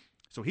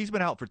 So he's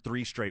been out for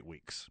 3 straight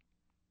weeks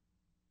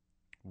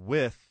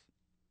with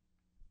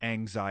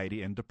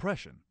anxiety and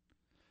depression.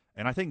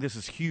 And I think this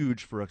is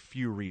huge for a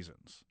few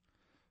reasons.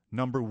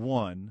 Number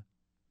one,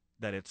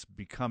 that it's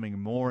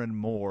becoming more and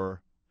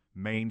more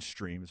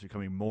mainstream. It's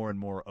becoming more and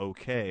more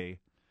okay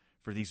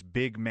for these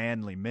big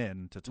manly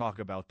men to talk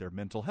about their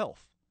mental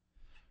health.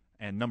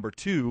 And number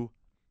two,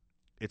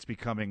 it's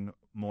becoming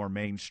more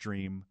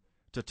mainstream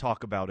to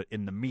talk about it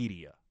in the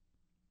media.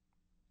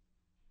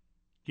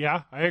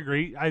 Yeah, I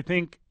agree. I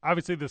think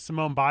obviously the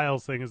Simone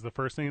Biles thing is the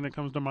first thing that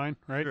comes to mind,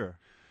 right? Sure.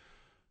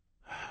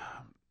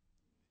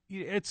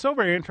 It's so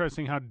very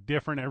interesting how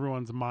different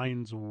everyone's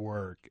minds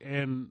work.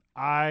 And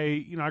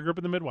I grew up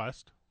in the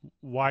Midwest,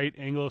 white,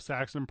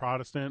 Anglo-Saxon,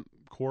 Protestant,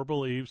 core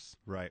beliefs.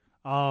 Right.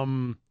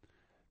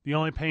 The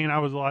only pain I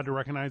was allowed to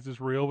recognize as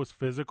real was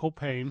physical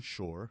pain.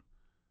 Sure.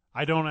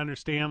 I don't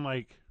understand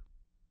like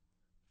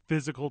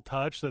physical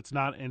touch that's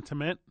not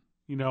intimate.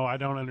 I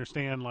don't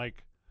understand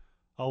like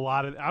a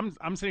lot of.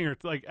 I'm sitting here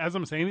like as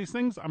I'm saying these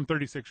things, I'm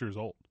 36 years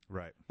old.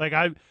 Right. Like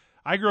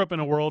I grew up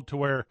in a world to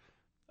where,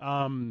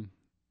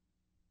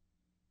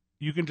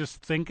 you can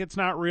just think it's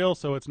not real,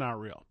 so it's not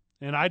real.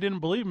 And I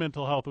didn't believe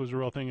mental health was a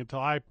real thing until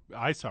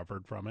I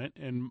suffered from it.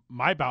 And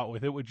my bout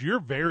with it, which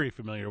you're very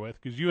familiar with,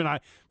 because you and I,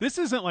 this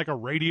isn't like a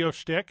radio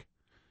shtick.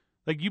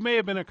 Like you may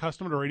have been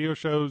accustomed to radio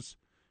shows,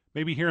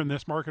 maybe here in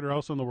this market or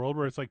else in the world,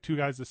 where it's like two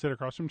guys that sit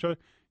across from each other.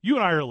 You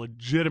and I are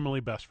legitimately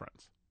best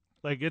friends.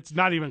 Like it's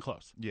not even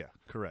close. Yeah,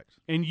 correct.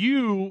 And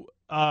you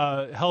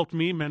helped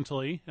me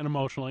mentally and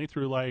emotionally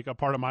through like a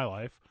part of my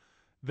life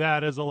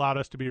that has allowed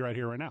us to be right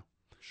here, right now.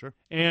 Sure.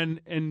 And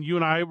you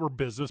and I were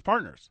business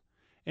partners.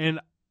 And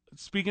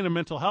speaking of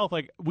mental health,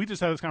 like we just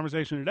had this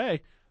conversation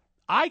today,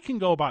 I can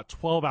go about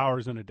 12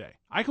 hours in a day.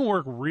 I can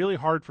work really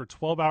hard for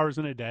 12 hours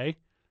in a day,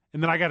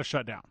 and then I got to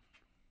shut down.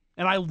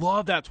 And I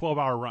love that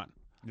 12-hour run.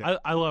 Yeah.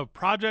 I love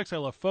projects. I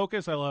love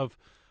focus. I love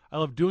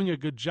doing a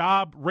good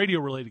job,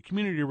 radio-related,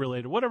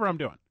 community-related, whatever I'm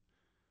doing.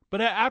 But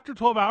after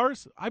 12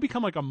 hours, I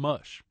become like a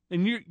mush.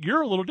 And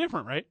you're a little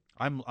different, right?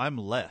 I'm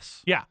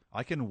less. Yeah.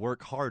 I can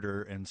work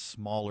harder in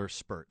smaller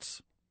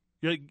spurts.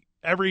 You're like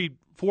every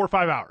 4 or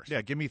 5 hours.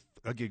 Yeah,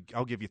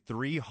 I'll give you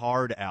 3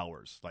 hard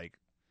hours, like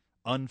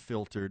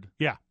unfiltered,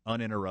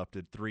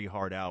 uninterrupted 3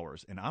 hard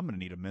hours, and I'm going to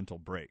need a mental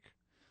break.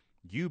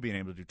 You being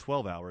able to do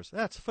 12 hours,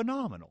 that's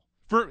phenomenal.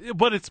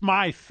 But it's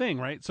my thing,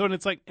 right? So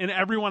it's like, and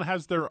everyone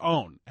has their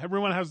own.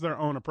 Everyone has their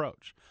own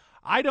approach.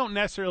 I don't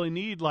necessarily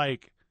need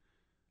like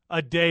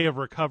a day of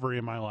recovery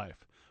in my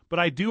life, but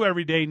I do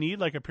every day need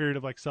like a period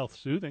of like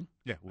self-soothing.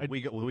 Yeah,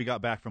 we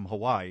got back from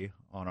Hawaii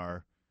on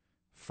our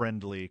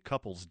friendly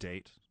couples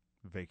date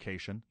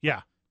vacation.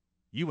 Yeah.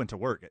 You went to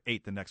work at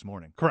 8 the next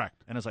morning.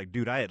 Correct. And I was like,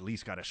 dude, I at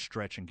least got to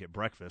stretch and get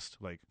breakfast.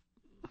 Like,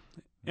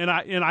 and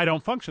I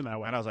don't function that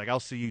way. And I was like, I'll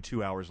see you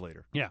 2 hours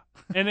later. Yeah.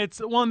 And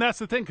and that's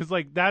the thing, because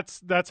like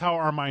that's how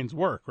our minds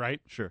work,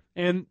 right? Sure.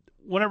 And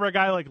whenever a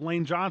guy like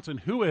Lane Johnson,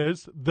 who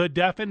is the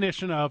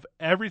definition of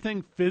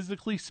everything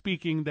physically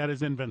speaking that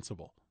is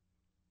invincible.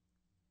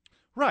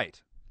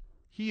 Right.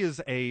 He is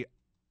a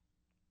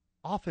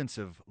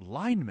offensive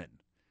lineman.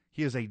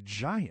 He is a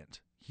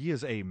giant. He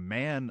is a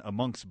man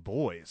amongst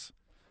boys.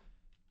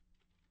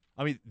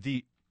 I mean,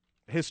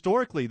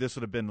 historically, this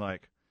would have been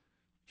like,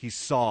 he's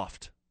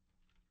soft.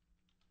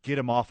 Get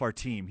him off our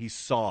team. He's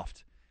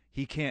soft.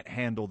 He can't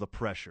handle the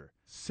pressure.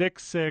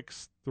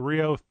 6'6",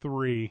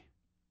 303.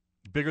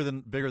 Bigger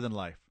than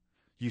life.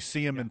 You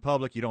see him in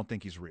public, you don't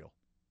think he's real,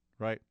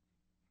 right?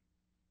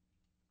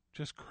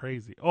 Just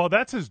crazy. Oh,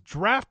 that's his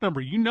draft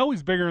number. You know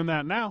he's bigger than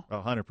that now.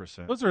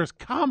 100%. Those are his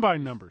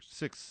combine numbers.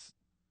 6'7",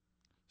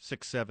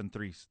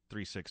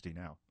 360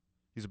 now.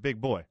 He's a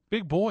big boy.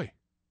 Big boy.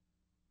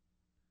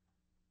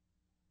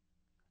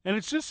 And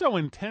it's just so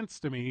intense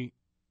to me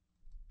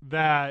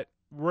that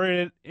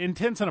we're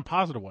intense in a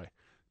positive way,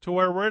 to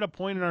where we're at a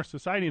point in our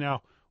society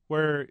now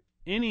where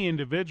any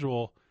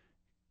individual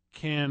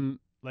can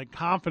like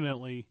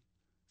confidently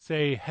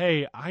say,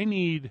 hey, I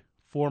need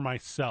for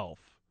myself.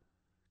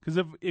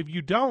 Because if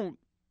you don't,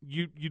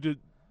 you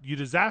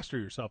disaster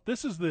yourself.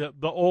 This is the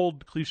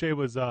old cliche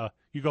was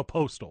you go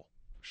postal.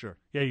 Sure.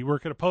 Yeah, you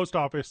work at a post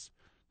office.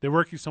 They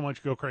work you so much,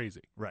 you go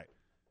crazy. Right.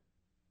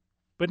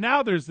 But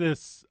now there's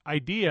this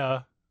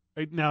idea,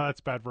 now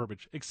that's bad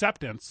verbiage,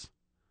 acceptance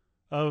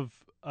of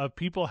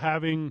people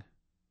having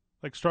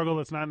like struggle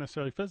that's not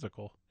necessarily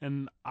physical.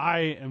 And I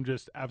am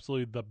just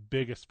absolutely the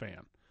biggest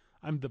fan.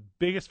 I'm the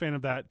biggest fan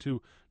of that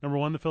to, number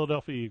one, the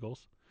Philadelphia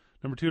Eagles.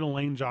 Number two, to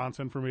Lane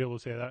Johnson for being able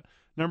to say that.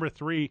 Number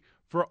three,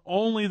 for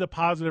only the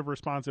positive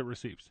response it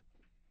receives.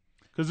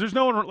 Because there's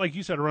no one, like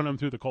you said, to run them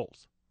through the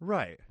coals.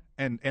 Right.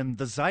 And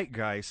the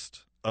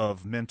zeitgeist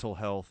of mental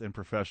health in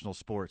professional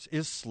sports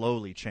is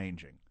slowly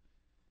changing.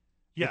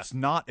 Yes. It's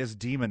not as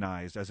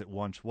demonized as it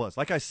once was.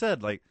 Like I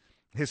said, like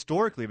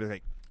historically,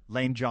 like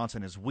Lane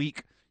Johnson is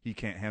weak. He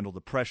can't handle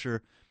the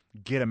pressure.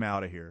 Get him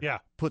out of here. Yeah.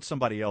 Put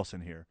somebody else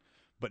in here.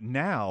 But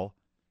now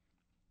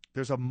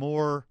there's a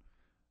more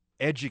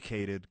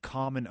educated,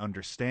 common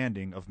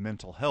understanding of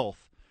mental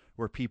health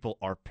where people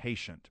are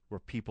patient, where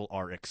people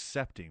are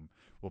accepting.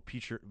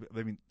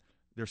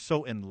 They're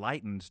so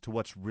enlightened to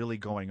what's really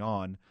going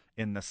on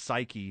in the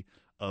psyche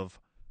of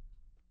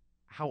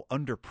how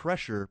under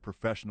pressure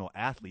professional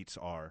athletes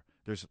are.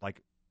 There's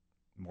like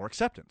more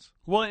acceptance.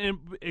 Well, and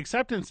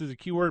acceptance is a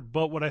key word,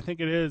 but what I think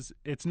it is,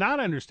 it's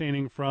not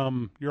understanding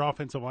from your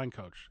offensive line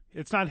coach.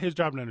 It's not his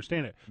job to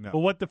understand it. No. But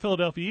what the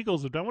Philadelphia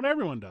Eagles have done, what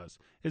everyone does,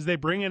 is they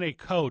bring in a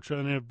coach or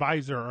an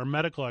advisor or a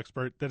medical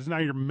expert that is now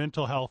your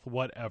mental health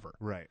whatever.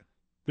 Right.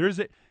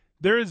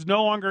 There is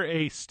no longer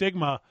a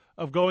stigma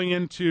of going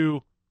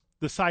into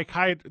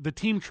the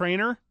team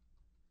trainer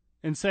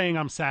and saying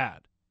I'm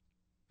sad.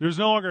 There's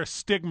no longer a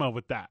stigma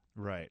with that.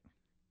 Right.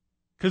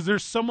 Because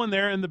there's someone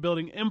there in the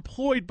building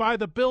employed by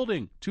the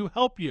building to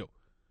help you.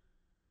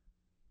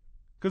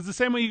 Because the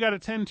same way you got to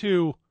tend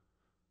to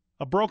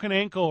a broken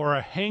ankle or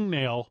a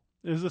hangnail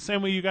is the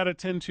same way you got to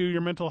tend to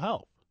your mental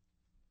health.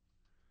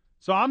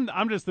 So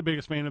I'm just the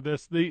biggest fan of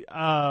this. The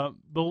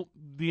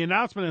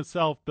announcement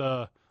itself,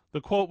 the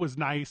quote was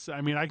nice.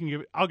 I mean,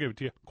 I'll give it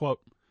to you.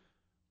 Quote: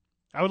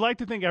 I would like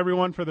to thank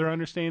everyone for their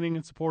understanding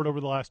and support over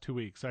the last 2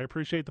 weeks. I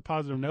appreciate the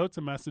positive notes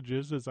and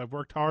messages as I've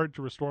worked hard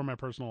to restore my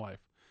personal life.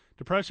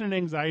 Depression and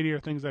anxiety are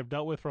things I've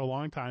dealt with for a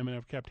long time and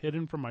have kept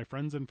hidden from my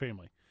friends and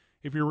family.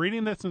 If you're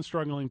reading this and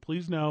struggling,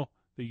 please know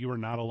that you are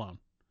not alone.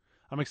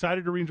 I'm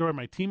excited to re-enjoy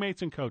my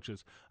teammates and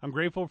coaches. I'm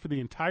grateful for the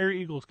entire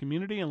Eagles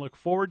community and look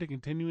forward to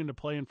continuing to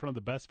play in front of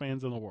the best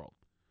fans in the world.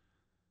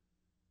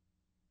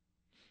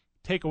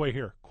 Takeaway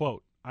here,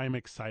 quote, I am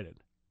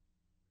excited.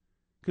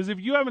 Because if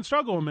you haven't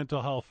struggled with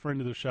mental health,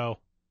 friend of the show,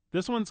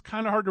 this one's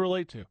kind of hard to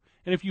relate to.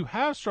 And if you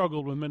have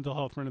struggled with mental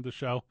health, friend of the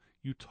show,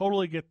 you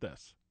totally get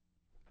this.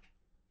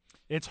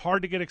 It's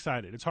hard to get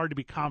excited. It's hard to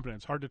be confident.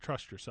 It's hard to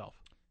trust yourself.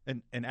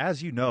 And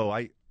as you know,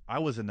 I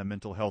was in the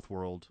mental health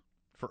world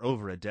for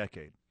over a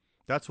decade.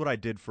 That's what I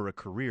did for a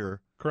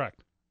career.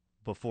 Correct.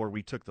 Before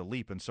we took the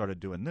leap and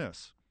started doing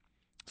this.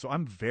 So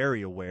I'm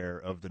very aware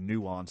of the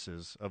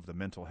nuances of the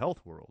mental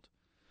health world.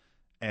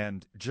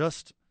 And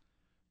just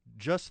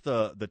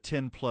the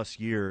 10 plus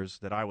years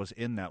that I was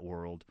in that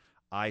world,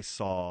 I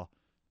saw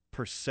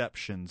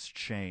perceptions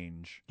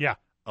change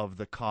of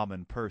the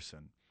common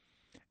person.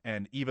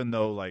 And even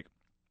though like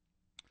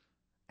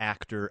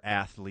actor,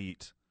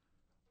 athlete,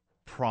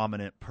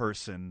 prominent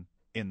person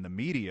in the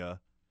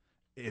media,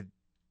 it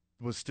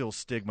was still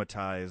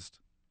stigmatized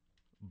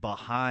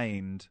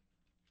behind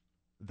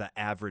the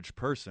average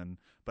person.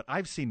 But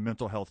I've seen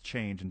mental health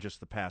change in just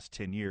the past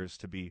 10 years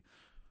to be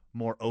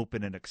more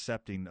open and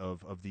accepting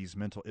of these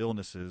mental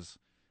illnesses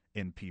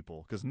in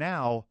people. Because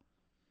now,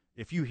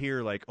 if you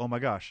hear like, oh my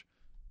gosh,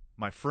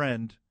 my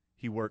friend,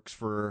 he works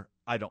for,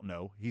 I don't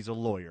know, he's a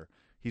lawyer.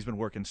 He's been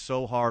working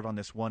so hard on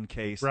this one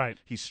case. Right.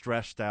 He's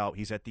stressed out.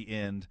 He's at the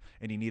end,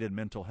 and he needed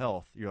mental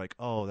health. You're like,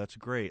 oh, that's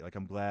great. Like,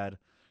 I'm glad,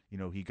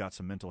 he got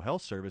some mental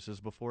health services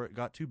before it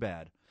got too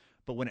bad.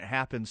 But when it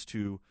happens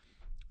to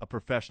a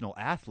professional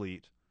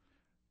athlete,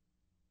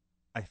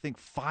 I think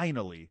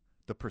finally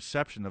the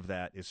perception of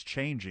that is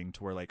changing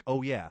to where like,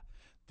 oh, yeah,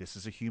 this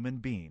is a human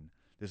being.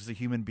 This is a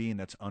human being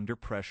that's under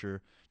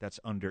pressure, that's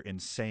under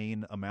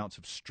insane amounts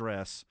of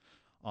stress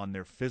on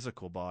their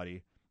physical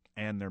body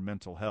and their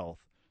mental health.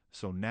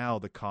 So now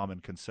the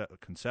common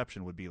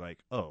conception would be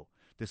like, oh,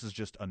 this is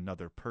just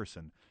another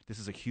person. This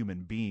is a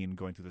human being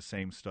going through the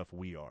same stuff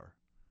we are.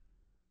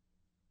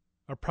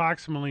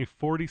 Approximately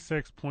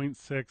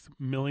 46.6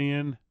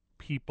 million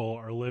people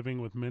are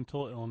living with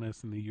mental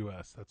illness in the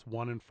U.S. That's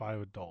 1 in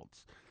 5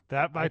 adults.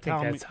 That by I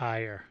think that's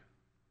higher.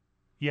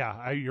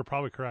 Yeah, you're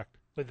probably correct.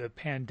 With the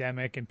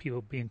pandemic and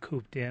people being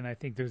cooped in, I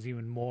think there's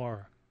even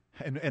more.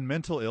 And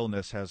mental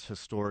illness has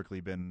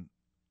historically been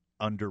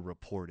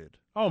underreported.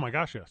 Oh my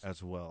gosh, yes.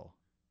 As well,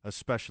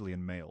 especially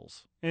in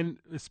males. And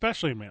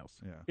especially in males.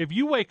 Yeah. If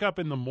you wake up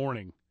in the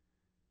morning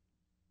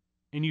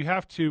and you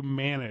have to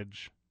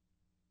manage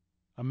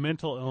a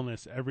mental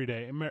illness every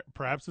day, and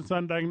perhaps it's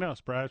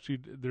undiagnosed, perhaps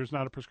there's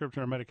not a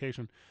prescription or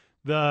medication,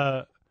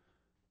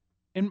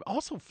 and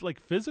also like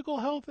physical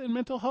health and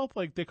mental health,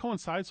 like they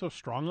coincide so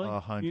strongly.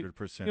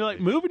 100%. You're like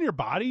moving your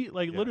body,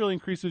 like literally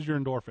increases your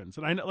endorphins.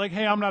 And I know, like,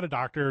 hey, I'm not a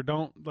doctor.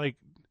 Don't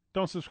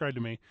subscribe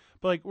to me.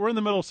 But like, we're in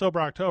the middle of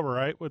Sober October,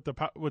 right? With the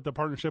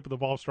partnership with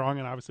Evolve Strong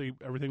and obviously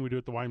everything we do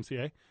at the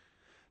YMCA.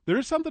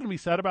 There's something to be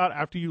said about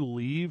after you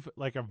leave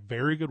like a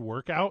very good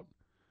workout,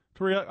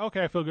 to where you're like,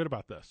 okay, I feel good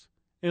about this.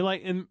 And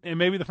like, and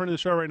maybe the friend of the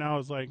show right now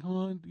is like,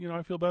 oh,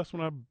 I feel best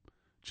when I'm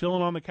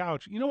chilling on the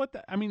couch. You know what?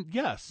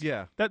 Yes.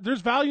 Yeah. That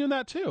there's value in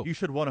that too. You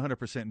should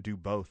 100% do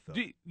both,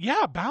 though.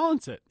 Yeah,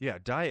 balance it. Yeah,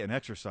 diet and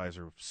exercise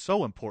are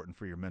so important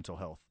for your mental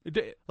health.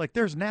 Like,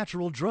 there's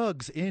natural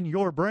drugs in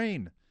your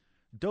brain.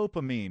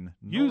 Dopamine,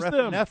 use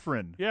norepinephrine.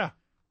 Them. Yeah.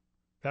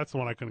 That's the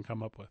one I couldn't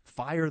come up with.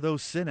 Fire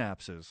those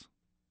synapses.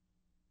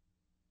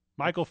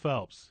 Michael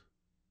Phelps,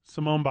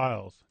 Simone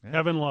Biles,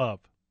 Kevin Love.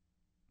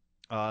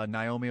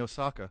 Naomi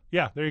Osaka.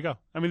 Yeah, there you go.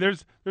 I mean,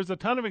 there's a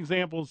ton of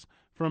examples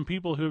from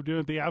people who have done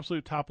at the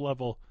absolute top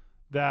level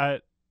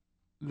that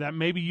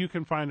maybe you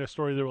can find a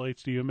story that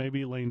relates to you.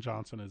 Maybe Lane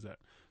Johnson is it.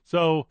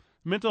 So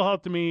mental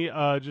health to me,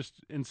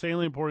 just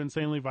insanely important,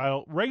 insanely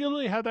vital.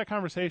 Regularly have that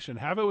conversation.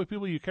 Have it with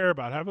people you care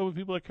about. Have it with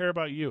people that care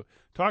about you.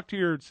 Talk to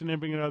your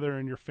significant other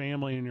and your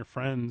family and your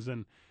friends.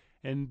 And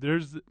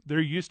there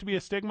used to be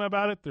a stigma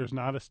about it. There's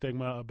not a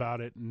stigma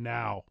about it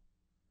now.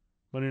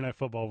 Monday Night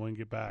Football when we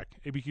get back.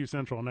 ABQ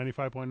Central,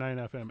 95.9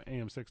 FM,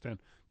 AM 610,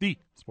 the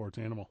sports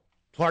animal.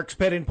 Clark's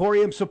Pet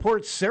Emporium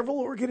supports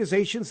several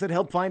organizations that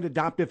help find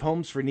adoptive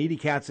homes for needy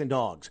cats and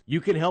dogs. You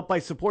can help by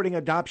supporting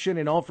adoption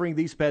and offering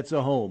these pets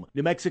a home.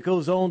 New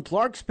Mexico's own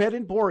Clark's Pet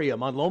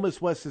Emporium on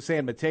Lomas West of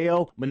San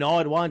Mateo,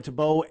 Manaw and Juan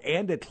Tabo,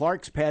 and at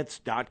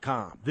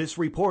clarkspets.com. This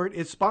report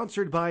is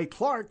sponsored by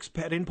Clark's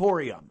Pet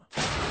Emporium.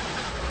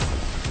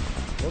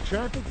 Well,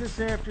 traffic this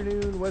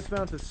afternoon,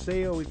 westbound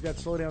Paseo, we've got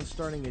slowdowns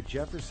starting at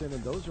Jefferson,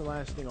 and those are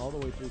lasting all the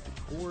way through to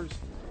Coors.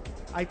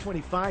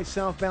 I-25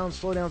 southbound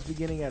slowdowns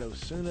beginning at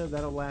Osuna.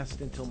 That'll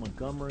last until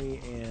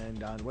Montgomery,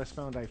 and on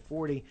westbound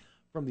I-40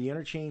 from the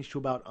interchange to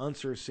about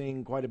Unser,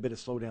 seeing quite a bit of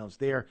slowdowns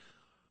there.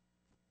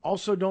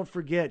 Also, don't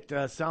forget,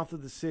 south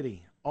of the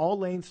city, all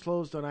lanes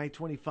closed on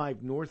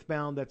I-25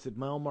 northbound. That's at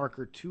mile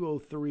marker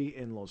 203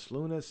 in Los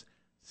Lunas.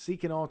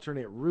 Seek an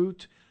alternate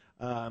route.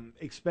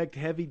 Expect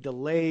heavy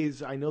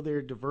delays. I know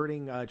they're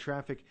diverting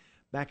traffic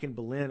back in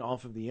Belen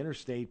off of the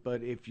interstate,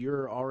 but if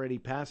you're already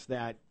past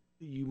that,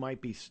 you might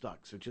be stuck.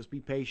 So just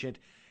be patient,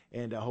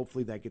 and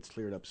hopefully that gets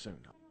cleared up soon.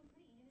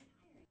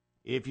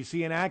 If you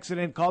see an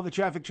accident, call the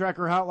Traffic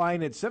Tracker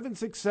hotline at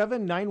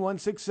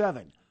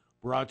 767-9167.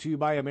 Brought to you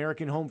by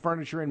American Home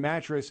Furniture and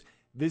Mattress.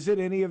 Visit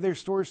any of their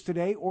stores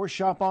today or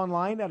shop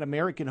online at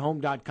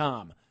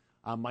AmericanHome.com.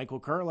 I'm Michael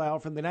Carlisle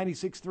from the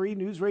 96.3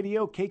 News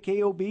Radio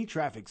KKOB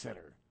Traffic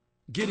Center.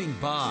 Getting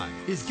by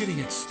is getting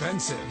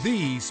expensive.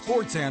 The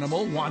sports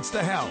animal wants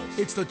to help.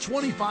 It's the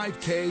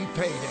 25K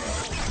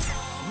payday.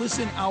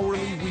 Listen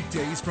hourly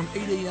weekdays from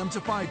 8 a.m.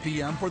 to 5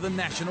 p.m. for the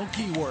national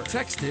keyword.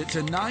 Text it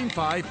to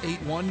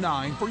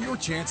 95819 for your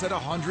chance at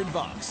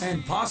 $100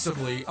 and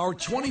possibly our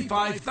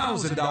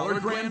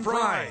 $25,000 grand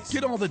prize.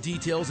 Get all the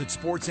details at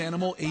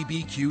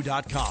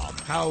sportsanimалabq.com.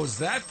 How's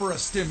that for a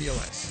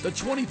stimulus? The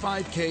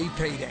 25K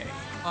payday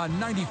on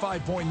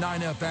 95.9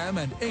 FM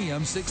and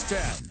AM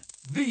 610.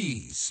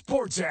 The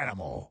Sports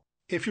Animal.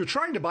 If you're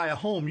trying to buy a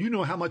home, you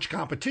know how much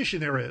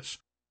competition there is.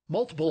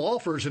 Multiple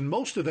offers and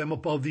most of them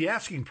above the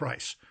asking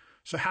price.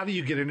 So how do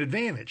you get an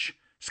advantage?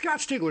 Scott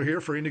Stigler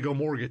here for Indigo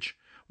Mortgage.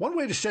 One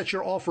way to set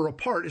your offer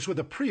apart is with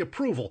a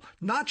pre-approval,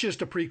 not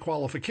just a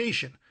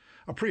pre-qualification.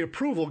 A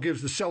pre-approval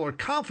gives the seller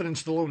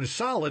confidence the loan is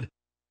solid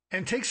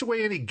and takes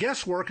away any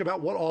guesswork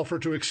about what offer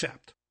to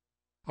accept.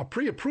 A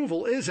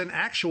pre-approval is an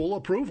actual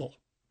approval.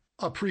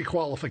 A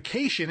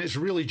pre-qualification is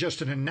really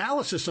just an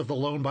analysis of the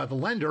loan by the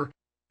lender,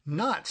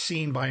 not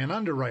seen by an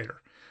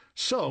underwriter.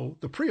 So,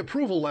 the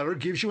pre-approval letter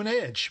gives you an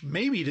edge,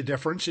 maybe the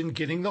difference in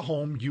getting the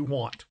home you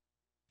want.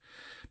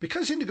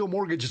 Because Indigo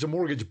Mortgage is a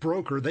mortgage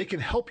broker, they can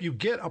help you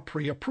get a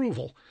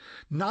pre-approval.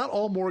 Not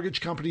all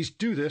mortgage companies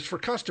do this for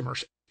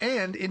customers,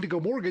 and Indigo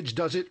Mortgage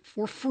does it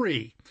for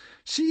free.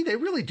 See, they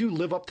really do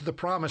live up to the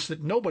promise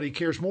that nobody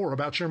cares more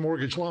about your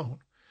mortgage loan.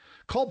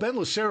 Call Ben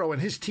Lucero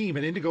and his team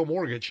at Indigo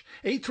Mortgage,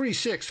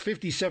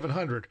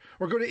 836-5700,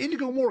 or go to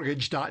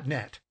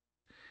indigomortgage.net.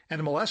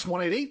 NMLS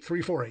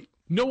 188348.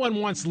 No one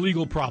wants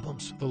legal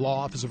problems. The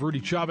law office of Rudy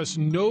Chavez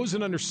knows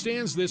and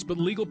understands this, but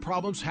legal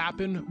problems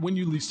happen when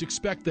you least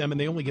expect them, and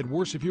they only get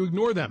worse if you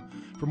ignore them.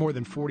 For more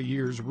than 40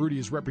 years, Rudy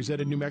has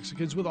represented New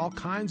Mexicans with all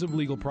kinds of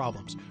legal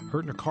problems.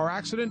 Hurt in a car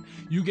accident?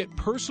 You get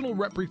personal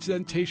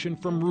representation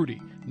from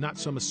Rudy, not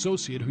some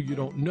associate who you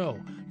don't know.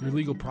 Your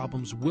legal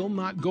problems will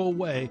not go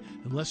away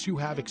unless you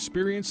have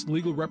experienced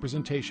legal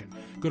representation.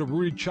 Go to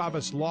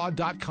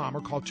RudyChavezLaw.com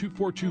or call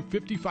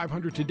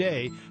 242-5500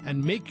 today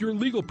and make your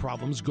legal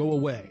problems go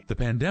away. The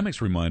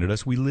pandemic's reminded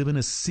us we live in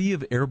a sea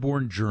of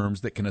airborne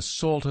germs that can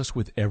assault us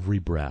with every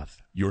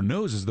breath. Your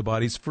nose is the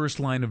body's first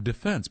line of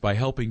defense by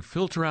helping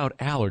filter out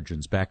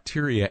allergens,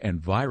 bacteria,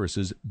 and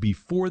viruses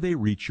before they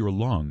reach your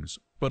lungs.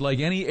 But like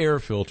any air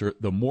filter,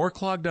 the more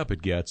clogged up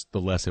it gets,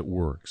 the less it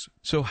works.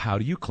 So how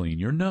do you clean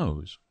your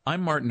nose?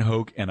 I'm Martin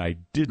Hoke, and I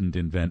didn't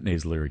invent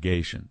nasal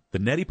irrigation. The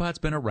neti pot's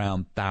been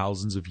around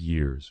thousands of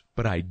years.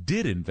 But I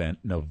did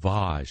invent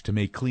Navage to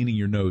make cleaning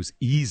your nose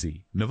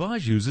easy.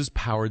 Navage uses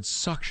powered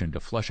suction to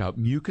flush out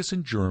mucus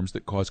and germs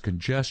that cause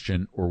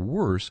congestion, or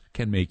worse,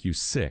 can make you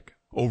sick.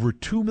 Over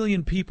 2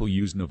 million people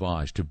use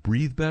Navage to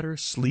breathe better,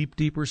 sleep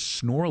deeper,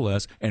 snore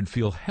less, and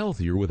feel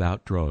healthier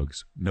without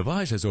drugs.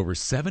 Navage has over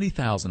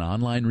 70,000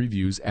 online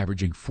reviews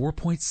averaging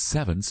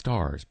 4.7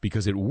 stars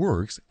because it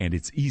works and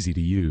it's easy to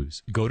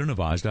use. Go to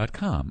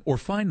Navage.com or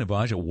find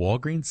Navage at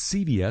Walgreens,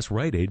 CVS,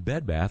 Rite Aid,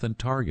 Bed Bath, and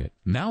Target.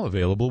 Now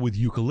available with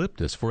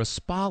eucalyptus for a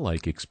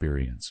spa-like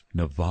experience.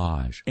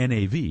 Navage.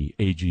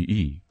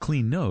 N-A-V-A-G-E.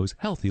 Clean nose,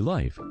 healthy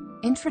life.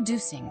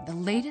 Introducing the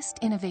latest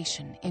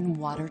innovation in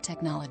water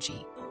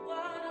technology.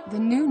 The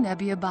new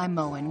Nebia by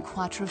Moen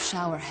Quattro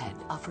Showerhead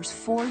offers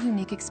 4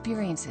 unique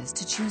experiences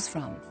to choose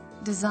from,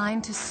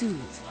 designed to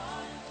soothe,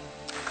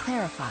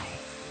 clarify,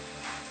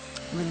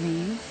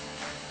 relieve,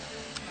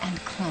 and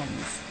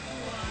cleanse.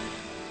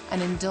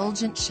 An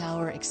indulgent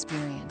shower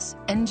experience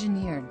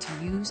engineered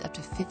to use up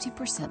to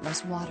 50%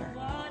 less water.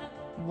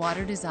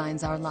 Water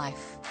designs our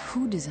life.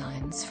 Who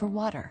designs for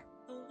water?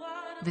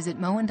 Visit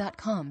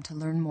Moen.com to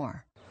learn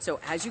more. So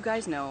as you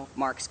guys know,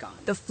 Mark's gone.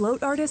 The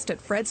float artist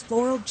at Fred's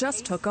Floral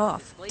just took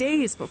off,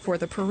 days before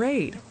the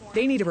parade.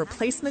 They need a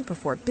replacement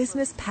before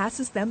business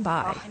passes them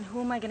by. And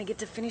who am I going to get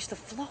to finish the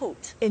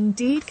float?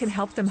 Indeed can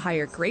help them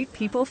hire great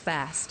people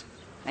fast.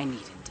 I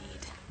need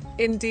Indeed.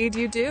 Indeed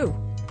you do.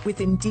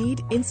 With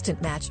Indeed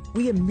Instant Match,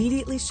 we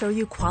immediately show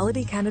you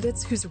quality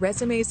candidates whose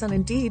resumes on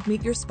Indeed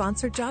meet your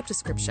sponsored job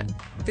description.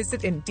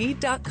 Visit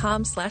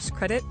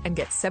Indeed.com/credit and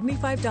get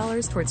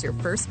 $75 towards your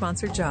first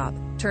sponsored job.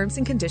 Terms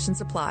and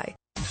conditions apply.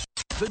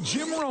 The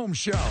Jim Rome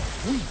Show,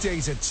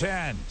 weekdays at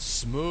 10.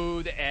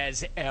 Smooth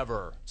as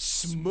ever.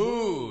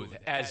 Smooth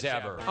as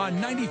ever. On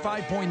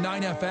 95.9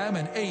 FM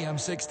and AM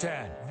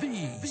 610.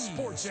 The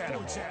Sports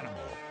Animal.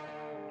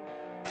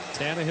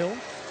 Tannehill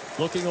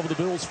looking over the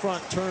Bills'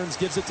 front, turns,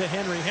 gives it to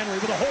Henry. Henry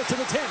with a hole to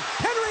the 10.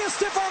 Henry a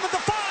stiff arm at the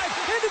 5,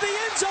 into the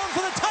end zone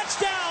for the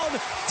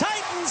touchdown.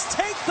 Titans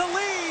take the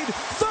lead.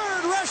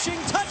 Third rushing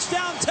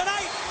touchdown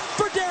tonight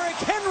for Derrick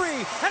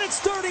Henry. And it's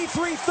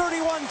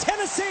 33-31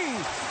 Tennessee.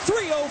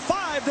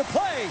 3:05 to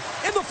play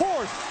in the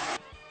fourth.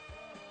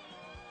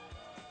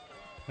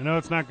 I know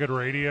it's not good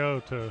radio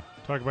to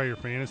talk about your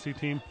fantasy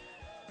team.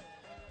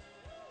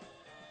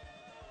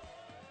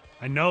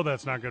 I know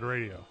that's not good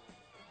radio.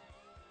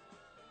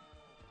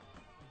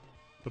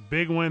 The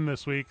big win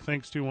this week,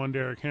 thanks to one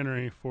Derrick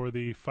Henry for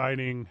the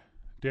Fighting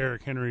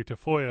Derrick Henry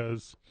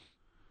Tafoyas,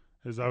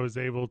 is I was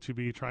able to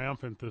be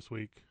triumphant this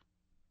week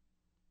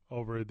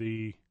over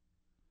the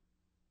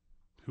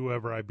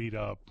whoever I beat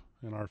up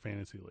in our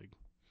fantasy league.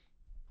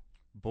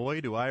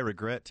 Boy, do I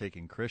regret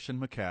taking Christian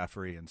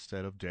McCaffrey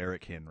instead of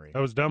Derrick Henry. That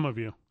was dumb of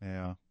you.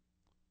 Yeah.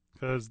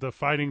 Because the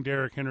Fighting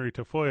Derrick Henry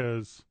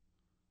Tafoyas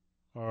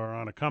are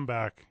on a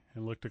comeback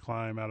and look to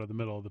climb out of the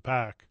middle of the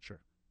pack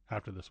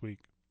after this week.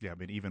 Yeah, I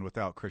mean, even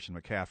without Christian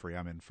McCaffrey,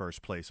 I'm in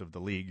first place of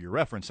the league you're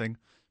referencing,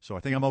 so I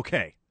think I'm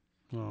okay.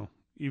 Well,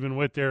 even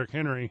with Derrick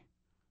Henry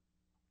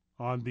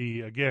on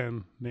the,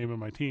 again, name of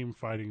my team,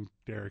 Fighting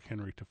Derrick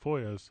Henry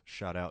Tafoyas.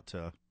 Shout out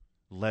to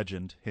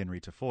legend Henry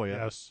Tafoya.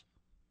 Yes.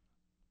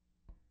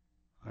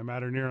 I'm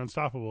at or near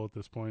unstoppable at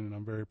this point, and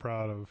I'm very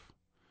proud of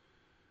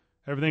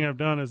everything I've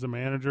done as a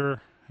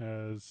manager,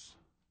 as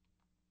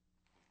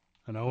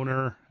an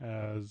owner,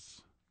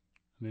 as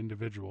an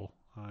individual.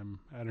 I'm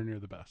at or near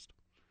the best.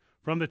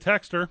 From the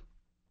texter,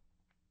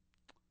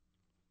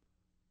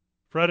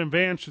 Fred and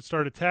Van should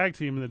start a tag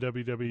team in the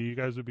WWE. You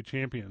guys would be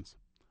champions.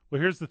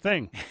 Well, here's the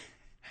thing.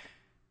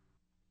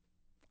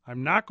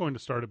 I'm not going to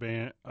start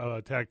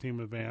a tag team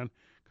with Van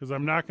because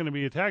I'm not going to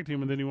be a tag team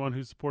with anyone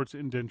who supports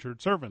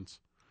indentured servants.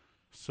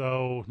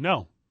 So,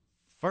 no.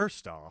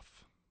 First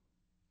off,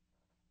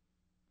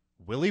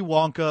 Willy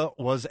Wonka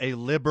was a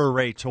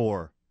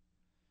liberator.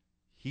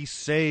 He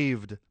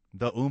saved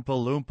the Oompa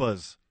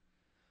Loompas.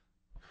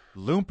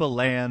 Loompa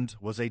Land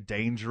was a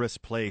dangerous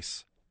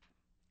place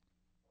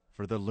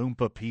for the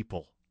Loompa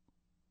people.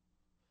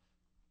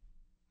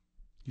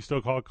 You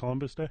still call it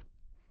Columbus Day?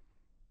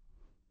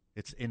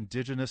 It's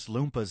Indigenous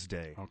Loompas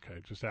Day.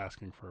 Okay, just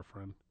asking for a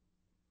friend.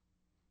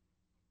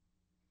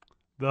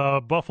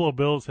 The Buffalo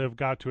Bills have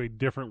got to a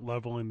different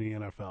level in the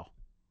NFL.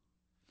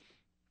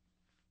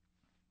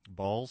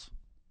 Balls?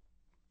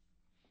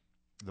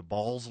 The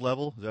balls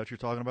level? Is that what you're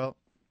talking about?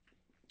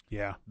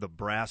 Yeah. The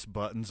brass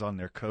buttons on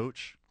their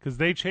coach? Because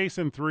they chase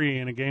in 3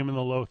 in a game in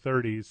the low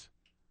 30s.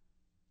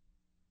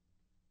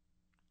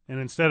 And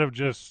instead of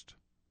just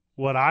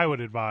what I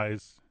would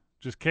advise,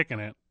 just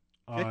kicking it.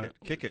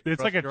 Kick it.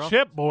 It's like a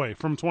chip boy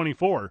from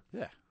 24.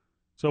 Yeah.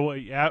 So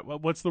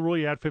what's the rule?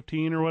 You add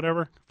 15 or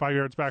whatever? 5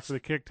 yards back for the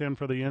kick, 10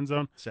 for the end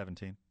zone?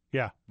 17.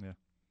 Yeah. Yeah.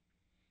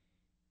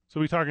 So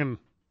we talking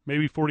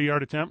maybe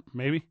 40-yard attempt?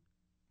 Maybe?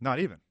 Not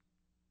even.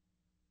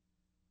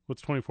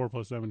 What's 24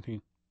 plus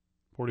 17?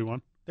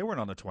 41? They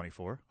weren't on the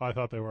 24. Oh, I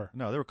thought they were.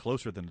 No, they were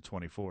closer than the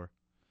 24.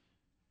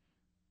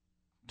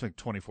 Took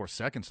 24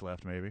 seconds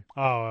left, maybe.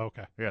 Oh,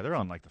 okay. Yeah, they're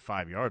on like the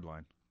 5-yard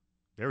line.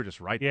 They were just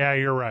right. Yeah,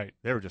 you're right.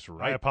 They were just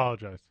right. I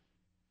apologize.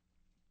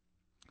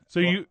 So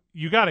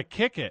you got to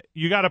kick it.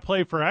 You got to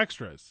play for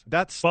extras.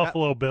 That's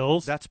Buffalo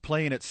Bills. That's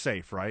playing it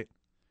safe, right?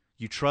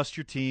 You trust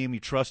your team.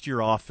 You trust your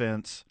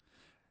offense.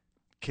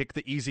 Kick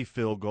the easy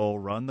field goal.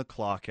 Run the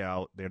clock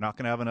out. They're not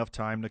going to have enough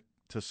time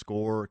to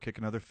score or kick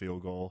another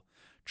field goal.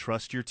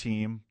 Trust your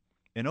team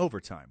in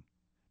overtime.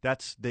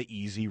 That's the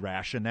easy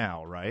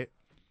rationale, right?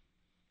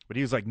 But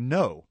he was like,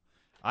 no,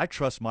 I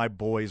trust my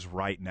boys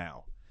right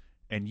now.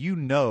 And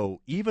even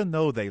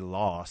though they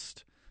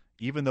lost,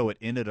 even though it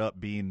ended up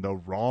being the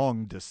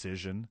wrong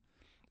decision,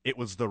 it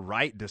was the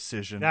right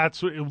decision.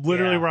 That's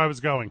literally where I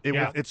was going.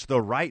 It's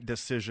the right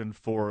decision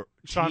for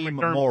Sean team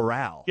McDermott.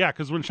 morale. Yeah,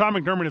 because when Sean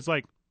McDermott is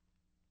like,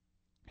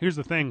 here's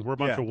the thing, we're a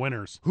bunch of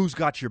winners. Who's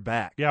got your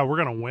back? Yeah,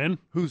 we're going to win.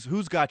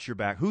 Who's got your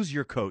back? Who's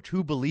your coach?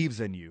 Who believes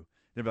in you?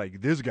 They're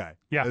like, this guy.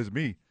 Yeah. That's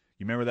me.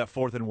 You remember that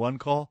 4th and 1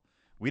 call?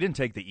 We didn't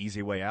take the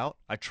easy way out.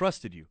 I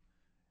trusted you.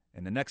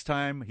 And the next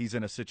time he's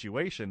in a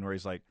situation where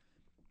he's like,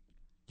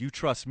 you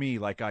trust me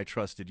like I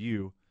trusted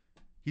you,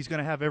 he's going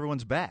to have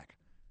everyone's back.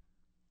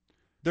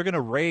 They're going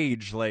to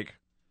rage like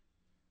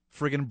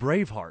friggin'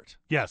 Braveheart.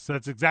 Yes,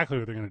 that's exactly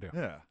what they're going to do.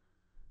 Yeah.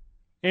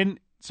 And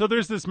so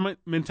there's this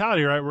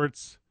mentality, right, where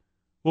it's,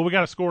 well, we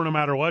got to score no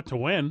matter what to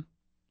win.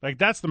 Like,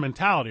 that's the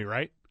mentality,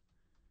 right?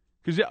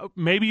 Because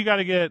maybe you got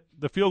to get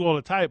the field goal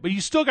to tie it, but you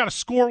still got to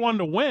score one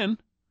to win.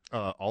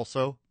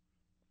 Also,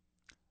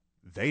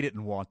 they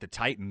didn't want the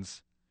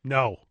Titans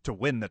to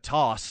win the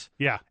toss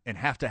and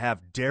have to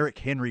have Derrick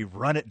Henry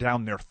run it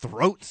down their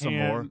throat some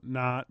more.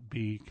 Not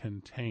be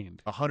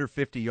contained.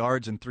 150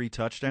 yards and 3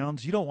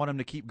 touchdowns. You don't want him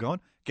to keep going.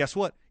 Guess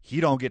what?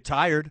 He don't get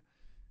tired.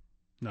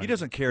 He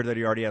doesn't care that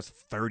he already has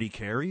 30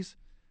 carries.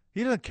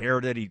 He doesn't care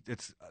that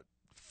it's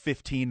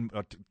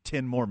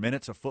 10 more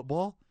minutes of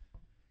football.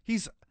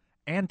 He's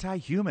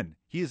anti-human.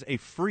 He is a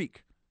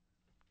freak.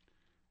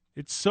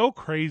 It's so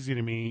crazy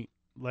to me,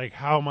 like,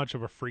 how much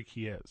of a freak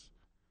he is.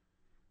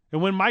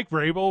 And when Mike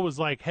Vrabel was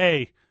like,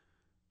 hey,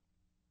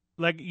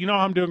 like, you know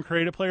how I'm doing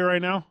creative play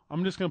right now?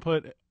 I'm just going to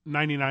put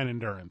 99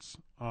 endurance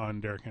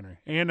on Derrick Henry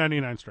and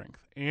 99 strength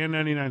and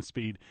 99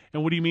 speed.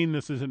 And what do you mean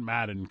this isn't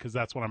Madden? Because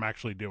that's what I'm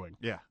actually doing.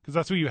 Yeah. Because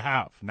that's what you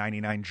have.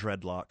 99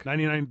 dreadlock.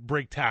 99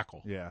 break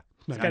tackle. Yeah.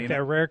 It's got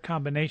that rare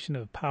combination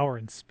of power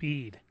and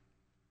speed.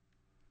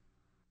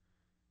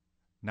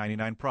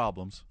 99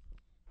 problems.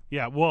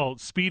 Yeah, well,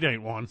 speed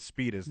ain't one.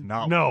 Speed is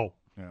not No.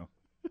 No.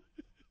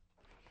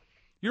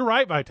 You're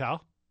right,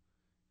 Vital.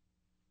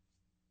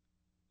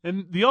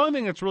 And the only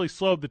thing that's really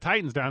slowed the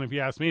Titans down, if you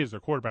ask me, is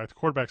their quarterback. The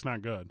quarterback's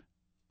not good.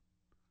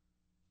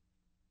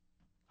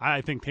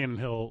 I think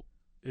Tannehill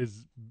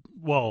is,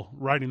 well,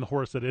 riding the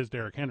horse that is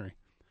Derrick Henry.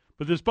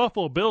 But this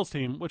Buffalo Bills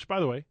team, which,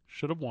 by the way,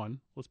 should have won.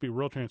 Let's be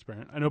real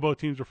transparent. I know both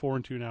teams are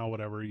 4-2 now,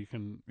 whatever. You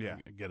can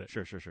get it.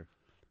 Sure.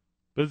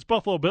 But this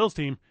Buffalo Bills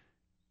team,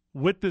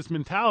 with this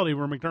mentality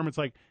where McDermott's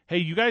like, hey,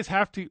 you guys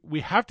we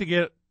have to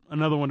get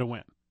another one to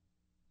win.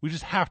 We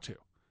just have to.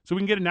 So we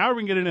can get it now or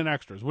we can get it in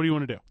extras. What do you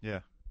want to do? Yeah.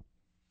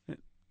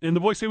 And the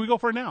boys say we go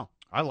for it now.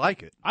 I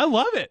like it. I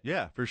love it.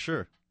 Yeah, for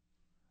sure.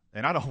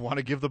 And I don't want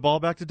to give the ball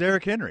back to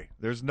Derrick Henry.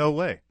 There's no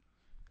way.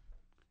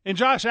 And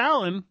Josh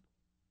Allen,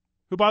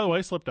 who, by the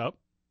way, slipped up.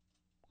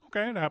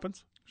 Okay, it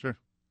happens. Sure.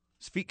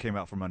 His feet came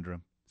out from under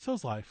him.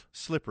 So's life.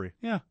 Slippery.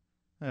 Yeah.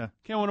 Yeah.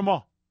 Can't win them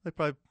all. They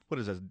probably, what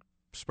is that,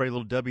 spray a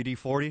little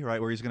WD-40 right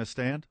where he's going to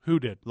stand? Who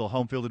did? A little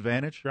home field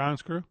advantage. Ground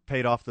screw?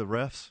 Paid off the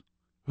refs.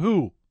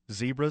 Who?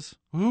 Zebras.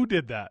 Who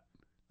did that?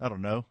 I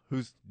don't know.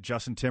 Who's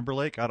Justin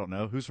Timberlake? I don't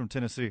know. Who's from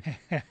Tennessee?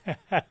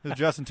 It's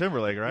Justin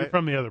Timberlake, right? You're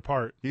from the other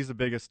part. He's the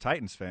biggest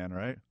Titans fan,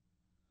 right?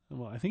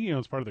 Well, I think he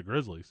owns part of the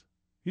Grizzlies.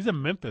 He's a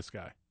Memphis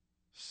guy.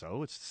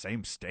 So it's the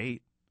same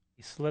state.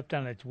 He slipped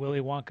on its Willy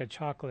Wonka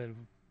chocolate.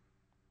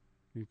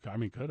 I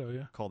mean, could have,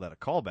 yeah. Call that a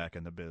callback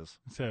in the biz.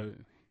 So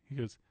he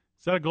goes,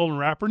 is that a golden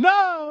wrapper?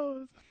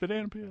 No! It's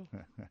banana peel.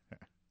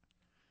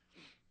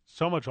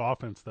 So much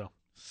offense, though.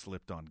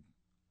 Slipped on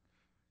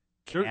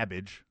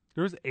cabbage.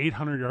 There was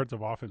 800 yards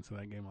of offense in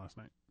that game last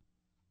night.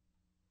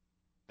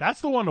 That's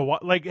the one to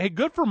watch. Like, hey,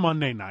 good for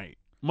Monday night.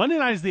 Monday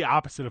night is the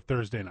opposite of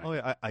Thursday night. Oh,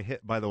 yeah, I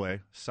hit, by the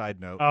way,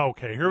 side note. Oh,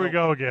 okay, here we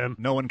go again.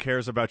 No one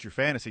cares about your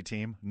fantasy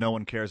team. No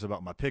one cares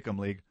about my pick'em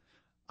league.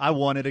 I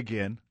won it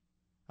again.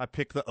 I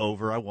picked the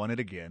over. I won it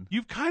again.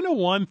 You've kind of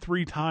won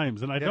 3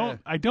 times, and I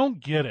don't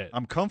get it.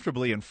 I'm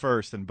comfortably in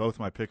first in both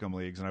my pick'em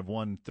leagues, and I've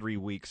won 3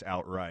 weeks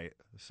outright.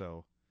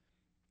 So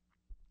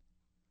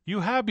you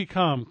have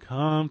become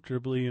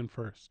comfortably in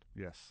first.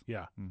 Yes.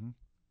 Yeah. Mm-hmm.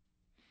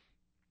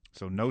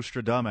 So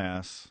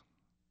Nostradamus.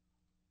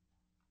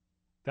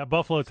 That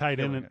Buffalo tight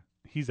end,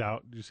 he's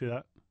out. Did you see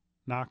that?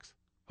 Knox?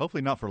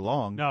 Hopefully not for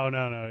long. No.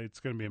 It's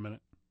going to be a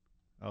minute.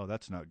 Oh,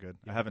 that's not good.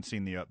 Yeah. I haven't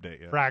seen the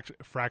update yet.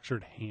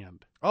 Fractured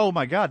hand. Oh,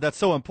 my God. That's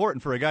so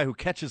important for a guy who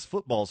catches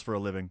footballs for a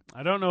living.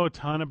 I don't know a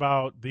ton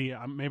about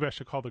maybe I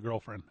should call the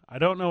girlfriend. I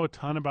don't know a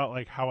ton about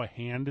like how a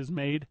hand is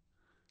made,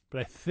 but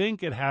I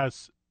think it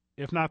has,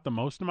 if not the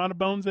most amount of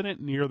bones in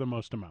it, near the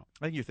most amount.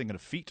 I think you're thinking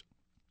of feet.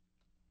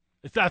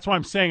 That's why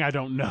I'm saying I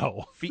don't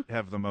know. Feet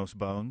have the most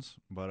bones,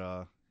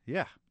 but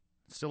yeah,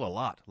 still a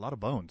lot of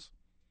bones.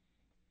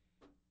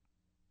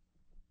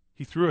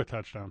 He threw a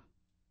touchdown.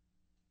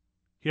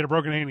 He had a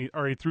broken hand,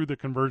 he threw the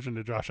conversion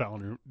to Josh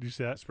Allen. Did you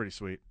see that? That's pretty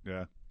sweet,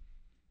 yeah.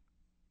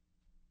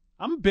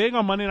 I'm big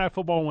on Monday Night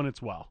Football when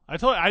it's well. I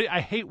told you,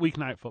 I hate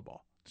weeknight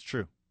football. It's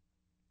true.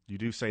 You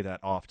do say that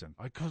often.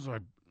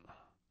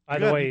 By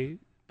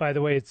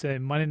the way, it's a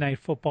Monday Night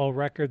Football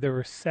record. There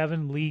were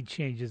 7 lead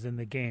changes in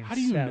the game. How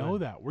do you know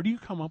that? Where do you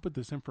come up with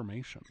this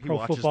information?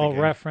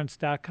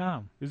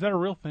 ProFootballReference.com. Is that a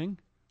real thing?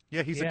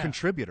 Yeah, he's a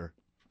contributor.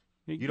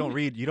 You don't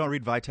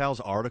read Vital's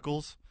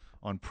articles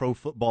on Pro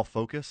Football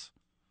Focus?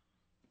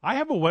 I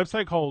have a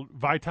website called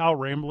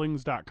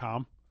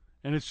VitalRamblings.com,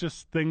 and it's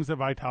just things that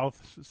Vital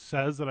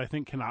says that I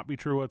think cannot be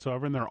true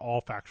whatsoever, and they're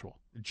all factual.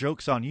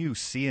 Joke's on you.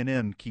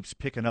 CNN keeps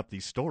picking up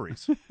these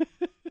stories.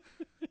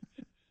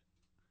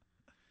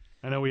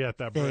 I know we had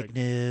that break. Fake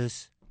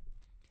news.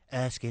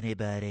 Ask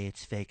anybody.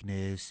 It's fake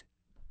news. Is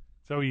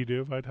that what you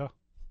do, Vital?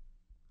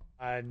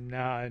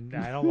 No, I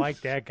don't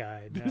like that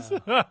guy. No.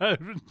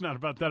 It's not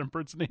about that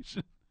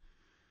impersonation.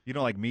 You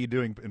don't like me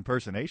doing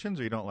impersonations,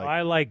 or you don't like?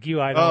 I like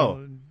you. I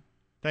don't.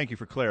 Thank you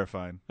for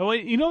clarifying. Oh,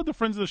 wait, you know what the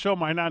friends of the show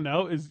might not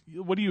know is,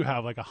 what do you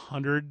have, like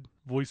 100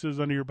 voices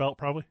under your belt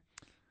probably?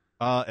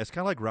 It's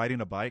kind of like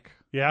riding a bike.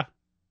 Yeah?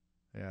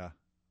 Yeah.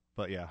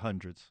 But yeah,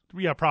 hundreds.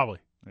 Yeah, probably.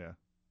 Yeah.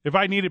 If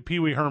I needed Pee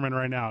Wee Herman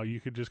right now,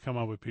 you could just come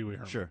up with Pee Wee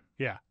Herman. Sure.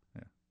 Yeah.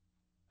 Yeah.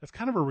 That's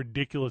kind of a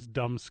ridiculous,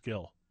 dumb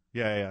skill.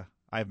 Yeah.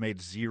 I've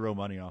made zero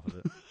money off of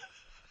it.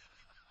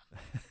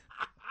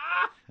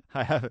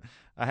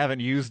 I haven't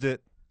used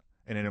it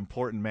in an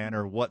important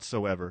manner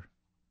whatsoever.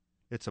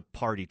 It's a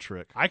party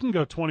trick. I can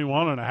go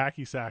 21 on a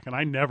hacky sack, and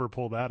I never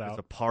pull that out. It's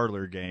a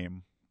parlor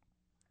game.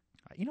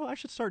 You know, I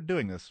should start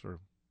doing this, or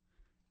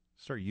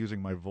start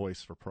using my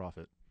voice for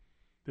profit.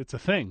 It's a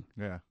thing.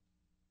 Yeah.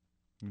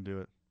 You can do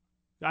it.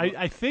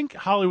 I think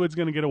Hollywood's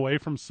going to get away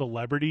from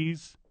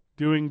celebrities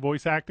doing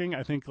voice acting.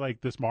 I think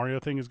like this Mario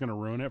thing is going to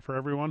ruin it for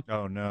everyone.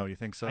 Oh, no. You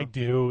think so? I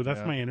do.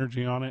 That's Yeah. my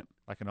energy on it.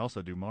 I can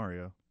also do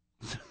Mario.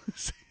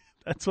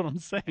 That's what I'm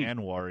saying. And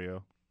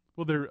Wario.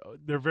 Well,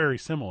 they're very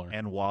similar.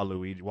 And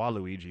Waluigi.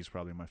 Waluigi's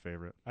probably my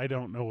favorite. I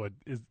don't know what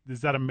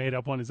is that a made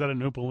up one? Is that a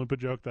Oompa Loompa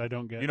joke that I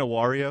don't get? You know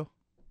Wario?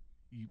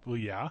 Well,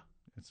 yeah.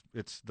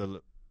 It's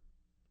the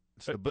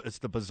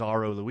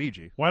Bizarro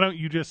Luigi. Why don't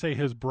you just say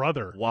his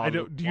brother?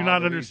 Do you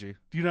not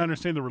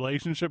understand the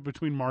relationship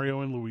between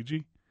Mario and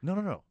Luigi?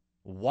 No.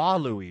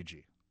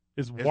 Waluigi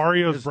is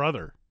Wario's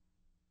brother.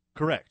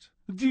 Correct.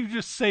 Do you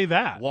just say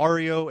that?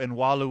 Wario and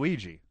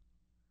Waluigi.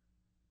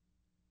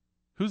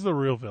 Who's the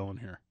real villain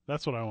here?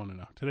 That's what I want to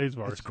know. Today's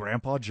varsity. It's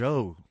Grandpa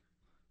Joe.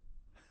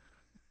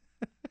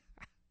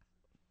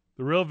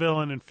 The real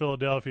villain in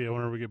Philadelphia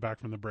whenever we get back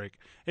from the break.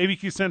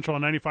 ABQ Central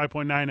on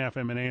 95.9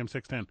 FM and AM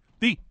 610.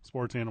 The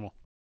Sports Animal.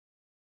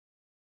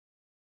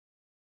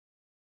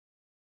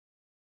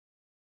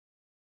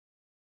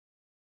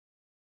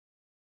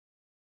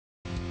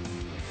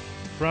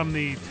 From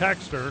the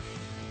texter,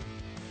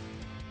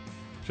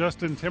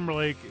 Justin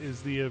Timberlake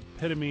is the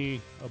epitome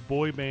of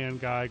boy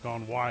band guy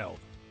gone wild.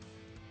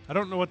 I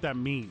don't know what that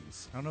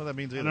means. I don't know what that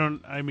means either.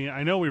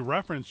 I know we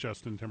reference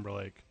Justin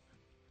Timberlake.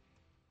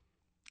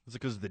 Is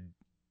it because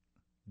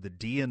the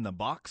D in the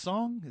Box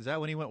song? Is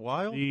that when he went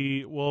wild?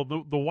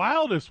 The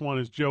wildest one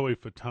is Joey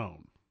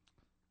Fatone.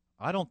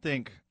 I don't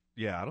think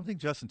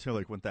Justin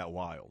Timberlake went that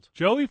wild.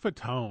 Joey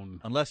Fatone,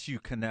 unless you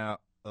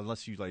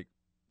like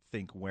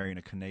think wearing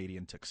a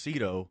Canadian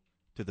tuxedo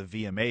to the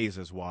VMAs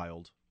is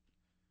wild,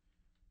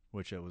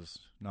 which it was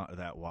not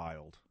that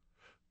wild.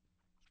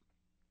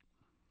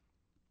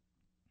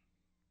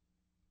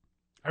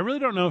 I really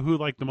don't know who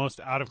like the most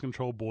out of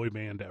control boy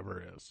band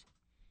ever is.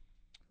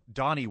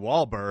 Donnie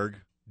Wahlberg,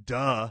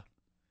 duh.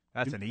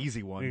 That's an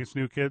easy one. Think it's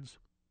New Kids?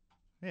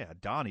 Yeah,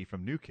 Donnie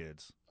from New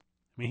Kids.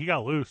 I mean, he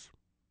got loose.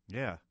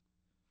 Yeah.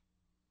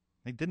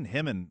 Hey, didn't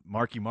him and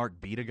Marky Mark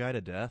beat a guy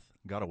to death?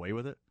 Got away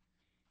with it?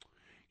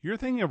 You're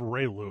thinking of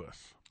Ray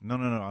Lewis. No.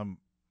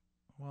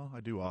 I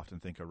do often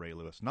think of Ray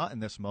Lewis. Not in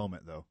this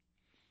moment, though.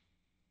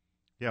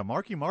 Yeah,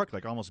 Marky Mark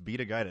like almost beat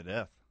a guy to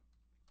death.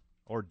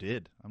 Or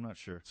did. I'm not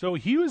sure. So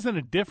he was in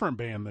a different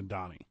band than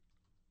Donnie.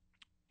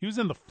 He was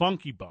in the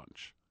Funky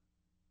Bunch.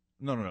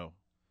 No.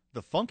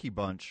 The Funky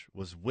Bunch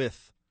was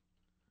with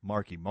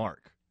Marky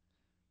Mark.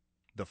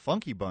 The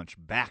Funky Bunch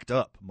backed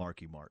up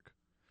Marky Mark.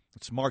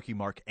 It's Marky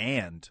Mark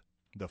and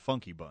the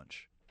Funky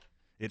Bunch.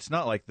 It's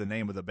not like the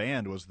name of the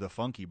band was the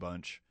Funky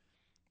Bunch,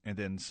 and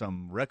then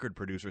some record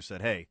producer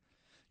said, hey,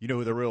 you know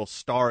who the real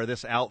star of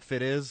this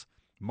outfit is?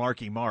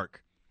 Marky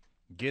Mark.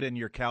 Get in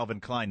your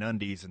Calvin Klein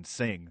undies and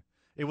sing.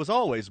 It was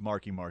always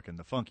Marky Mark and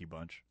the Funky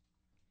Bunch.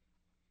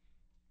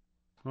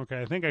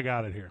 Okay, I think I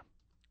got it here.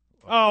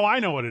 Oh, I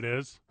know what it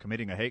is.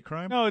 Committing a hate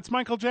crime? No, it's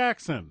Michael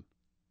Jackson.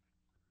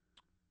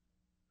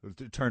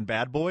 Turned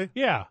bad boy?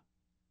 Yeah.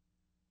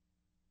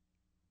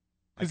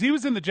 Because he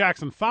was in the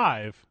Jackson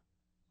 5,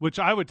 which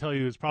I would tell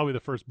you is probably the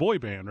first boy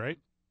band, right?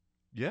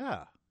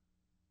 Yeah.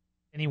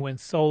 And he went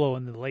solo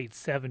in the late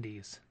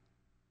 70s.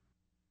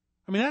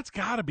 I mean, that's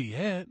got to be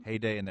it.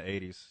 Heyday in the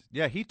 80s.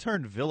 Yeah, he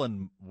turned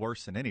villain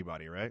worse than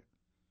anybody, right?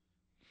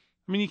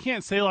 I mean, you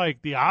can't say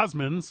like the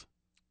Osmonds.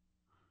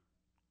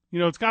 You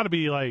know, it's got to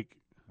be like...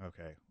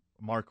 Okay.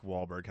 Mark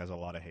Wahlberg has a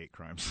lot of hate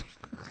crimes.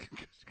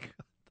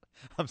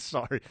 I'm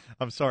sorry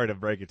to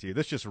break it to you.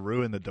 This just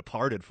ruined The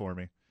Departed for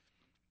me.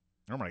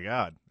 Oh, my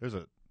God.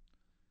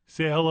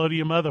 Say hello to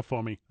your mother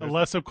for me.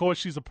 Unless, of course,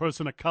 she's a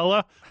person of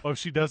color, or if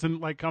she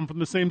doesn't like come from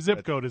the same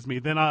zip code as me,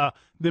 then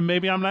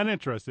maybe I'm not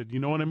interested. You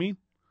know what I mean?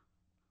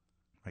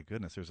 My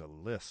goodness, there's a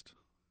list.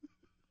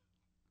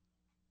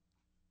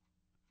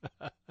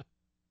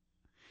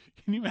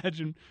 Can you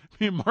imagine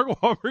being Mark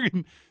Wahlberg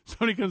and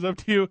somebody comes up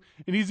to you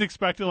and he's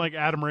expecting like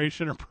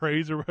admiration or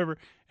praise or whatever,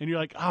 and you're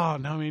like, oh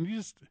no, man,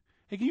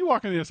 hey, can you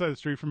walk on the other side of the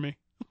street from me?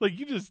 Like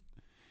you're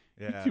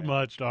too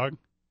much, dog.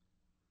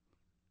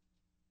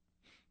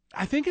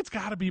 I think it's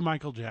got to be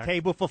Michael Jackson.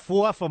 Table for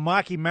four for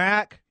Marky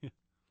Mark.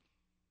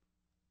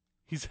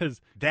 He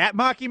says, that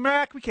Marky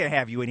Mark, we can't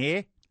have you in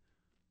here.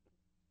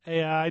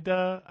 Hey, I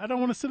don't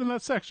want to sit in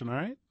that section, all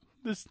right?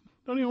 Just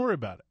don't even worry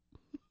about it.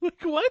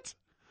 Like, what?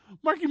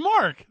 Marky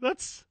Mark,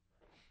 that's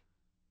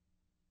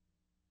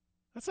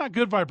not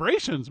good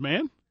vibrations,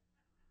 man.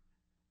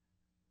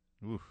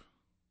 Oof.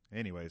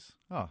 Anyways,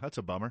 that's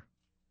a bummer.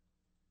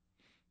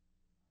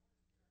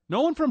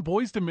 No one from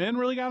Boys to Men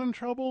really got in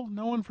trouble.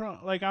 No one from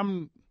I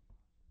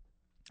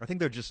think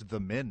they're just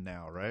the men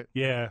now, right?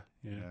 Yeah.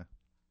 It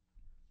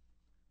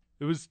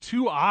was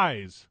two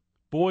eyes,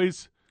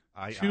 boys.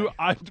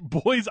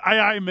 Boys,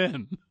 I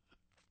men.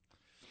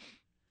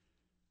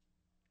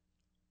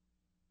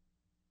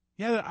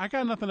 Yeah, I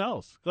got nothing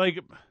else.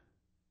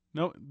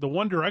 No, the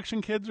One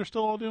Direction kids are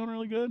still all doing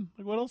really good.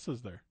 What else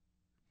is there?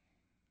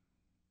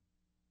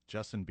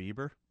 Justin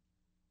Bieber?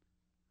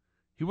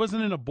 He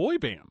wasn't in a boy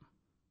band.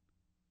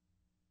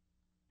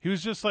 He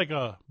was just like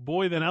a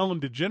boy that Ellen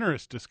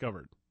DeGeneres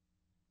discovered.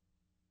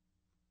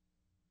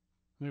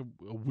 A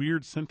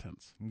weird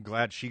sentence. I'm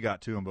glad she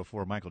got to him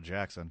before Michael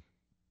Jackson.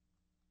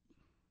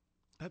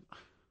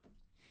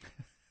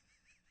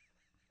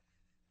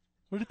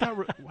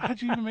 Why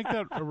did you even make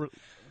that?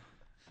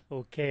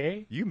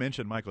 Okay. You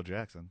mentioned Michael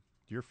Jackson.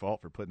 Your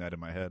fault for putting that in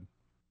my head.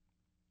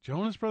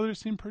 Jonas Brothers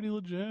seem pretty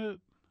legit.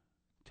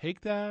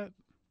 Take That.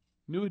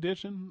 New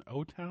Edition.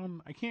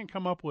 O-Town. I can't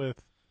come up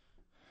with.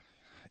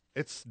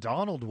 It's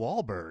Donald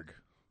Wahlberg.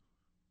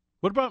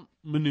 What about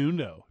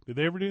Menudo? Did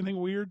they ever do anything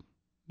weird?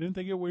 Didn't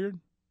they get weird?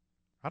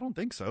 I don't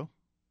think so.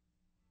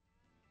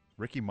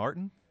 Ricky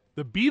Martin?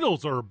 The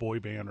Beatles are a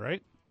boy band,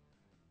 right?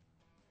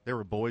 They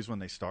were boys when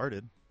they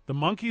started. The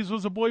Monkees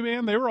was a boy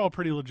band. They were all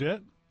pretty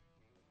legit.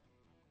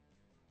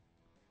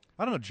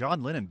 I don't know.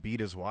 John Lennon beat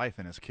his wife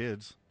and his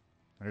kids.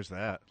 There's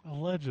that.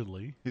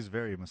 Allegedly. He's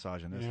very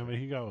misogynistic. Yeah, but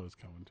he got what was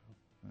coming to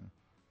him.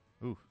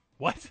 Yeah. Ooh.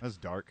 What? That's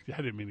dark. I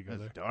didn't mean to go there.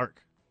 That's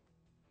dark.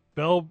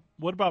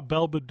 What about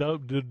Belle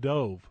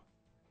Dove?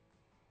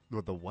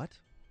 With the what?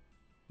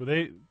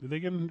 Did they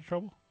get into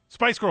trouble?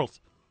 Spice Girls.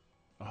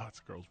 Oh, that's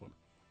a girls one.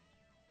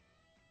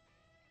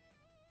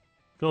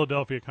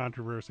 Philadelphia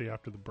controversy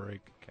after the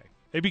break. Okay.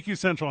 ABQ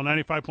Central on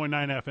 95.9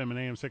 FM and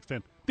AM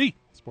 610. The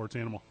Sports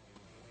Animal.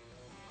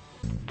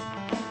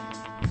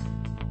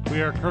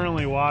 We are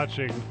currently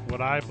watching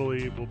what I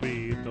believe will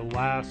be the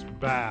last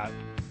bat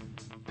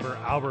for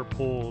Albert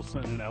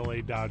Pujols in an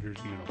LA Dodgers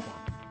uniform.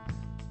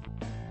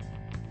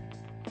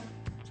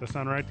 Does that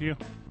sound right to you?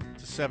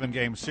 It's a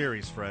 7-game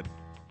series, Fred.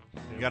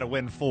 You got to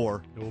win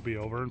 4. It will be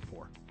over in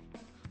 4.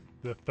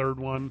 The third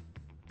one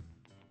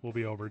will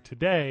be over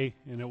today,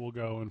 and it will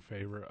go in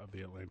favor of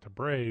the Atlanta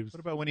Braves. What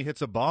about when he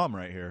hits a bomb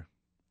right here?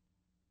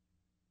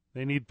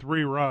 They need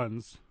 3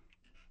 runs.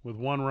 With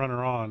 1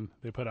 runner on,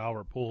 they put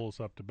Albert Pujols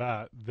up to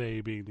bat,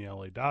 they being the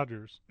LA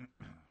Dodgers.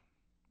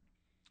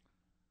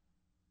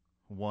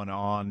 1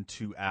 on,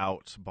 2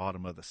 out,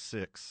 bottom of the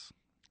 6th.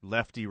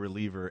 Lefty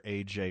reliever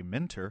A.J.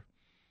 Minter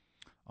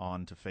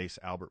on to face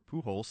Albert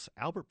Pujols.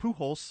 Albert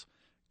Pujols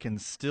can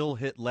still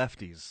hit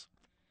lefties.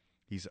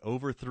 He's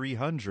over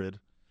 300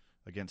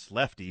 against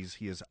lefties.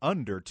 He is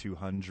under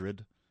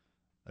 200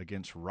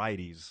 against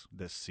righties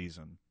this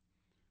season.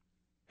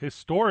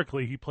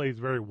 Historically, he plays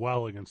very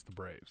well against the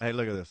Braves. Hey,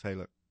 look at this. Hey,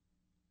 look.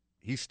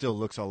 He still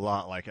looks a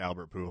lot like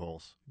Albert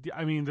Pujols.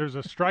 I mean, there's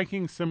a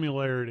striking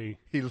similarity.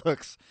 He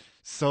looks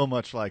so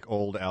much like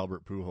old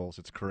Albert Pujols.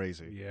 It's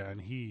crazy. Yeah,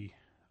 and he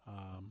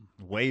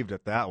waved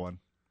at that one.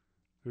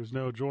 There's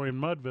no joy in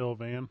Mudville,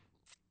 Van.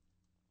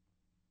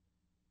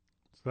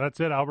 So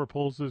that's it. Albert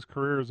Pujols'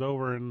 career is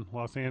over in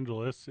Los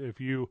Angeles. If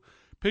you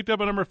picked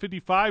up a number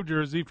 55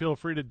 jersey, feel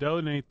free to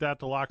donate that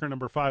to locker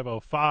number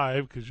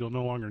 505 because you'll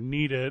no longer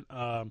need it.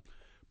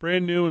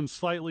 Brand new and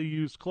slightly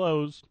used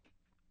clothes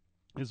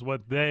is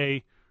what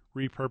they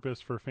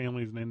repurpose for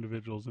families and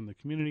individuals in the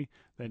community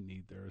that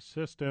need their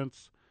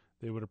assistance.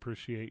 They would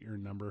appreciate your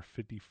number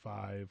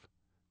 55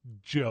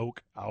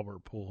 joke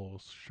Albert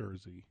Pujols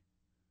jersey.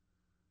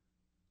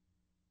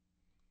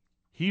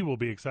 He will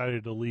be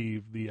excited to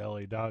leave the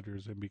LA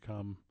Dodgers and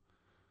become,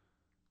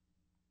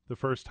 the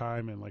first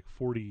time in like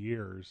 40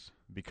 years,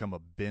 become a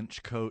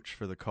bench coach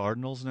for the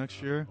Cardinals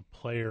next year. A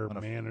player,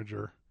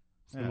 manager,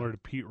 similar to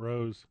Pete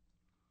Rose.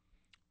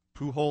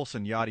 Pujols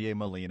and Yadier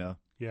Molina.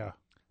 Yeah.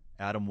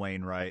 Adam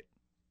Wainwright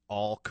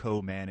all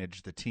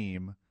co-manage the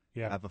team.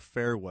 Yeah. Have a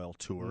farewell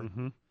tour.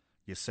 Mm-hmm.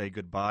 You say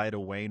goodbye to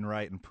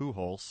Wainwright and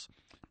Pujols.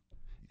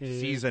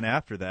 Season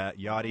after that,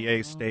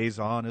 Yadier stays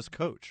on as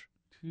coach.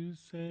 To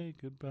say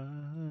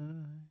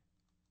goodbye.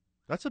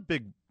 That's a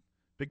big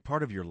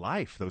part of your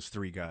life, those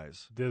 3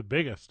 guys. The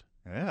biggest.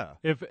 Yeah.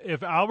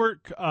 If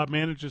Albert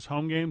manages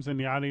home games and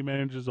Yadier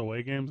manages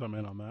away games, I'm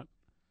in on that.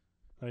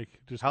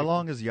 How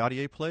long has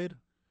Yadier played?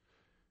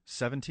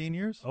 17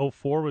 years?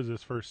 04 was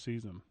his first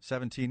season.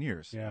 17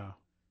 years. Yeah.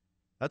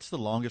 That's the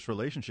longest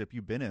relationship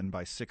you've been in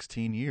by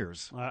 16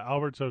 years.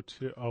 Albert's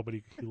 02. Oh, but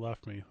he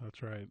left me.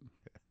 That's right.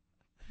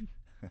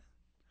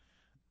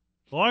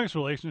 The longest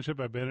relationship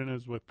I've been in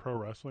is with pro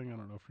wrestling. I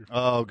don't know if you're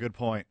familiar. Oh, good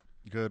point.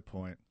 Good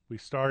point. We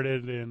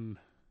started in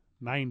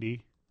 90.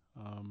 It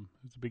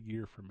was a big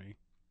year for me.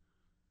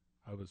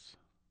 I was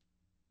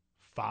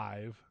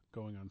 5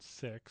 going on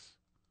 6.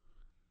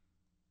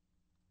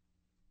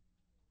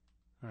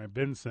 All right,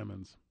 Ben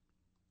Simmons.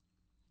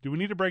 Do we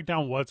need to break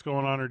down what's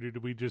going on, or do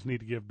we just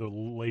need to give the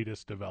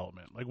latest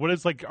development? Like, what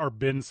is like our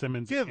Ben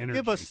Simmons energy?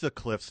 Give us the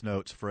Cliff's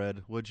Notes,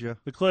 Fred, would you?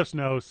 The Cliff's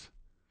Notes.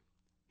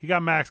 He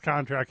got max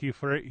contract. He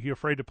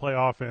afraid to play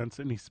offense,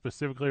 and he's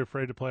specifically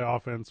afraid to play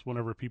offense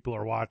whenever people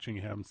are watching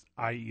him,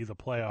 i.e. the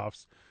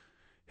playoffs.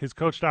 His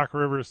coach, Doc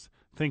Rivers,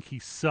 think he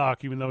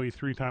suck, even though he's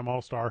 3-time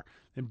All-Star,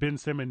 and Ben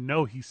Simmons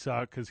know he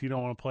suck because he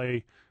don't want to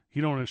play. He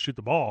don't want to shoot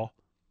the ball.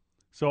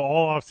 So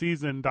all off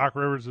season, Doc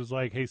Rivers was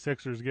like, "Hey,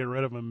 Sixers, get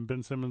rid of him." And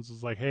Ben Simmons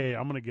was like, "Hey,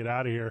 I'm gonna get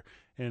out of here."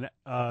 And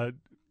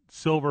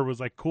Silver was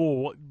like,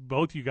 "Cool,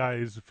 both you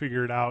guys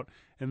figure it out."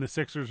 And the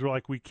Sixers were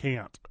like, "We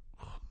can't."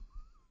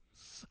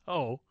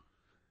 So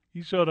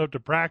he showed up to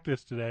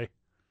practice today.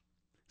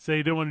 Say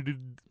he didn't want to do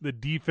the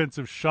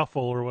defensive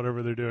shuffle or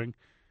whatever they're doing.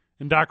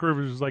 And Doc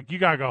Rivers was like, "You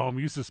gotta go home.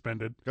 You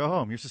suspended. Go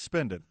home. You're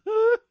suspended."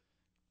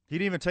 He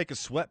didn't even take his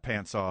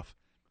sweatpants off.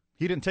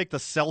 He didn't take the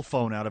cell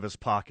phone out of his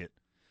pocket.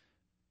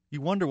 You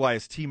wonder why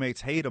his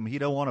teammates hate him. He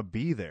don't want to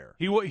be there.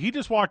 He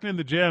just walked in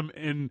the gym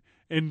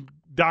and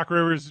Doc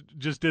Rivers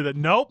just did it.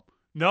 Nope.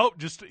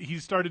 Just he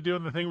started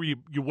doing the thing where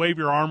you wave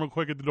your arm real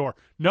quick at the door.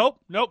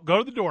 Nope. Go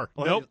to the door.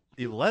 Well, nope.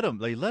 They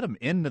let him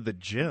into the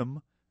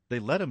gym. They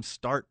let him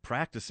start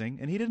practicing,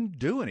 and he didn't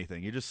do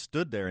anything. He just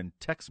stood there and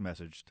text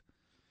messaged.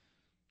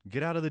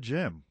 Get out of the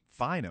gym.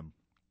 Fine him.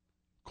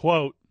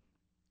 Quote,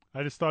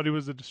 "I just thought he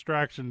was a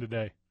distraction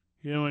today.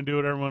 He didn't want to do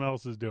what everyone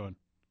else is doing."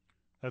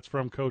 That's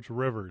from Coach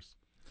Rivers.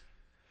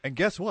 And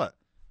guess what?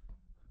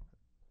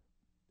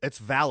 It's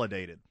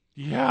validated.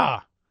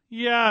 Yeah,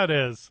 it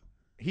is.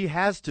 He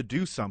has to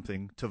do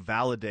something to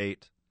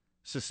validate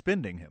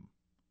suspending him,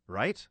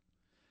 right?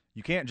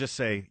 You can't just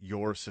say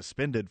you're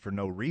suspended for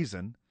no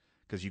reason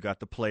because you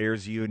got the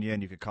players'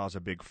 union, you could cause a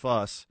big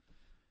fuss.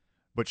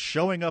 But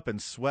showing up in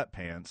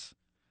sweatpants,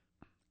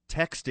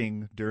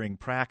 texting during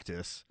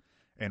practice,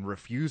 and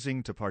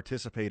refusing to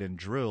participate in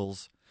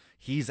drills,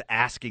 he's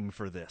asking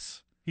for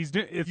this.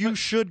 You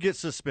should get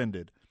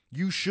suspended.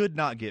 You should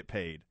not get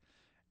paid.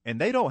 And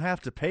they don't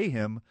have to pay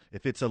him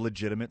if it's a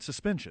legitimate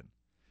suspension.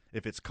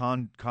 If it's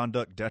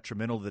conduct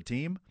detrimental to the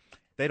team,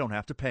 they don't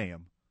have to pay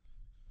him.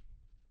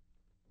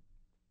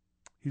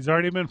 He's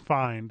already been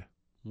fined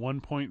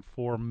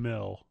 $1.4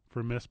 million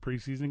for missed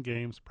preseason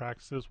games,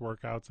 practices,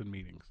 workouts, and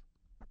meetings.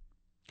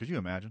 Could you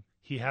imagine?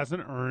 He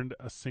hasn't earned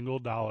a single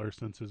dollar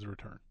since his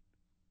return.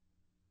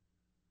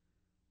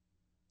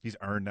 He's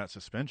earned that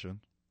suspension.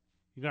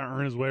 He's got to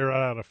earn his way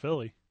right out of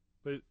Philly.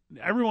 But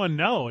everyone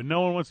know, and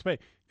no one wants to pay.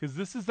 Because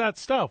this is that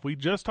stuff. We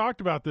just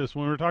talked about this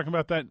when we were talking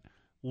about that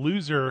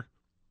loser,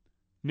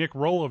 Nick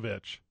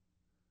Rolovich.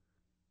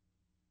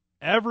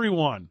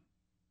 Everyone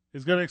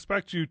is going to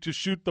expect you to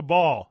shoot the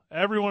ball.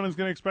 Everyone is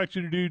going to expect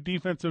you to do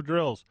defensive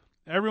drills.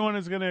 Everyone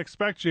is going to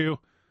expect you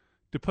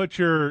to put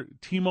your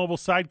T-Mobile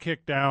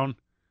sidekick down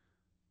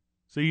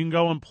so you can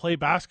go and play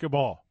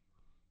basketball.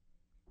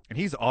 And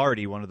he's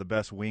already one of the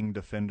best wing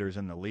defenders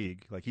in the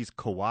league. Like, he's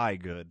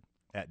Kawhi good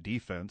at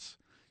defense.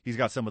 He's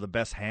got some of the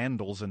best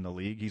handles in the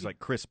league. He's like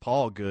Chris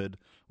Paul good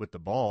with the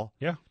ball.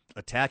 Yeah.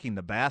 Attacking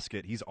the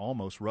basket, he's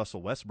almost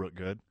Russell Westbrook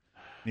good.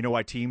 You know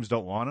why teams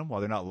don't want him? Why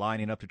they're not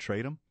lining up to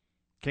trade him?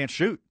 Can't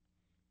shoot.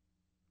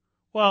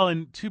 Well,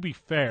 and to be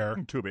fair.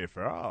 To be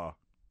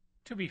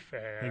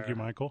fair. Thank you,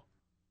 Michael.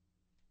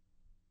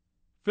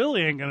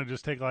 Philly ain't going to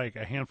just take like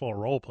a handful of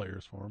role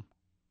players for him.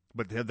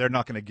 But they're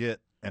not going to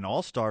get an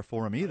all-star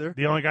for him either.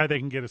 The only guy they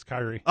can get is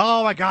Kyrie.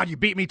 Oh, my God, you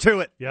beat me to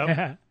it.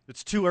 Yep.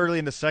 It's too early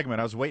in the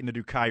segment. I was waiting to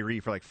do Kyrie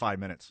for like 5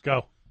 minutes.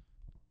 Go.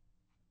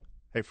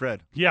 Hey,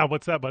 Fred. Yeah,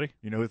 what's that, buddy?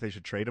 You know who they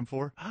should trade him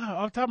for?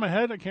 Off the top of my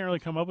head, I can't really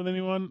come up with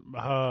anyone.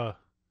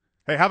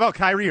 Hey, how about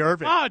Kyrie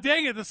Irving? Ah,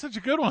 dang it. That's such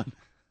a good one.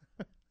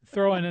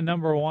 Throw in a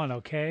number one,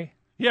 okay?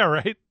 Yeah,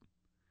 right.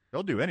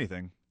 He'll do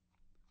anything.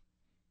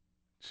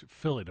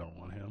 Philly don't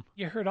want him.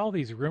 You heard all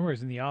these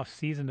rumors in the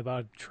offseason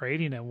about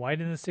trading him. Why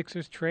didn't the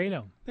Sixers trade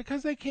him?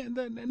 Because they can't.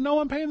 No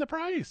one paying the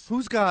price.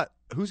 Who's got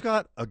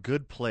a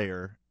good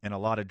player and a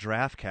lot of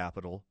draft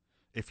capital?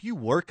 If you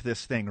work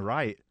this thing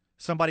right,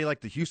 somebody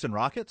like the Houston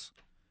Rockets.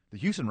 The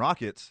Houston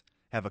Rockets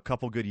have a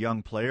couple good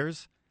young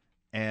players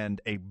and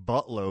a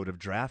buttload of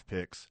draft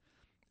picks.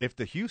 If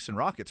the Houston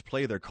Rockets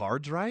play their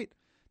cards right,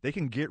 they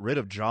can get rid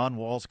of John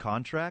Wall's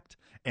contract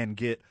and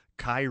get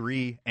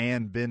Kyrie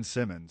and Ben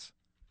Simmons.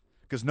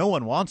 Because no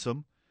one wants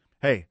them.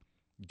 Hey,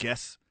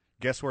 guess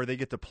where they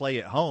get to play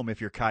at home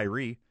if you're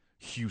Kyrie?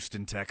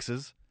 Houston,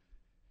 Texas.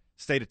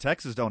 State of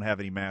Texas don't have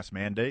any mask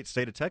mandates.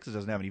 State of Texas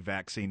doesn't have any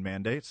vaccine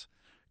mandates.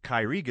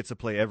 Kyrie gets to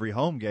play every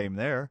home game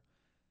there.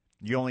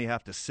 You only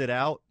have to sit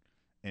out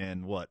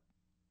in,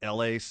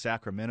 L.A.,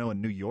 Sacramento,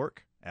 and New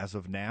York as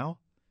of now.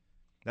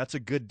 That's a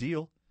good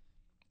deal.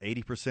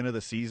 80% of the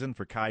season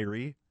for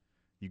Kyrie.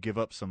 You give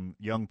up some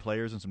young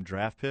players and some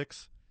draft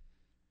picks.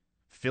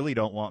 Philly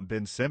don't want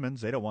Ben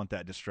Simmons. They don't want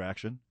that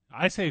distraction.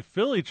 I say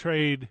Philly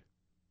trade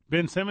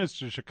Ben Simmons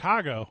to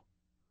Chicago,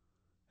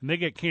 and they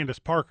get Candace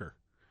Parker.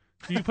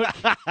 So you put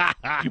you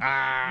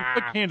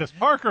put Candace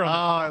Parker on.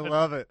 I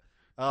love it.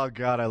 Oh,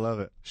 God, I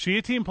love it. She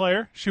a team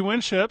player. She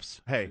wins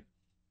ships. Hey,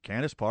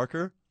 Candace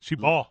Parker. She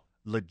ball.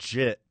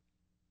 Legit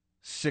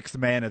 6th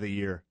man of the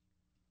year.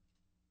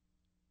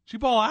 She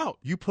ball out.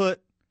 You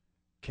put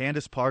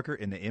Candace Parker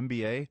in the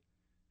NBA,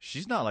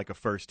 she's not like a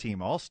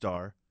first-team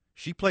all-star.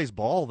 She plays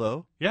ball,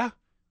 though. Yeah.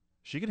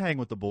 She can hang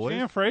with the boys. She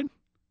ain't afraid.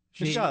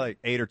 She's got like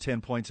 8 or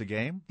 10 points a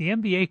game. The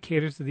NBA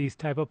caters to these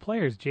type of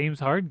players. James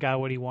Harden got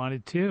what he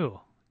wanted, too.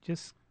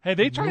 Just Hey,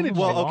 they trying to...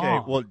 Well, okay,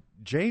 well,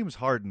 James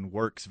Harden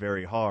works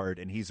very hard,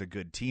 and he's a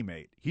good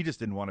teammate. He just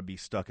didn't want to be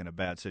stuck in a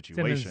bad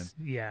situation.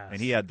 Yes. And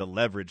he had the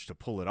leverage to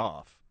pull it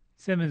off.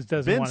 Simmons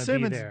doesn't want to be there.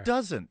 Ben Simmons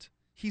doesn't.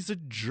 He's a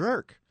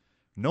jerk.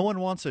 No one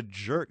wants a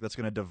jerk that's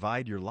going to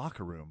divide your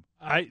locker room.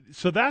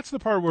 So that's the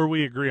part where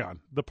we agree on.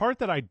 The part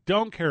that I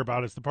don't care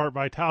about is the part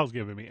Vital's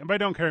giving me. And by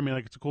don't care, I mean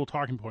like it's a cool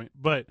talking point.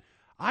 But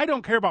I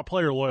don't care about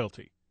player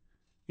loyalty.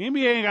 The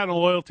NBA ain't got no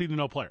loyalty to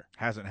no player.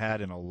 Hasn't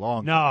had in a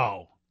long time.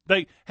 No.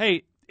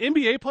 Hey,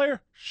 NBA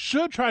player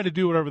should try to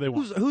do whatever they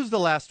want. Who's the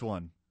last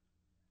one?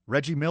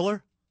 Reggie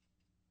Miller?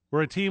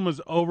 Where a team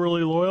was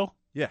overly loyal?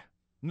 Yeah.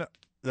 No,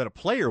 that a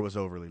player was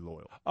overly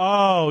loyal.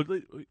 Oh.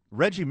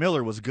 Reggie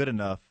Miller was good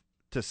enough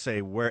to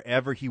say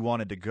wherever he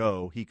wanted to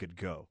go, he could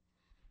go.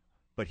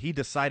 But he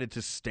decided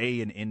to stay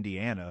in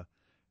Indiana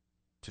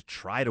to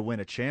try to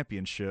win a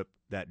championship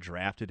that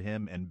drafted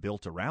him and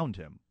built around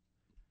him.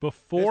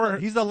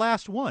 He's the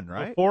last one,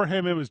 right? Before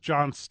him, it was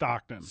John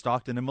Stockton.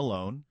 Stockton and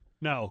Malone.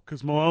 No,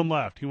 because Malone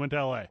left. He went to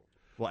L.A.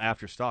 Well,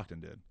 after Stockton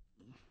did.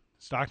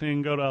 Stockton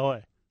didn't go to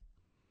L.A.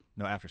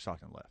 No, after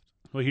Stockton left.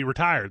 Well, he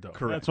retired, though.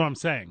 Correct. That's what I'm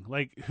saying.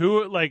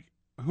 Who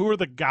are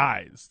the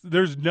guys?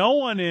 There's no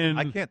one in...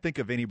 I can't think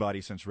of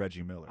anybody since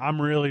Reggie Miller.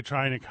 I'm really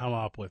trying to come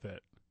up with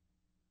it.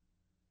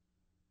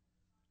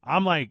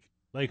 I'm like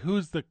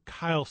who's the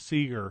Kyle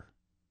Seager?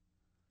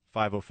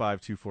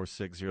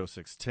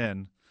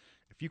 505-246-0610.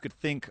 If you could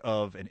think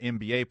of an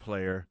NBA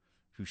player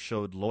who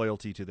showed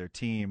loyalty to their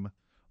team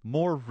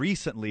more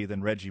recently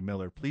than Reggie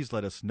Miller, please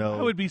let us know.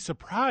 I would be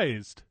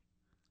surprised.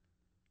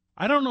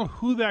 I don't know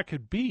who that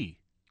could be.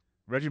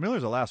 Reggie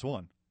Miller's the last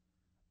one.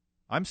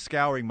 I'm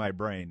scouring my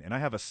brain, and I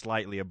have a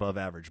slightly above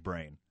average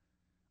brain.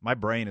 My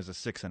brain is a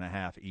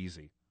 6.5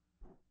 easy,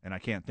 and I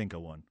can't think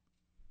of one.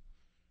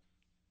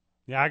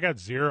 Yeah, I got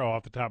 0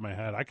 off the top of my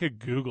head. I could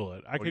Google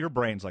it. Your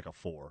brain's like a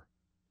 4.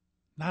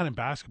 Not in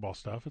basketball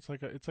stuff. It's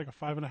like a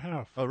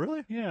 5.5. Oh,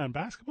 really? Yeah, in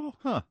basketball.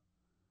 Huh.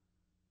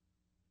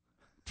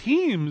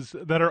 Teams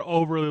that are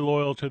overly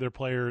loyal to their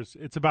players,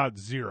 it's about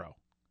 0.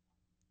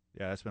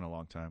 Yeah, it's been a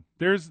long time.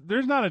 There's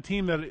not a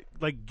team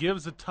that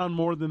gives a ton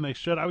more than they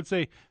should. I would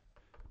say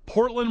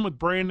Portland with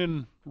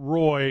Brandon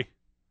Roy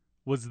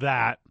was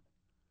that.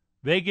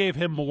 They gave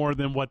him more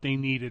than what they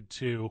needed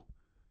to,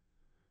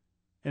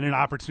 and an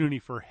opportunity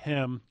for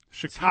him.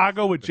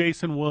 Chicago with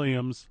Jason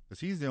Williams.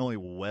 Is he the only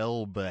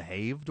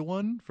well-behaved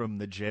one from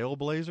the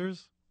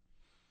Jailblazers?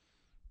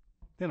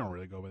 They don't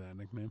really go by that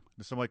nickname.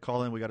 Did somebody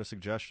call in? We got a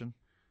suggestion?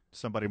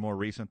 Somebody more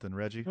recent than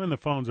Reggie? I mean, the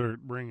phones are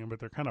ringing, but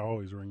they're kind of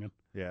always ringing.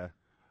 Yeah.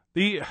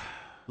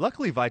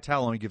 Luckily,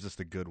 Vital only gives us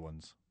the good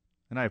ones,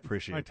 and I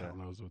appreciate that. Vital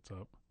knows what's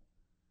up.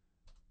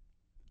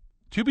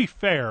 To be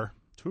fair,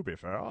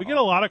 we get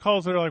a lot of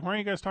calls that are like, "Why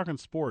aren't you guys talking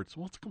sports?"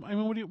 Well, what are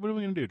we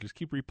going to do? Just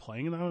keep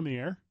replaying that on the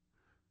air?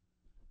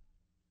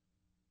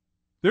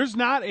 There's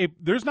not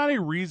a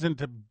reason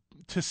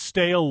to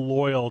stay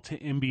loyal to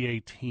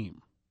NBA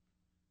team.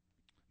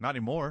 Not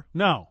anymore.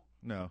 No.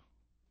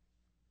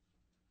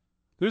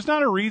 There's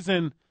not a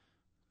reason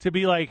to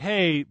be like,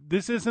 hey,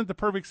 this isn't the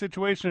perfect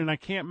situation and I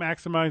can't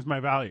maximize my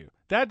value.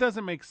 That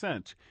doesn't make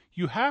sense.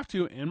 You have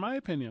to, in my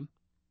opinion,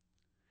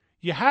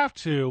 get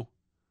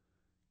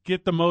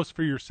the most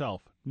for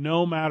yourself,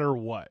 no matter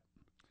what.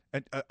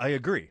 And I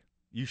agree.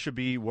 You should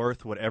be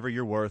worth whatever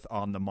you're worth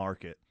on the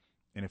market.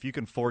 And if you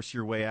can force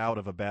your way out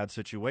of a bad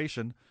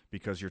situation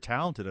because you're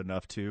talented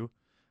enough to,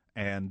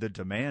 and the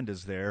demand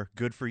is there,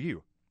 good for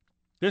you.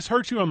 This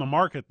hurts you on the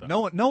market,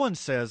 though. No one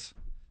says,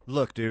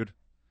 look, dude,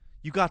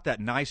 you got that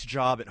nice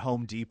job at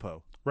Home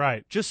Depot.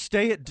 Right. Just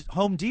stay at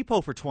Home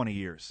Depot for 20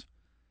 years.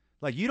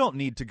 You don't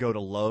need to go to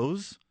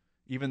Lowe's,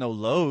 even though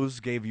Lowe's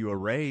gave you a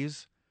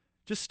raise.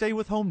 Just stay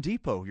with Home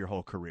Depot your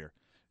whole career.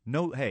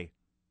 No, hey,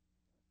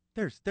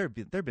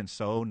 they've been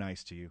so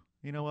nice to you.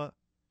 You know what?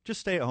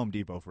 Just stay at Home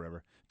Depot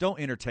forever. Don't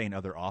entertain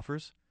other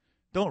offers.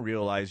 Don't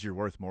realize you're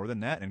worth more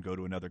than that and go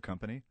to another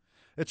company.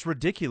 It's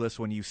ridiculous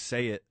when you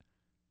say it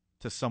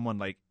to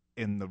someone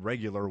in the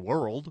regular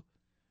world.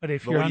 But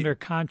if you're under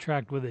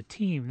contract with a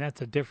team,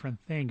 that's a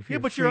different thing. Yeah,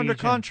 but you're under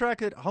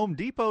contract at Home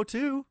Depot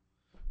too.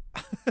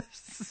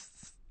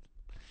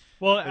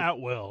 Well,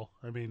 at will.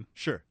 I mean,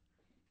 sure.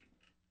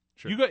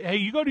 You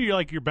go to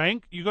your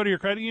bank. You go to your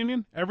credit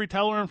union. Every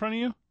teller in front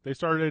of you, they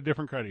started a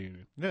different credit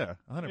union. Yeah,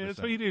 100%. Yeah, that's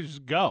what you do.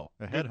 Just go.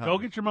 Go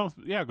get your most.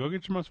 Yeah, go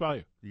get your most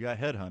value. You got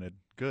headhunted.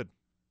 Good.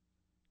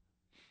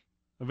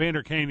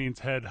 Evander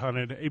Kaning's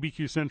headhunted.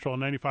 ABQ Central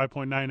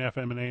 95.9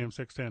 FM and AM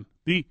 610.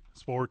 The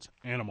Sports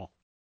Animal.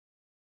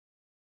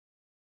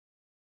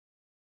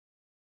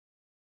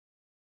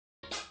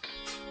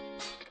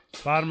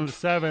 Bottom of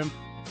the 7th,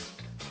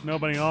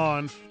 nobody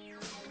on,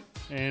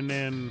 and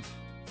then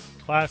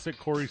classic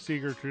Corey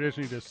Seager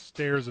tradition, he just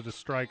stares at a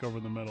strike over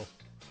the middle.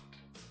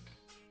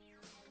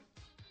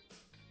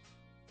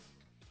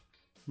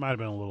 Might have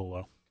been a little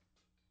low.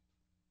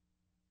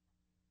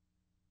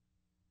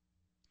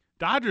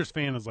 Dodgers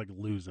fan is like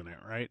losing it,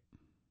 right?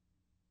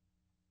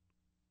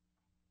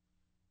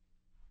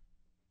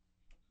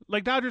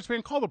 Like Dodgers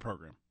fan, call the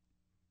program.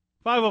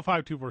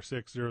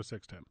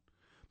 505-246-0610.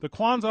 The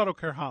Quan's Auto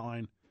Care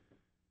Hotline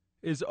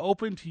is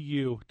open to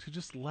you to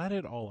just let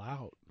it all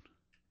out.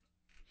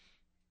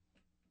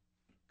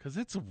 Because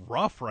it's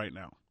rough right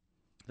now.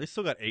 They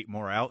still got 8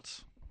 more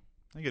outs.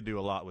 They could do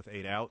a lot with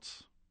 8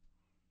 outs.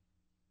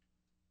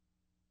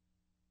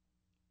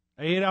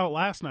 8 out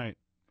last night.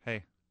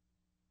 Hey.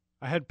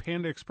 I had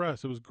Panda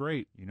Express. It was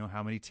great. You know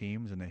how many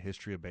teams in the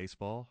history of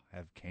baseball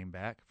have came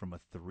back from a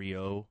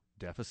 3-0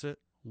 deficit?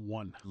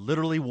 1.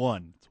 Literally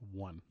 1. It's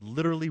 1.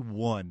 Literally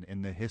 1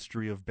 in the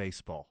history of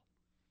baseball.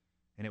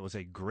 And it was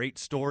a great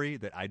story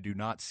that I do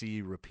not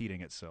see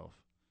repeating itself.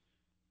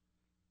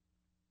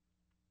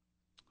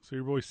 So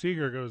your boy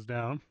Seager goes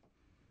down.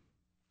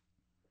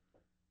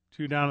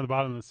 2 down at the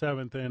bottom of the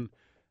 7th. And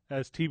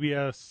as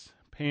TBS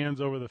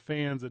pans over the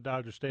fans at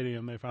Dodger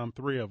Stadium, they found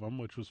 3 of them,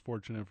 which was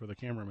fortunate for the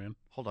cameraman.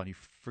 Hold on, you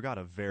forgot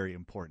a very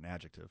important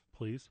adjective.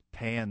 Please.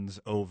 Pans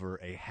over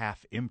a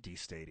half-empty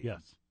stadium.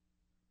 Yes.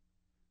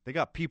 They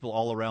got people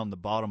all around the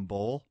bottom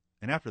bowl,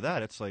 and after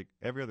that, it's like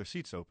every other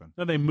seat's open.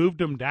 No, they moved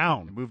them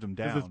down. They moved them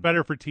down. Because it's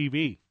better for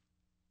TV.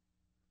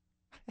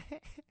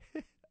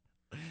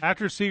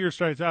 After Seager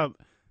strikes out,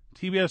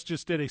 TBS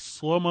just did a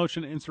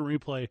slow-motion instant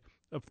replay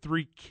of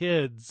 3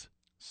 kids.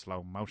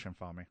 Slow motion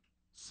for me.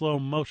 Slow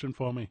motion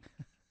for me.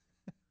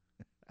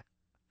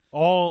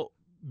 All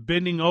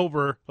bending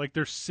over like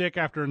they're sick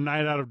after a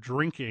night out of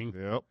drinking.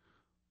 Yep.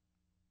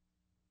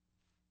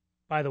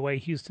 By the way,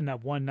 Houston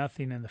up 1-0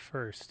 in the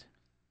first.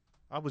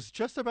 I was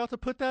just about to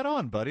put that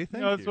on, buddy.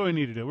 Thank you. That's what we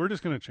need to do. We're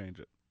just going to change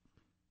it.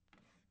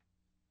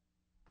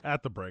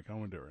 At the break. I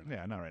want to do it right now.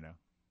 Yeah, not right now.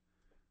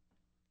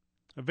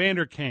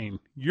 Evander Kane,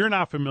 you're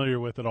not familiar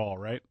with it all,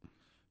 right?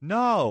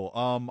 No.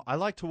 I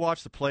like to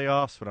watch the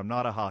playoffs, but I'm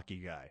not a hockey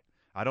guy.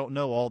 I don't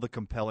know all the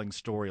compelling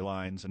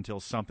storylines until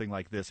something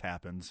like this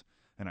happens,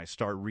 and I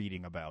start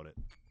reading about it.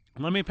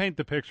 Let me paint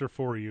the picture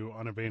for you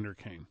on Evander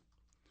Kane.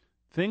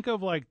 Think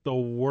of like the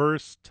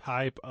worst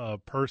type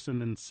of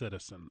person and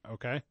citizen,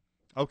 okay?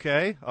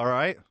 Okay, all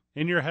right.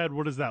 In your head,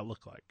 what does that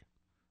look like?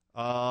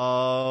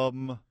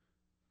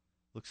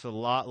 Looks a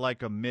lot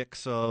like a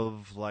mix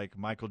of like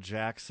Michael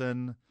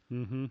Jackson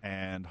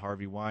and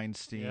Harvey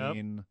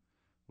Weinstein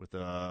with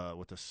a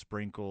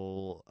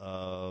sprinkle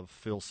of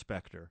Phil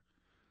Spector.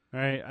 All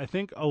right, I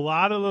think a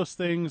lot of those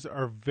things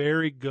are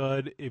very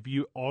good if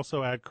you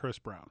also add Chris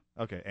Brown.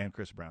 Okay, and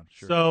Chris Brown,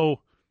 sure.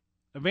 So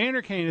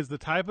Evander Kane is the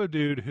type of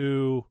dude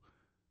who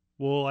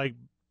will like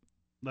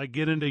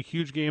get into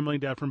huge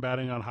gambling debt from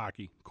betting on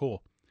hockey.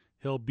 Cool.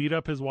 He'll beat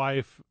up his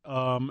wife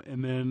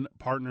and then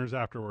partners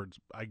afterwards.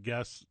 I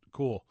guess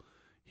cool.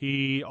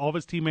 All of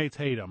his teammates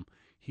hate him.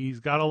 He's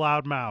got a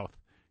loud mouth.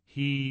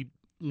 He,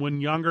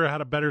 when younger,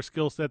 had a better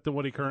skill set than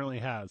what he currently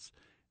has.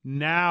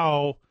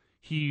 Now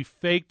he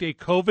faked a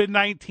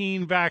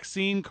COVID-19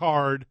 vaccine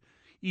card,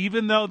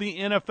 even though the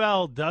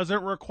NFL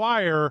doesn't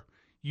require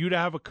you to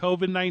have a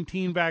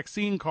COVID-19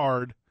 vaccine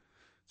card,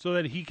 so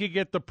that he could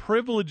get the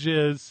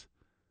privileges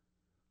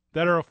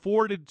that are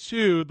afforded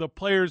to the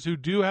players who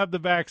do have the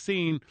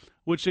vaccine,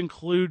 which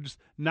includes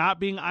not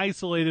being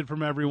isolated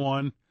from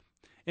everyone.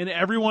 And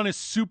everyone is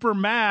super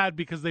mad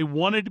because they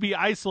wanted to be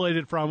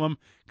isolated from him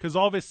because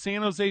all of his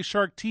San Jose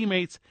Shark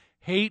teammates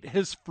hate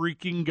his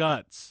freaking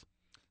guts.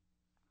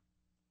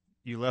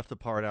 You left the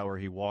part out where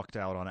he walked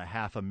out on a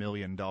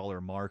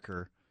 $500,000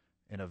 marker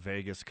in a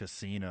Vegas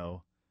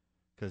casino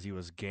because he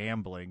was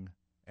gambling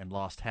and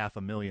lost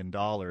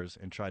 $500,000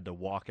 and tried to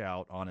walk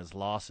out on his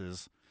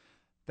losses.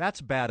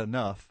 That's bad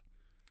enough,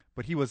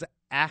 but he was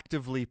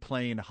actively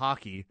playing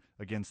hockey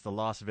against the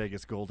Las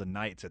Vegas Golden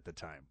Knights at the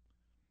time.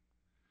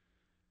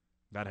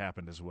 That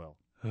happened as well.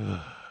 In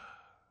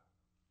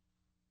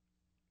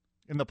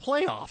the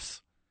playoffs.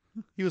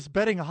 He was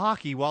betting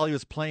hockey while he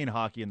was playing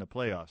hockey in the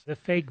playoffs. The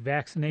fake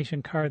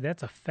vaccination card,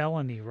 that's a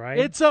felony, right?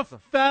 It's a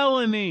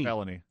felony.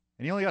 Felony.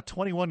 And he only got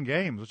 21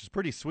 games, which is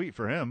pretty sweet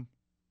for him.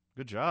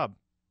 Good job.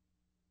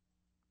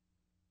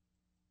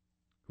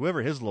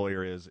 Whoever his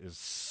lawyer is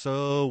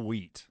so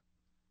sweet.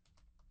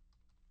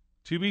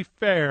 To be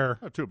fair.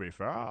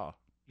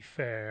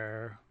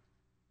 Fair.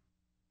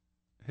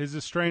 His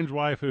estranged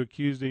wife who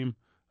accused him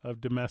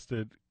of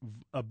domestic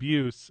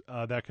abuse,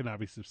 that cannot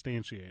be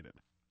substantiated.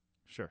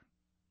 Sure.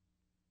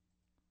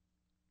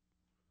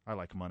 I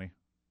like money.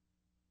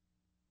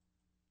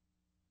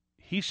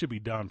 He should be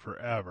done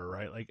forever,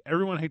 right? Like,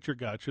 everyone hates your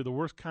guts. You're the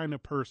worst kind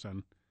of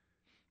person.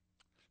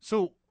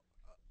 So,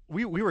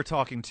 we were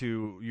talking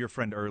to your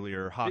friend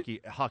earlier, hockey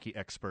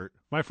expert.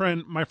 My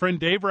friend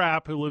Dave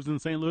Rapp, who lives in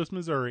St. Louis,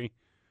 Missouri,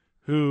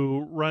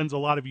 who runs a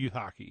lot of youth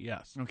hockey,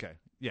 yes. Okay,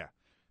 yeah.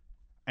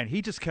 And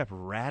he just kept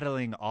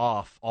rattling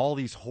off all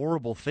these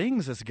horrible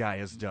things this guy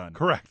has done.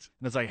 Correct.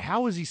 And it's like,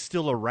 how is he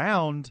still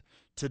around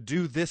to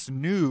do this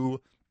new,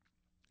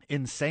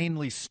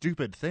 insanely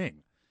stupid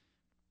thing?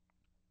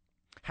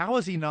 How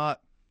is he not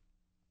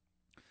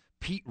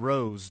Pete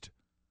Rosed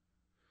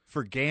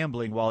for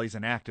gambling while he's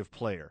an active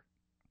player.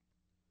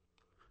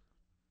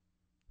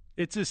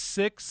 It's his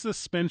 6th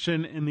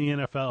suspension in the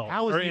NFL.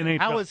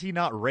 How is he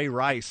not Ray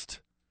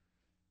Riced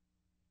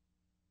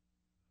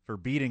for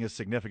beating a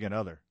significant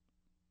other?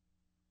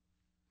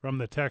 From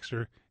the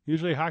texter,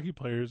 usually hockey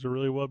players are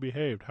really well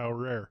behaved. How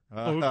rare.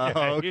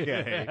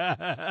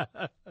 Okay.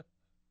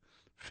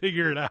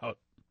 Figure it out.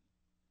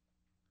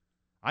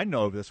 I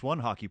know of this one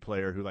hockey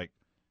player who, like,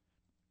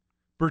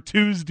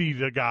 Bertuzzi,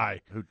 the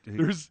guy.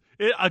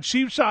 A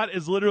cheap shot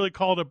is literally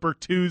called a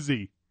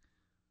Bertuzzi.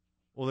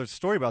 Well, there's a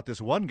story about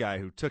this one guy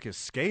who took his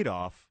skate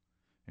off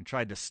and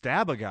tried to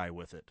stab a guy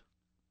with it.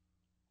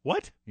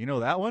 What? You know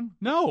that one?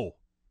 No.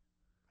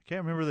 I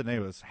can't remember the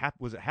name.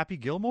 Was it Happy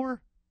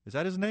Gilmore? Is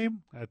that his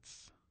name?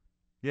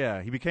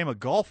 Yeah, he became a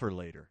golfer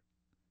later.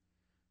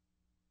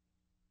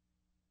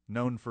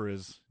 Known for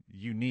his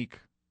unique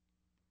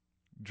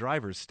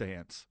driver's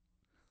stance.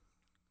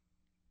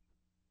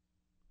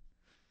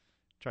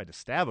 Tried to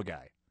stab a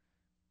guy.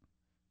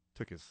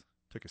 Took his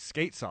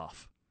skates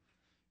off.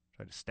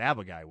 Tried to stab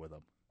a guy with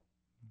them.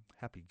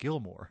 Happy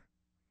Gilmore.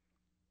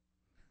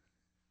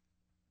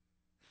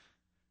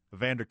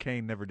 Evander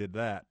Kane never did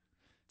that.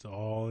 It's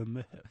all in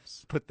the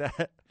hips. Put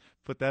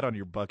that on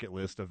your bucket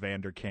list,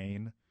 Evander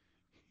Kane.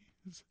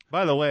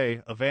 By the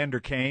way, Evander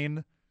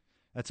Kane,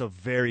 that's a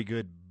very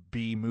good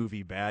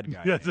B-movie bad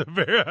guy. That's a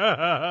very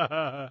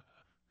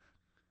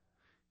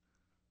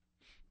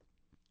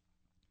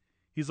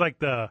He's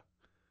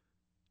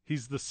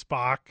the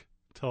Spock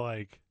to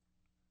like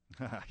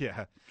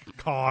yeah.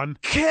 Khan.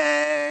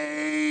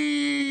 Kane!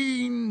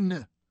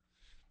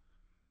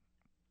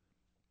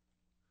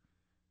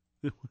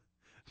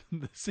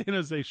 The San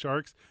Jose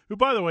Sharks, who,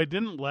 by the way,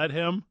 didn't let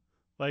him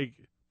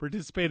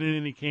participate in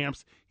any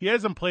camps. He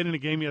hasn't played in a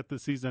game yet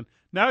this season.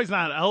 Now he's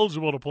not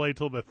eligible to play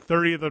till the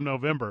 30th of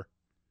November.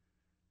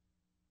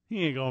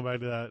 He ain't going back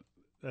to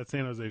that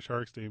San Jose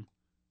Sharks team.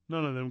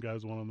 None of them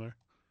guys want him there.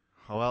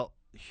 Well,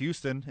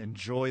 Houston,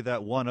 enjoy that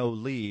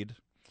 1-0 lead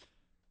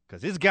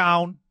because it's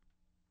gone.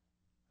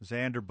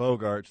 Xander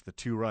Bogaerts, the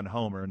 2-run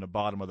homer in the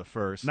bottom of the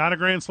first. Not a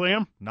grand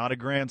slam? Not a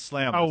grand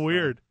slam. How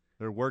weird.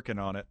 They're working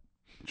on it.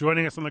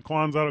 Joining us on the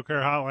Quan's Auto Care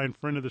Hotline,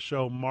 friend of the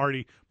show,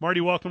 Marty. Marty,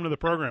 welcome to the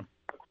program.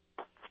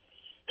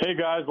 Hey,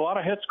 guys, a lot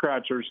of head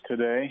scratchers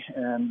today,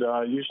 and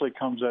usually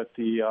comes at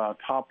the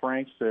top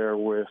ranks there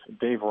with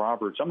Dave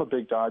Roberts. I'm a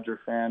big Dodger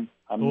fan.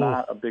 I'm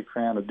not a big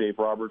fan of Dave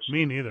Roberts.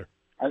 Me neither.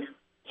 I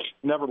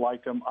never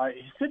liked him.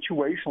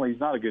 Situationally, he's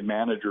not a good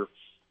manager.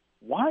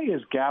 Why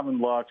is Gavin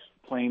Lux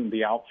playing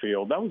the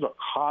outfield? That was a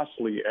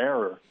costly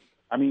error.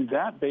 I mean,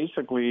 that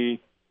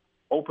basically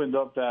opened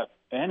up that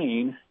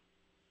inning.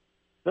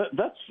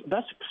 That's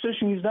a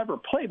position he's never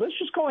played. Let's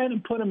just go ahead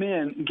and put him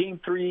in Game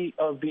 3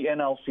 of the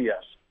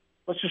NLCS.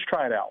 Let's just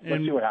try it out.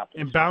 Let's see what happens.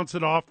 And bounce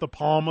it off the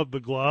palm of the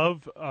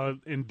glove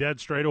in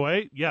dead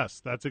straightaway?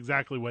 Yes, that's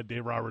exactly what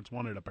Dave Roberts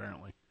wanted,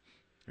 apparently.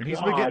 And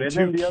he's been getting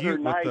too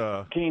cute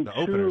with Game the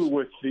 2 openers.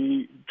 with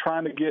the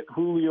trying to get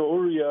Julio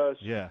Urias.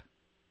 Yeah,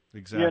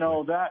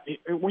 exactly.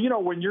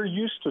 When you're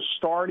used to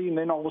starting,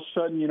 then all of a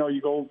sudden,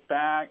 you go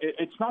back.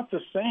 It's not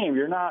the same.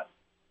 You're not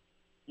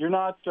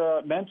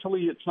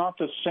mentally. It's not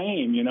the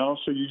same.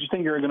 So you just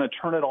think you're going to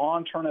turn it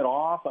on, turn it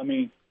off. I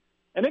mean,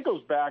 and it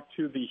goes back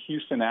to the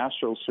Houston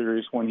Astros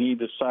series when he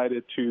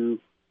decided to.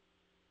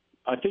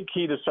 I think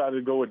he decided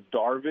to go with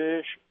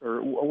Darvish,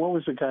 or what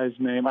was the guy's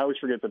name? I always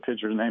forget the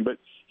pitcher's name, but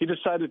he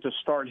decided to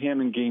start him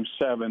in Game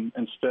 7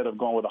 instead of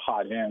going with a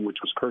hot hand, which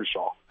was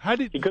Kershaw.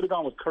 He could have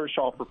gone with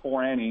Kershaw for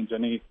 4 innings,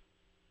 and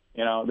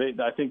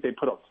I think they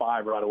put up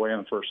 5 right away in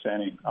the first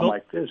inning. I'm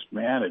like, this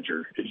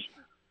manager is.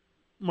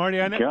 Marty,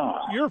 I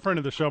know you're a friend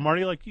of the show,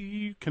 Marty. Like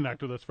you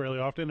connect with us fairly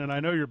often, and I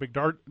know you're a big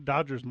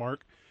Dodgers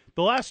mark.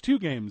 The last 2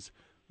 games.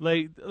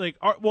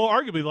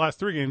 Arguably the last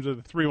 3 games are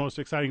the 3 most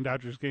exciting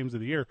Dodgers games of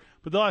the year.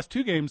 But the last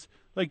 2 games,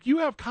 you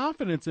have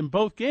confidence in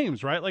both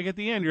games, right? Like at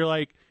the end, you're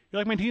like,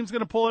 my team's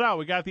gonna pull it out.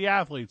 We got the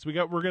athletes. We're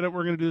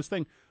gonna do this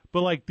thing.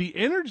 But the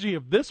energy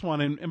of this one,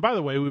 and by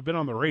the way, we've been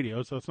on the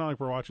radio, so it's not like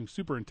we're watching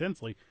super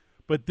intensely.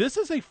 But this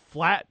is a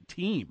flat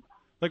team.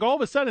 All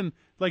of a sudden,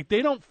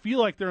 they don't feel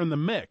like they're in the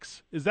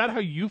mix. Is that how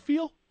you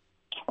feel?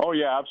 Oh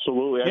yeah,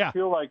 absolutely. Yeah. I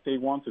feel like they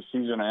want the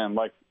season to end.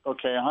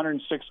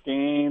 106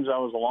 games. That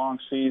was a long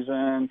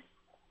season.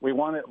 We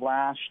won it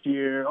last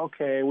year.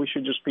 Okay, we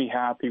should just be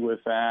happy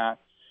with that.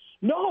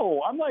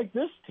 No, I'm like,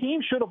 this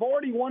team should have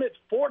already won it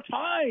 4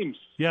 times.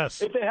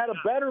 Yes. If they had a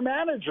better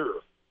manager.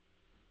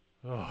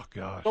 Oh,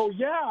 gosh. So,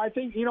 yeah, I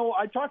think,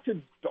 I talked to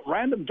a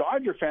random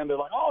Dodger fan. They're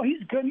like, oh,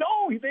 he's good.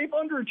 No, they've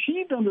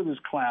underachieved under this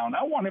clown.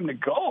 I want him to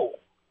go.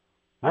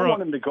 I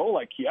want him to go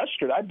like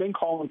yesterday. I've been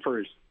calling for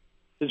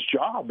his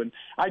job, and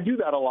I do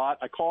that a lot.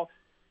 I call,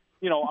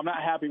 I'm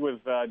not happy with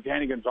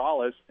Danny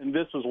Gonzalez, and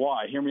this is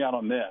why. Hear me out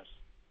on this.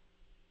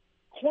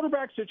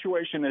 Quarterback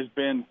situation has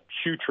been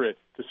putrid,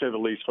 to say the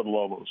least, for the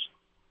Lobos.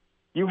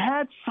 You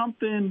had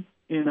something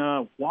in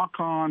a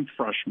walk-on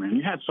freshman.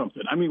 You had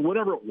something. I mean,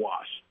 whatever it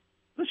was.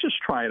 Let's just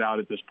try it out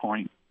at this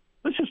point.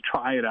 Let's just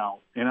try it out,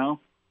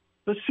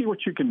 Let's see what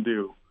you can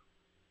do.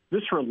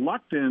 this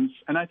reluctance,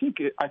 and I think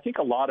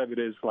a lot of it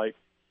is like,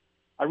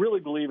 I really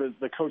believe is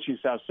the coaching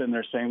staff sitting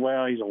there saying,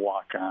 well, he's a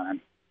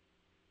walk-on.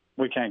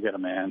 We can't get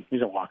him in.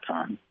 He's a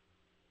walk-on.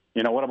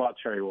 You know, what about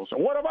Terry Wilson?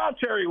 What about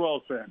Terry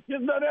Wilson? He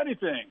hasn't done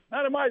anything.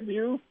 Not in my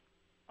view.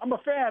 I'm a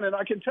fan, and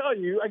I can tell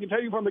you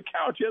from the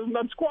couch, he hasn't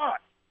done squat.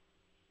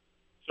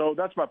 So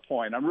that's my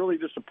point. I'm really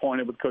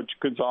disappointed with Coach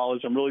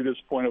Gonzalez. I'm really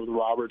disappointed with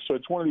Roberts. So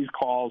it's one of these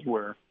calls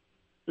where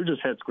they're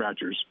just head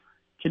scratchers.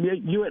 Can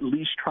you at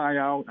least try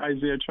out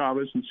Isaiah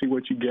Chavez and see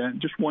what you get?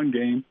 Just one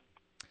game.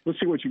 Let's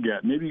see what you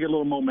get. Maybe you get a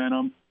little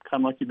momentum,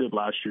 kind of like you did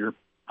last year.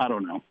 I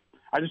don't know.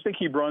 I just think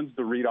he runs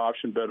the read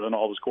option better than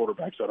all those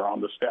quarterbacks that are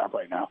on the staff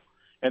right now.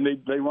 And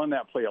they run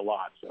that play a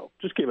lot. So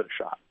just give it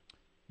a shot.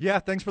 Yeah,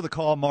 thanks for the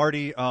call,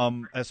 Marty.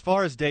 As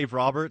far as Dave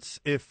Roberts,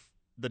 if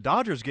the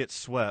Dodgers get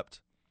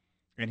swept,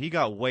 and he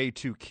got way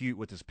too cute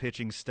with his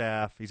pitching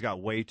staff, he's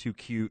got way too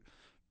cute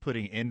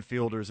putting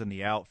infielders in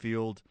the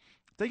outfield.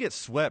 If they get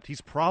swept,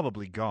 he's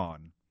probably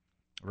gone,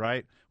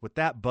 right? With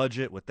that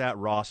budget, with that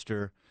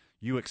roster,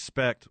 you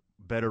expect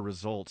better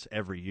results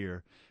every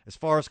year. As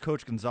far as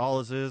Coach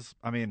Gonzalez is,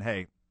 I mean,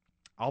 hey,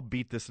 I'll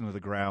beat this into the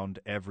ground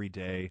every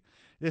day.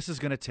 This is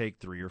going to take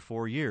 3 or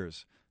 4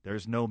 years.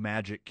 There's no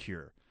magic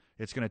cure.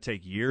 It's going to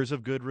take years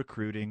of good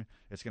recruiting.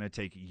 It's going to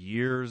take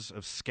years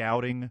of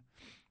scouting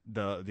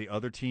the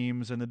other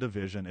teams in the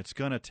division. It's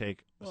going to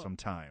take some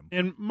time.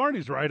 And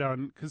Marty's right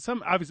on, because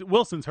obviously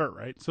Wilson's hurt,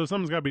 right? So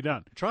something's got to be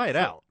done. Try it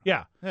out.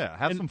 Yeah. Yeah,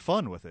 have some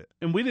fun with it.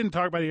 And we didn't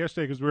talk about it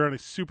yesterday because we were on a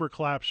super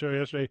collapse show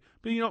yesterday.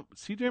 But,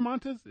 CJ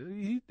Montez,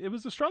 it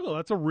was a struggle.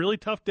 That's a really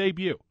tough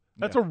debut.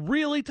 That's a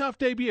really tough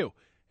debut.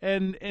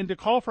 And to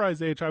call for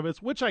Isaiah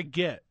Chavez, which I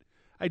get.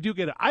 I do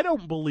get it. I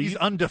don't believe. He's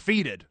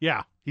undefeated.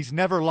 Yeah. He's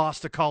never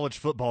lost a college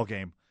football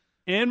game.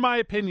 In my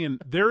opinion,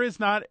 there is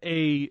not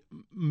a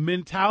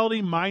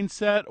mentality,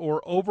 mindset,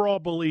 or overall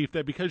belief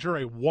that because you're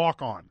a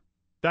walk-on,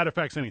 that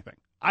affects anything.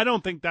 I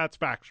don't think that's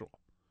factual.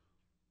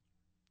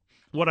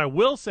 What I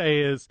will say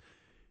is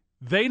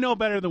they know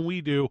better than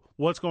we do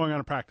what's going on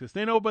in practice.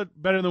 They know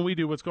better than we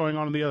do what's going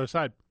on the other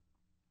side.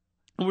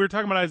 We were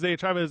talking about Isaiah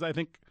Chavez, I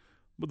think,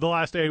 the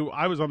last day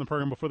I was on the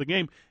program before the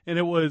game, and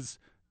it was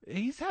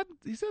he's had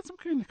some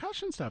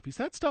concussion stuff. He's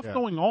had stuff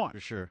going on. For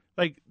sure.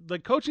 Like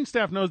coaching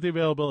staff knows the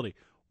availability.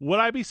 Would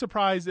I be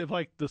surprised if,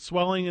 like, the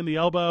swelling in the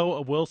elbow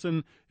of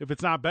Wilson, if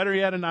it's not better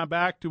yet and not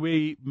back, do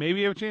we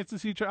maybe have a chance to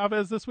see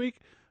Chavez this week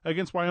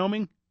against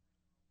Wyoming?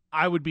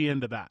 I would be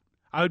into that.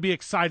 I would be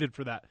excited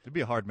for that. It'd be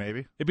a hard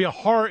maybe. It'd be a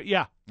hard,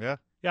 yeah. Yeah.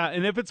 Yeah,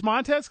 and if it's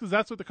Montez, because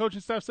that's what the coaching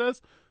staff says,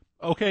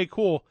 okay,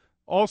 cool.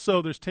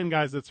 Also, there's 10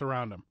 guys that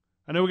surround him.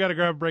 I know we got to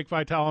grab a break,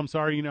 Vital. I'm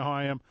sorry, you know how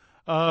I am.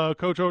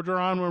 Coach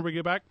Ogeron, when we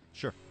get back?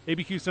 Sure.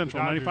 ABQ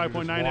Central,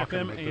 95.9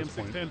 FM, AM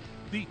 610.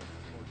 The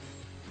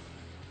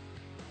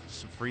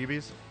some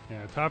freebies.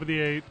 Yeah, top of the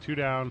 8, 2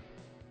 down.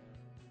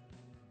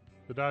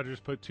 The Dodgers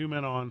put 2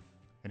 men on.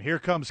 And here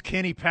comes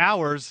Kenny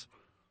Powers.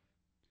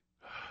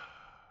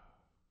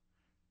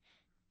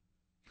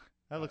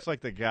 That looks like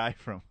the guy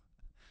from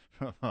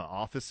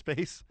Office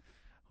Space.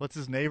 What's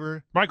his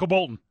neighbor? Michael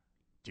Bolton.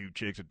 2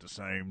 chicks at the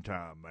same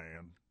time,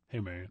 man.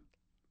 Hey, man.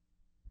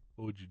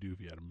 What would you do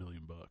if you had $1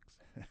 million?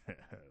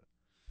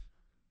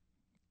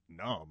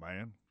 No,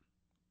 man.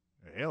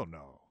 Hell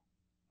no.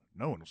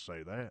 No one will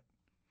say that.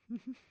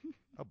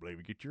 I believe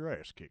you get your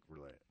ass kicked for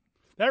that.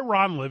 That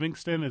Ron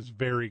Livingston is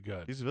very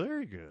good. He's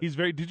very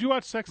good. Did you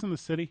watch Sex and the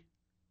City?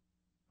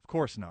 Of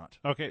course not.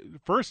 Okay,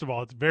 first of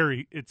all,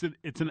 it's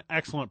an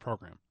excellent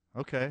program.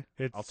 Okay,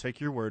 I'll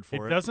take your word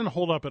for it. It doesn't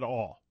hold up at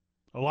all.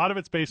 A lot of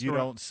it's based You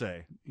around. don't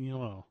say.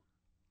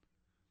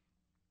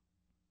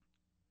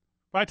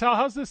 Vital,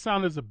 how's this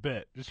sound as a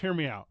bit? Just hear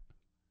me out.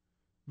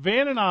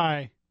 Van and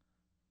I,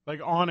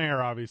 like on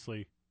air,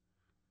 obviously,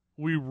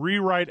 we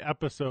rewrite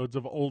episodes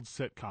of old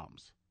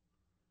sitcoms.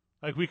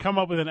 Like, we come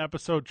up with an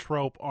episode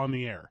trope on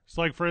the air. So,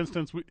 like, for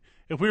instance,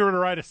 if we were to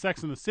write a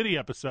Sex and the City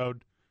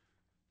episode,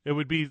 it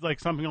would be, like,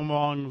 something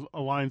along the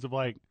lines of,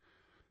 like,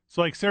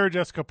 so, like, Sarah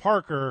Jessica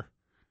Parker,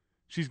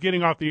 she's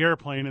getting off the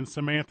airplane and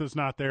Samantha's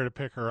not there to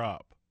pick her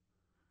up.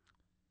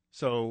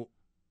 So,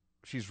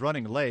 she's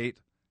running late,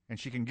 and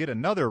she can get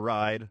another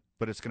ride,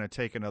 but it's going to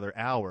take another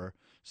hour.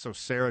 So,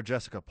 Sarah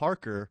Jessica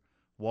Parker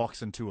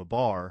walks into a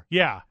bar.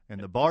 Yeah. And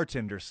the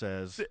bartender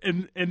says.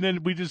 And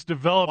then we just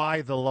develop.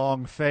 Why the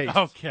long face?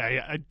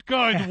 Okay.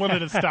 I wanted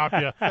to stop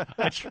you.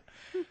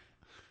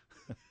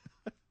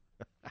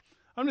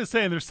 I'm just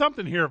saying there's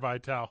something here,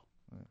 Vital.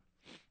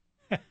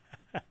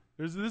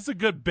 This is a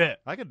good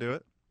bit. I could do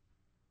it.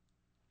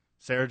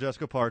 Sarah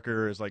Jessica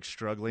Parker is like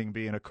struggling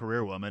being a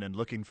career woman and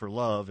looking for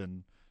love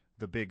in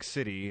the big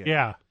city.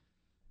 Yeah.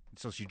 And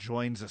so she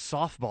joins a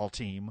softball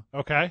team.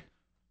 Okay.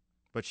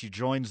 But she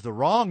joins the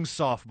wrong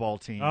softball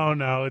team. Oh,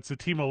 no. It's a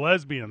team of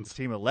lesbians.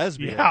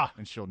 Yeah.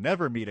 And she'll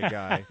never meet a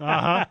guy.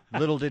 Uh-huh.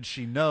 Little did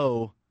she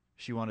know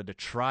she wanted to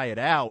try it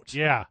out.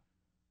 Yeah.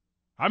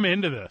 I'm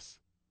into this.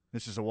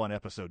 This is a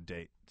 1-episode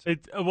date.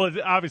 It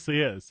obviously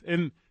is.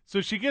 And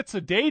so she gets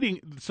a dating.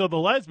 So the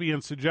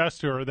lesbian suggests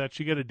to her that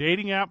she get a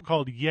dating app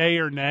called Yay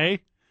or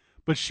Nay.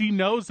 But she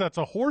knows that's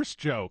a horse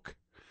joke.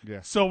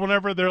 Yeah. So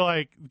whenever they're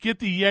like, get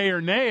the yay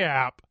or nay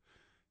app,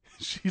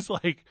 she's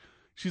like,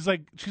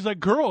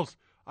 girls,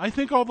 I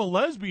think all the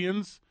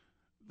lesbians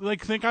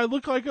like think I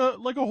look like a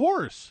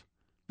horse.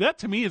 That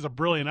to me is a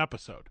brilliant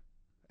episode.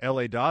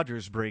 L.A.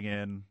 Dodgers bring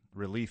in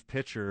relief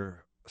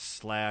pitcher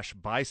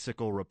 /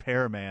 bicycle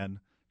repairman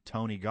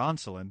Tony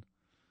Gonsolin.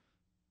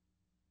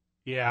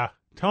 Yeah.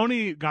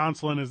 Tony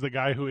Gonsolin is the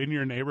guy who in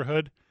your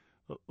neighborhood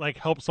like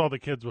helps all the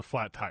kids with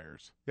flat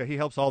tires. Yeah, he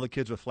helps all the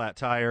kids with flat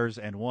tires,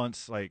 and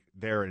once like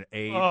they're an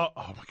age. Oh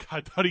my God!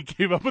 I thought he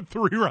gave up a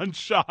 3-run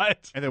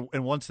shot.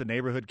 And once the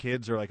neighborhood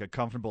kids are like a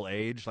comfortable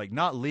age, like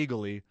not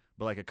legally,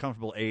 but like a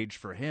comfortable age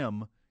for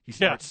him, he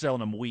starts selling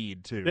them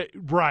weed too.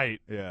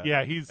 Right. Yeah.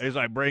 Yeah. He's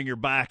like, bring your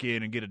bike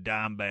in and get a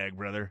dime bag,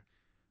 brother.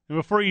 And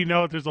before you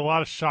know it, there's a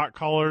lot of shot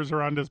callers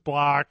around his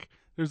block.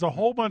 There's a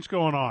whole bunch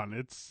going on.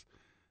 It's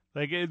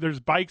like there's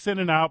bikes in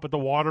and out, but the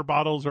water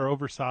bottles are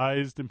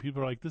oversized, and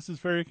people are like, "This is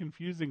very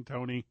confusing,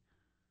 Tony."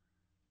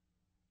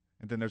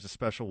 And then there's a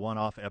special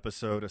one-off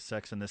episode of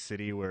Sex and the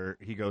City where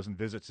he goes and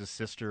visits his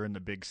sister in the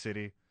big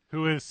city.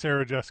 Who is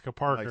Sarah Jessica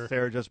Parker? Like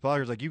Sarah Jessica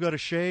Parker's like, you got to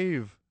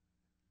shave.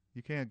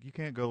 You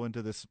can't go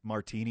into this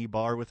martini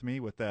bar with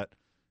me with that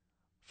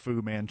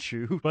Fu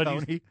Manchu, but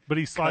Tony.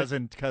 He slides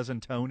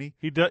cousin Tony.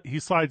 He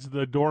slides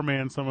the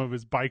doorman some of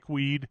his bike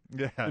weed.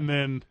 Yeah, and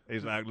then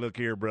he's like, "Look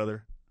here,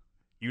 brother.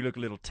 You look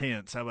a little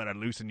tense. How about I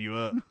loosen you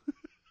up?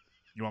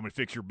 You want me to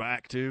fix your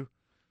back too?"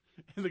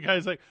 And the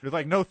guy's like, "He's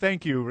like, no,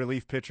 thank you,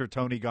 relief pitcher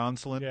Tony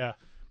Gonsolin." Yeah,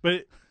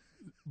 but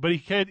he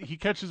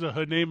catches a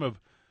hood name of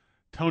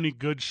Tony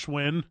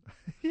Goodschwinn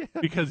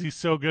because he's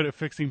so good at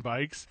fixing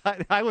bikes.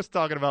 I was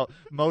talking about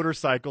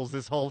motorcycles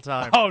this whole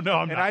time. Oh no,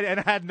 I'm not.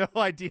 I had no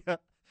idea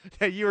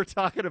that you were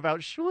talking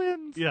about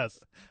Schwinns. Yes.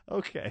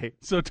 Okay.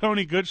 So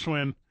Tony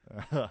Goodschwinn,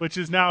 which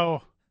is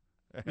now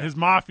his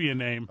mafia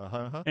name,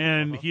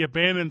 and he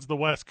abandons the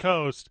West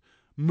Coast,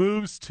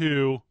 moves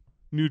to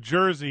New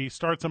Jersey,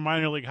 starts a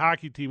minor league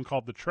hockey team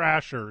called the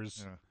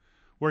Trashers,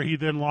 where he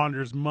then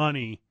launders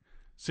money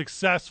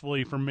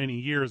successfully for many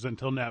years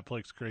until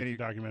Netflix creates a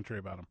documentary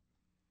about him.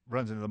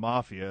 Runs into the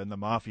mafia, and the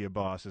mafia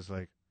boss is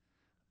like,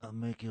 "I'll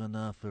make you an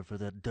offer for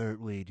that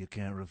dirt weed you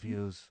can't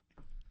refuse.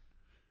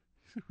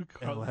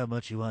 And how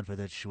much you want for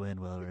that Schwinn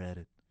while we're at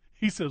it?"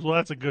 He says, "Well,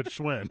 that's a good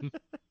Schwinn."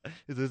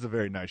 It is a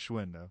very nice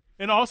Schwinn, though.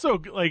 And also,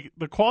 like,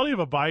 the quality of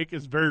a bike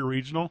is very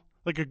regional.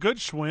 Like, a good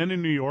Schwinn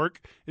in New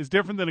York is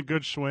different than a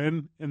good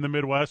Schwinn in the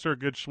Midwest or a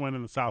good Schwinn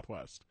in the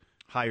Southwest.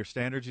 Higher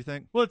standards, you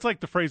think? Well, it's like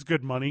the phrase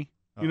good money.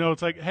 You know,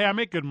 it's like, hey, I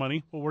make good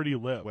money. Well, where do you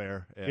live?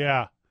 Where?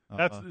 Yeah.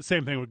 That's the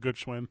same thing with good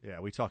Schwinn. Yeah,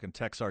 are we talking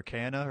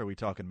Texarkana or are we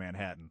talking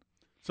Manhattan?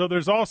 So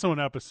there's also an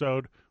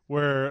episode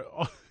where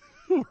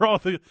all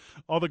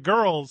the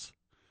girls,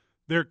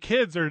 their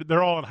kids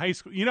they're all in high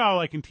school. You know how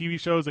like in TV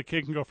shows a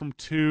kid can go from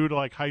 2 to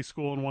like high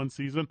school in one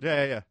season?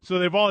 Yeah. So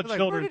they've all had like,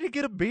 children. Where did he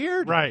get a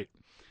beard? Right.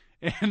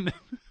 And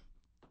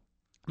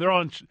they're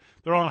all in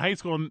high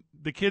school, and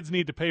the kids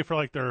need to pay for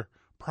like their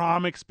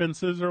prom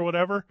expenses or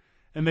whatever,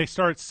 and they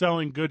start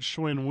selling good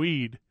Schwinn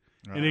weed.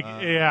 And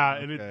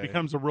it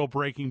becomes a real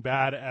Breaking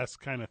Bad-esque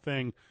kind of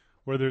thing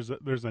where there's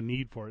a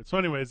need for it. So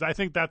anyways, I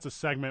think that's a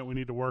segment we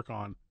need to work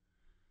on.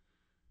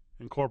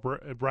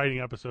 Writing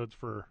episodes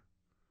for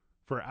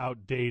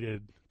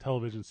outdated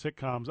television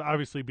sitcoms,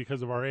 obviously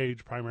because of our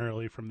age,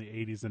 primarily from the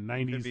 80s and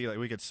 90s. It'd be like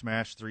we could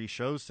smash 3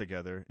 shows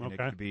together, and it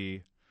could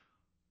be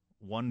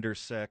Wonder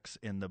Sex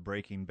in the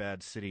Breaking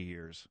Bad City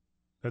years.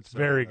 That's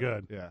very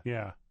good.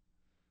 Yeah.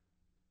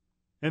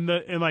 And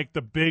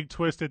the big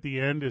twist at the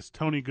end is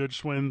Tony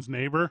Goodschwinn's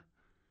neighbor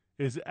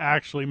is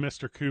actually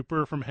Mr.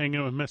 Cooper from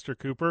Hanging with Mr.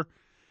 Cooper.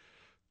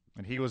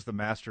 And he was the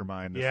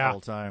mastermind this whole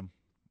time.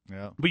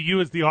 Yeah. But you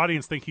as the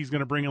audience think he's going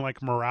to bring in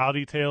like a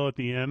morality tale at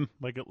the end,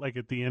 like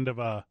at the end of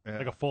like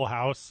a Full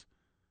House.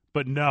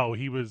 But no,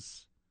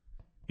 he's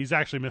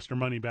actually Mr.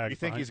 Moneybags. You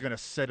think he's going to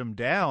sit him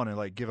down and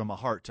like give him a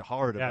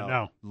heart-to-heart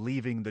about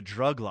leaving the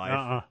drug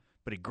life.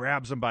 But he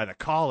grabs him by the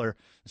collar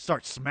and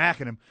starts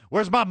smacking him.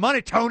 "Where's my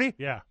money, Tony?"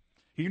 Yeah.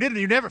 You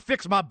never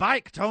fixed my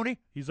bike, Tony.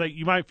 He's like,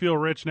 "You might feel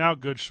rich now,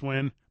 good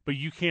Schwinn, but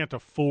you can't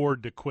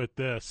afford to quit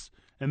this."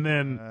 And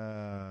then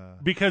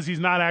because he's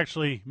not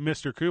actually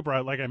Mr.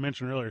 Cooper, like I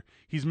mentioned earlier,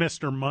 he's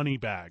Mr.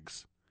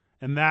 Moneybags.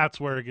 And that's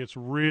where it gets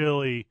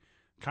really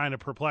kind of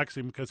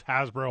perplexing because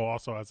Hasbro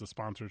also has a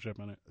sponsorship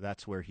in it.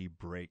 That's where he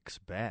breaks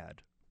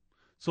bad.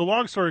 So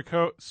long story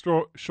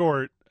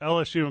short,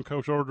 LSU and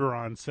Coach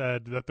Orgeron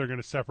said that they're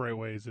going to separate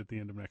ways at the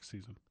end of next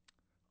season.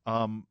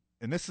 And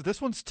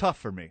this one's tough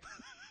for me.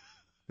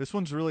 This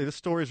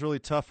story is really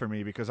tough for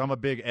me because I'm a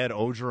big Ed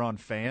Orgeron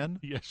fan.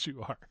 Yes,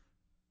 you are.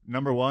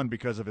 Number 1,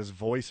 because of his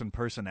voice and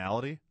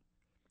personality.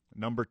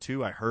 Number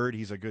 2, I heard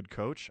he's a good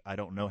coach. I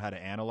don't know how to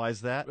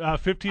analyze that.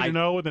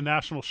 15-0 with a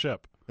national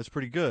ship. That's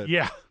pretty good.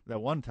 Yeah.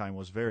 That one time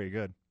was very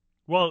good.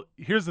 Well,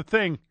 here's the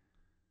thing.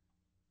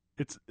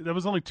 That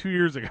was only 2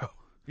 years ago.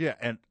 Yeah,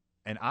 and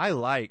I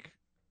like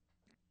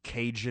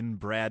Cajun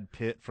Brad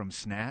Pitt from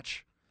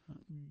Snatch.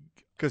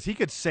 Because he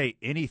could say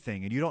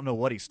anything, and you don't know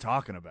what he's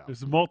talking about.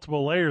 There's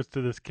multiple layers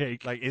to this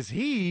cake. Like, is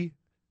he,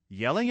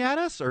 yelling at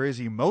us or is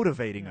he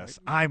motivating us?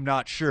 I'm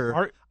not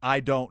sure. I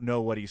don't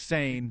know what he's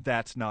saying.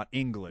 That's not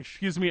English.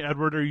 Excuse me,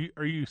 Edward.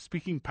 Are you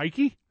speaking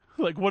pikey?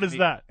 Like, what is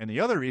that? And the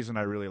other reason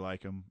I really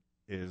like him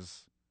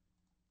is,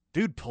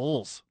 dude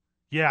pulls.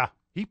 Yeah.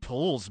 He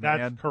pulls, man.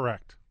 That's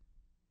correct.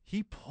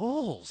 He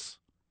pulls.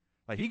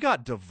 Like, he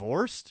got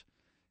divorced,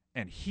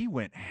 and he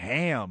went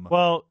ham.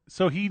 Well,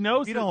 so he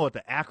knows. If you don't know what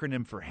the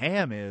acronym for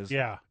ham is,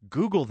 yeah.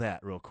 Google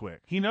that real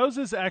quick. He knows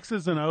his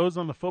X's and O's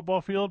on the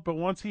football field, but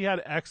once he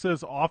had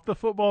X's off the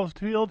football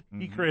field,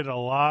 he created a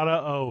lot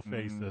of O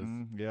faces.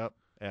 Yep,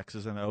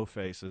 X's and O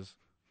faces.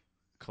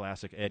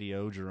 Classic Eddie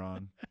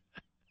Ogeron.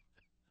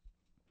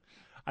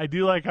 I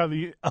do like how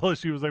the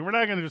LSU was like, we're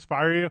not going to just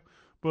fire you,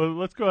 but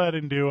let's go ahead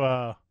and do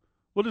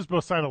we'll just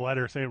both sign a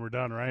letter saying we're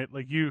done, right?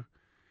 Like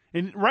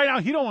and right now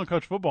he don't want to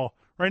coach football.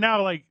 Right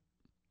now,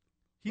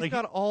 He's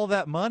got all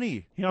that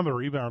money. He on the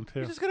rebound too.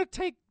 He's just going to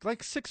take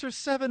like 6 or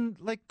 7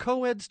 like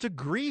co-eds to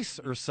Greece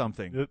or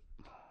something.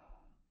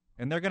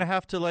 And they're going to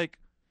have to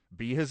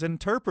be his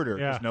interpreter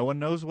because no one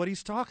knows what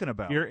he's talking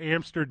about. You're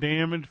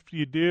Amsterdam if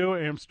you do,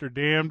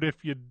 Amsterdam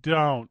if you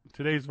don't.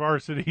 Today's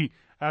varsity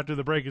after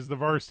the break is the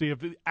varsity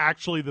of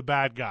actually the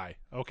bad guy,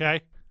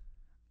 okay?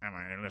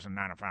 Listen,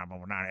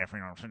 95.9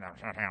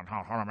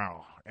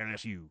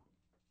 LSU.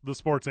 The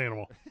sports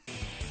animal.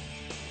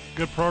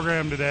 Good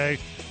program today.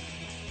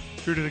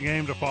 True to the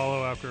game to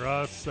follow after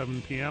us,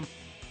 7 p.m.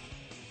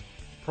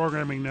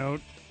 Programming note,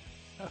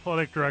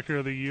 athletic director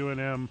of the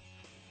UNM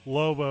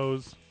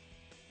Lobos,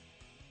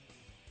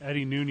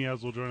 Eddie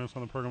Nunez, will join us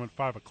on the program at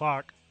 5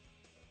 o'clock.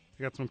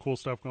 We got some cool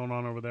stuff going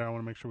on over there. I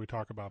want to make sure we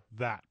talk about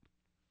that.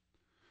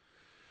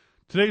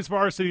 Today's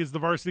varsity is the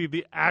varsity of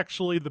the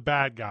actually the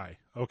bad guy,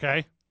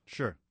 okay?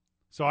 Sure.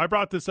 So I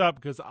brought this up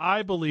because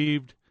I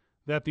believed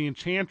that the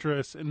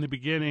Enchantress in the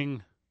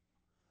beginning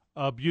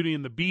of Beauty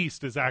and the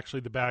Beast is actually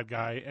the bad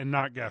guy and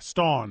not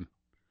Gaston.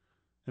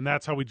 And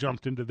that's how we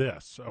jumped into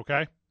this,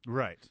 okay?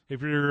 Right.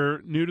 If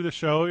you're new to the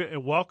show,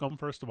 welcome,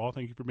 first of all.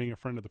 Thank you for being a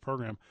friend of the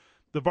program.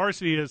 The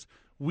varsity is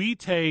we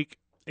take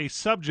a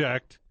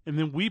subject and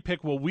then we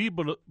pick what we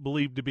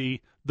believe to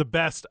be the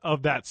best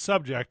of that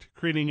subject,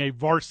 creating a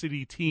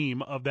varsity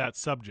team of that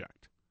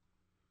subject.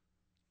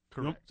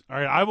 Correct. All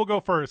right, I will go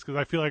first because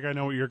I feel like I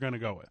know what you're going to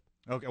go with.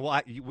 Okay,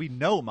 well, we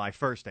know my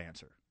first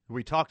answer.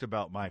 We talked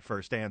about my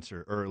first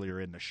answer earlier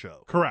in the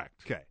show.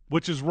 Correct. Okay.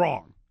 Which is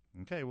wrong.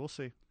 Okay, we'll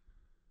see.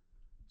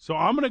 So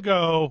I'm going to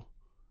go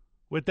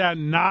with that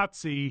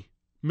Nazi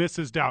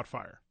Mrs.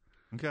 Doubtfire.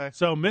 Okay.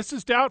 So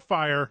Mrs.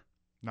 Doubtfire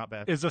not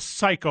bad. is a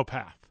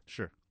psychopath.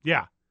 Sure.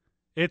 Yeah.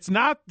 It's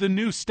not the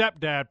new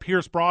stepdad,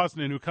 Pierce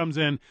Brosnan, who comes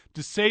in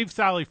to save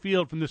Sally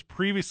Field from this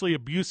previously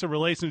abusive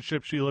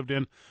relationship she lived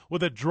in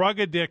with a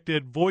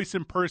drug-addicted,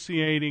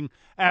 voice-impersonating,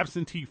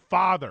 absentee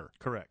father.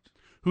 Correct.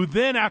 Who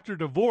then, after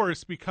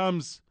divorce,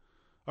 becomes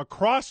a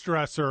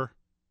cross-dresser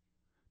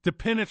to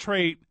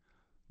penetrate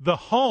the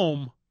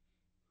home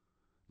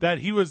that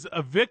he was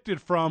evicted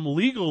from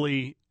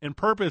legally and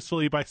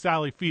purposefully by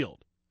Sally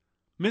Field.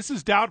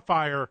 Mrs.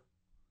 Doubtfire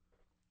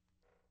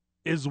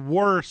is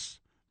worse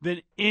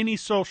than any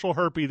social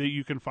herpy that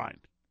you can find.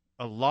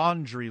 A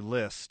laundry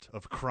list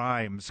of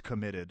crimes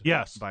committed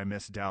by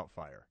Miss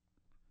Doubtfire.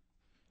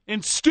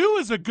 And Stu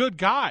is a good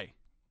guy.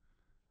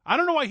 I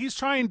don't know why he's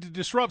trying to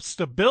disrupt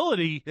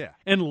stability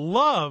and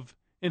love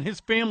in his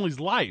family's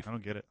life. I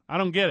don't get it. I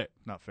don't get it.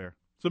 Not fair.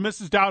 So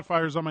Mrs.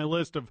 Doubtfire is on my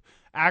list of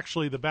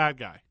actually the bad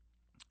guy.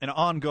 An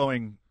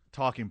ongoing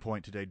talking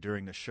point today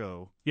during the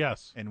show.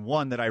 Yes. And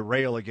one that I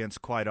rail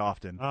against quite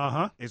often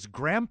is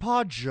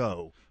Grandpa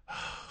Joe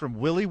from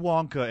Willy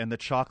Wonka and the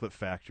Chocolate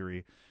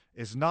Factory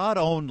is not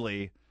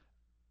only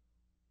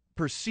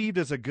perceived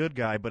as a good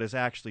guy, but is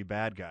actually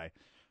bad guy.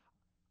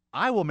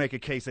 I will make a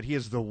case that he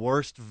is the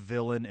worst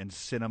villain in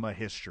cinema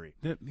history.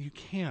 You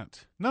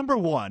can't. Number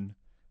one,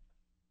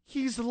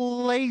 he's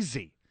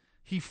lazy.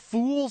 He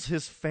fools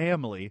his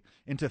family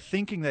into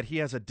thinking that he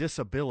has a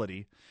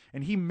disability,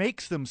 and he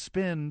makes them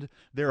spend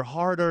their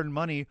hard-earned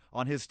money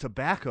on his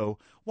tobacco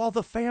while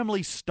the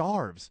family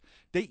starves.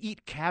 They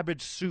eat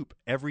cabbage soup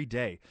every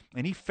day,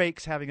 and he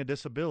fakes having a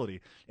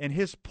disability. And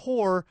his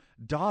poor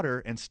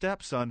daughter and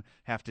stepson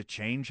have to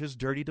change his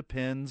dirty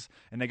Depends,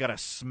 and they got to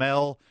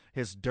smell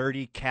his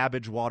dirty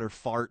cabbage water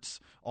farts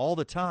all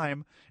the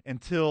time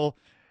until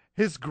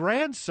his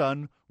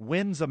grandson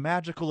wins a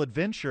magical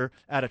adventure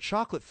at a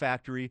chocolate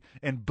factory,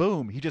 and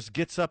boom, he just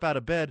gets up out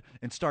of bed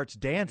and starts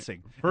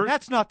dancing. And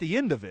that's not the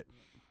end of it.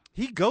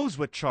 He goes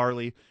with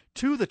Charlie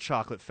to the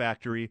chocolate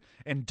factory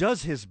and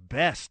does his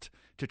best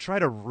to try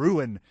to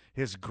ruin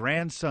his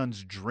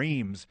grandson's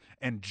dreams,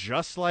 and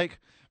just like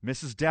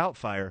Mrs.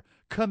 Doubtfire,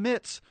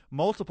 commits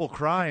multiple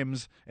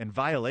crimes and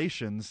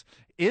violations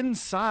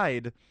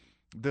inside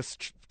this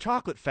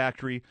chocolate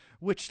factory,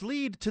 which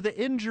lead to the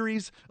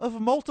injuries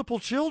of multiple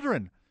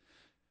children.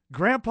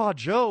 Grandpa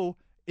Joe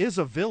is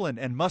a villain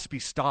and must be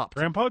stopped.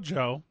 Grandpa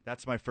Joe,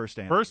 that's my first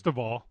answer. First of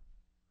all,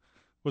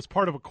 was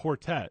part of a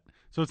quartet.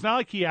 So it's not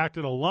like he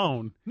acted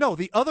alone. No,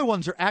 the other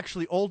ones are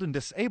actually old and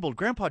disabled.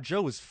 Grandpa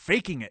Joe is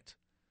faking it.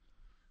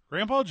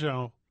 Grandpa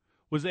Joe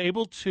was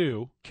able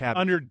to, Cabbage.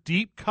 under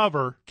deep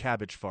cover,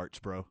 Cabbage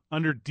farts, bro.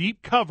 under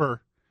deep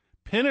cover,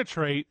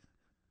 penetrate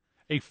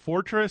a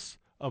fortress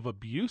of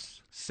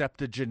abuse.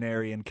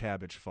 Septuagenarian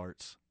cabbage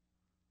farts.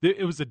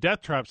 It was a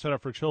death trap set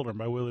up for children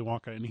by Willy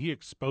Wonka, and he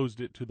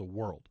exposed it to the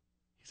world.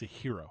 He's a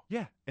hero.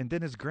 Yeah, and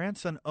then his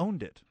grandson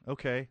owned it.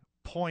 Okay,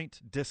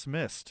 point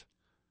dismissed.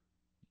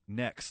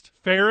 Next.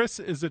 Ferris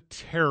is a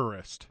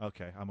terrorist.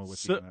 Okay, I'm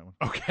with you on that one.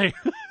 Okay,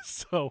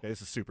 so okay,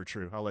 this is super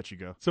true. I'll let you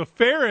go. So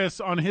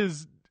Ferris on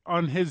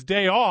his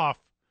day off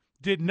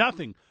did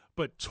nothing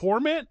but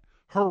torment,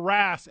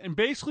 harass, and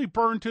basically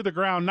burn to the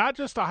ground not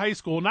just a high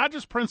school, not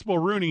just Principal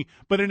Rooney,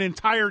 but an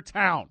entire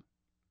town.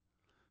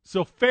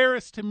 So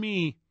Ferris, to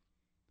me,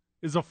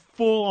 is a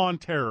full-on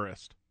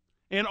terrorist.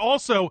 And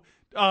also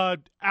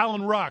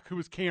Alan Ruck, who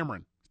was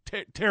Cameron,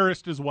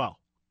 terrorist as well.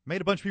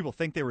 Made a bunch of people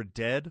think they were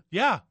dead.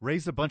 Yeah.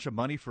 Raised a bunch of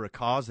money for a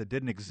cause that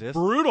didn't exist.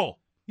 Brutal.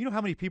 You know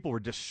how many people were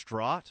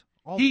distraught?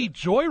 He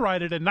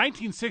joyrided a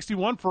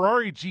 1961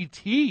 Ferrari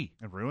GT.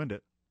 And ruined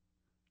it.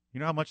 You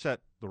know how much the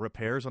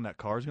repairs on that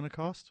car is going to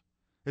cost?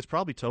 It's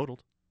probably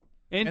totaled.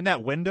 And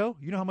that window,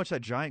 you know how much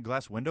that giant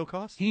glass window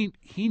cost? He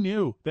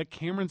knew that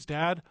Cameron's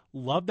dad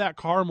loved that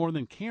car more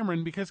than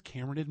Cameron because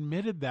Cameron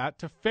admitted that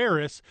to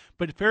Ferris,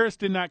 but Ferris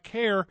did not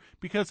care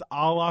because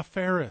a la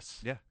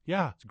Ferris. Yeah.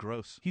 Yeah. It's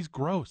gross. He's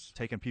gross.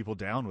 Taking people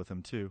down with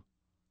him, too.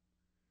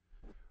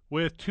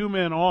 With 2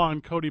 men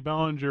on, Cody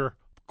Bellinger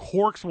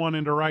corks one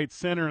into right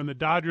center, and the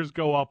Dodgers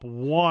go up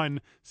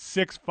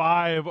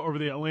 6-5 over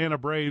the Atlanta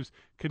Braves.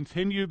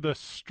 Continued the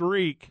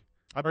streak.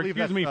 I believe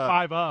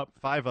 5 up.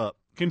 5 up.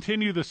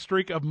 Continue the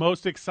streak of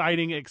most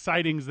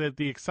excitings that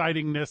the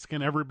excitingness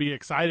can ever be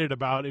excited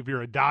about if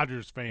you're a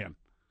Dodgers fan.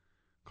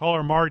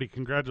 Caller Marty,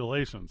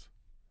 congratulations.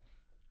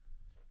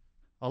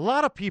 A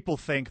lot of people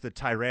think the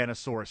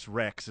Tyrannosaurus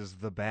Rex is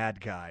the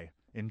bad guy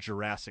in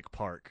Jurassic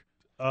Park.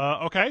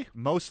 Okay.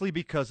 Mostly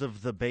because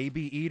of the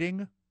baby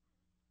eating.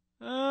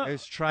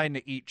 Is trying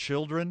to eat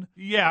children.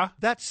 Yeah.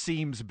 That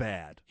seems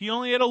bad. He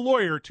only had a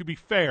lawyer, to be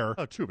fair.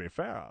 Oh, to be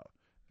fair.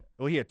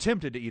 Well, he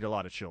attempted to eat a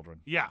lot of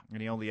children. Yeah.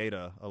 And he only ate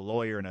a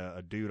lawyer and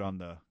a dude on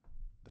the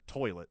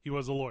toilet. He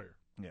was a lawyer.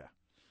 Yeah.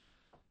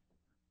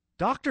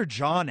 Dr.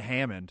 John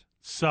Hammond.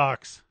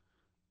 Sucks.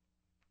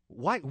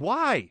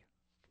 Why?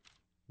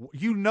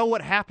 You know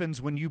what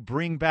happens when you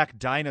bring back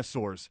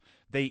dinosaurs.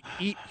 They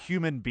eat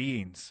human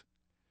beings.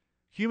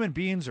 Human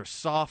beings are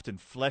soft and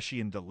fleshy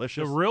and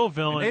delicious. The real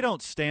villain. And they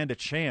don't stand a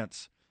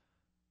chance.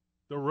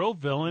 The real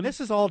villain. And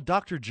this is all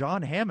Dr.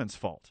 John Hammond's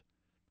fault.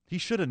 He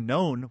should have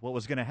known what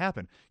was going to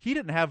happen. He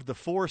didn't have the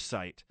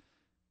foresight.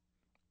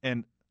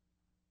 And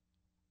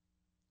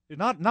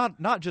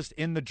not just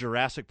in the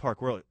Jurassic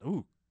Park world.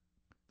 Ooh.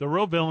 The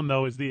real villain,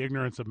 though, is the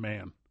ignorance of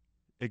man.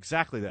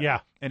 Exactly that.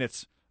 Yeah. And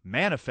it's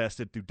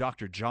manifested through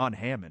Dr. John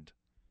Hammond.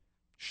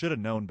 Should have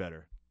known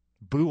better.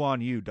 Boo on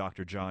you,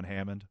 Dr. John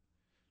Hammond.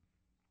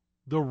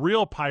 The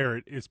real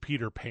pirate is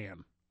Peter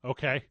Pan,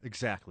 okay?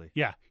 Exactly.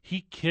 Yeah.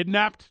 He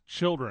kidnapped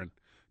children,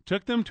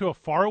 took them to a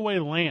faraway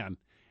land,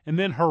 and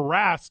then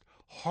harassed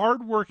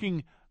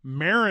hardworking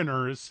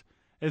mariners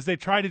as they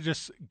try to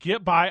just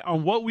get by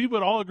on what we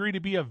would all agree to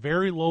be a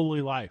very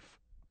lowly life.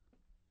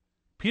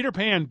 Peter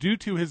Pan, due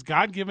to his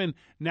God-given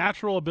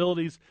natural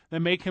abilities that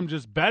make him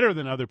just better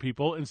than other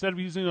people, instead of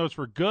using those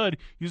for good,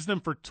 uses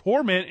them for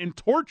torment and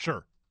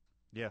torture.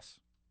 Yes.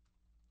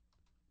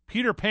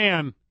 Peter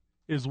Pan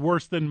is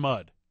worse than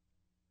mud.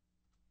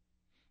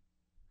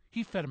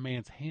 He fed a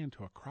man's hand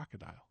to a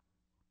crocodile.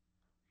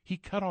 He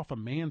cut off a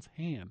man's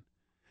hand,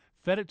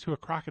 fed it to a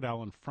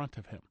crocodile in front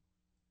of him.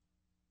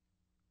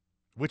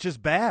 Which is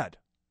bad.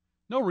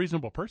 No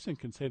reasonable person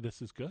can say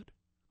this is good.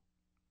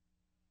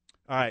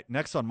 All right,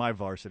 next on my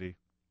varsity.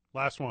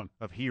 Last one.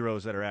 Of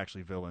heroes that are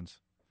actually villains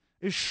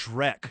is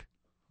Shrek.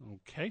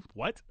 Okay,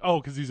 what?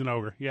 Oh, because he's an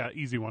ogre. Yeah,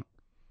 easy one.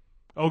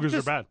 Ogres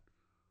are bad.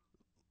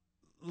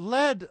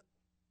 Led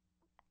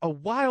a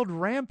wild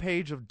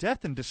rampage of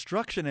death and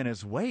destruction in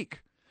his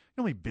wake. You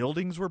know how many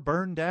buildings were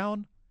burned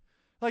down?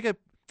 Like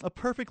a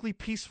perfectly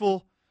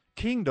peaceful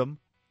kingdom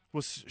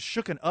was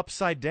shooken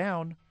upside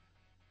down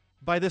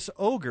by this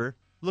ogre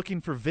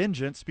looking for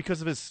vengeance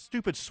because of his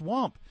stupid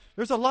swamp.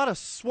 There's a lot of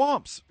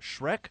swamps,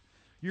 Shrek.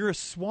 You're a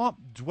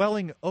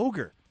swamp-dwelling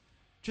ogre.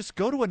 Just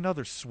go to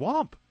another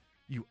swamp,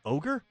 you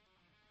ogre.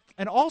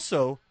 And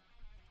also,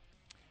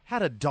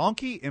 had a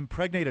donkey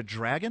impregnate a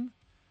dragon?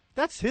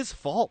 That's his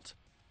fault.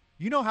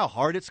 You know how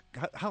hard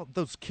how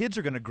those kids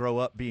are going to grow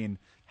up being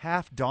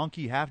half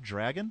donkey, half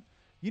dragon?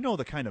 You know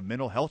the kind of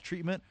mental health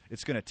treatment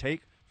it's going to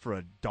take for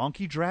a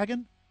donkey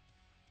dragon?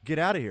 Get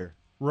out of here.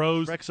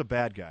 Shrek's a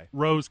bad guy.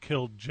 Rose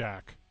killed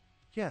Jack.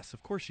 Yes,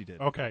 of course she did.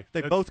 Okay.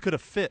 They both could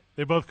have fit.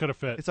 They both could have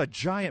fit. It's a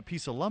giant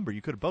piece of lumber.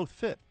 You could have both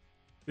fit.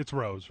 It's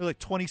Rose. There are like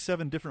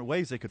 27 different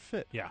ways they could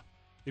fit. Yeah.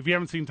 If you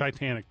haven't seen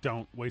Titanic,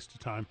 don't waste your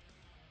time.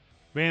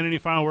 Van, any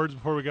final words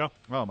before we go?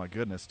 Oh, my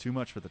goodness. Too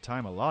much for the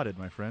time allotted,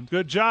 my friend.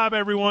 Good job,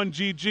 everyone.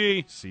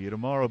 GG. See you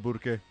tomorrow,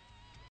 Burke.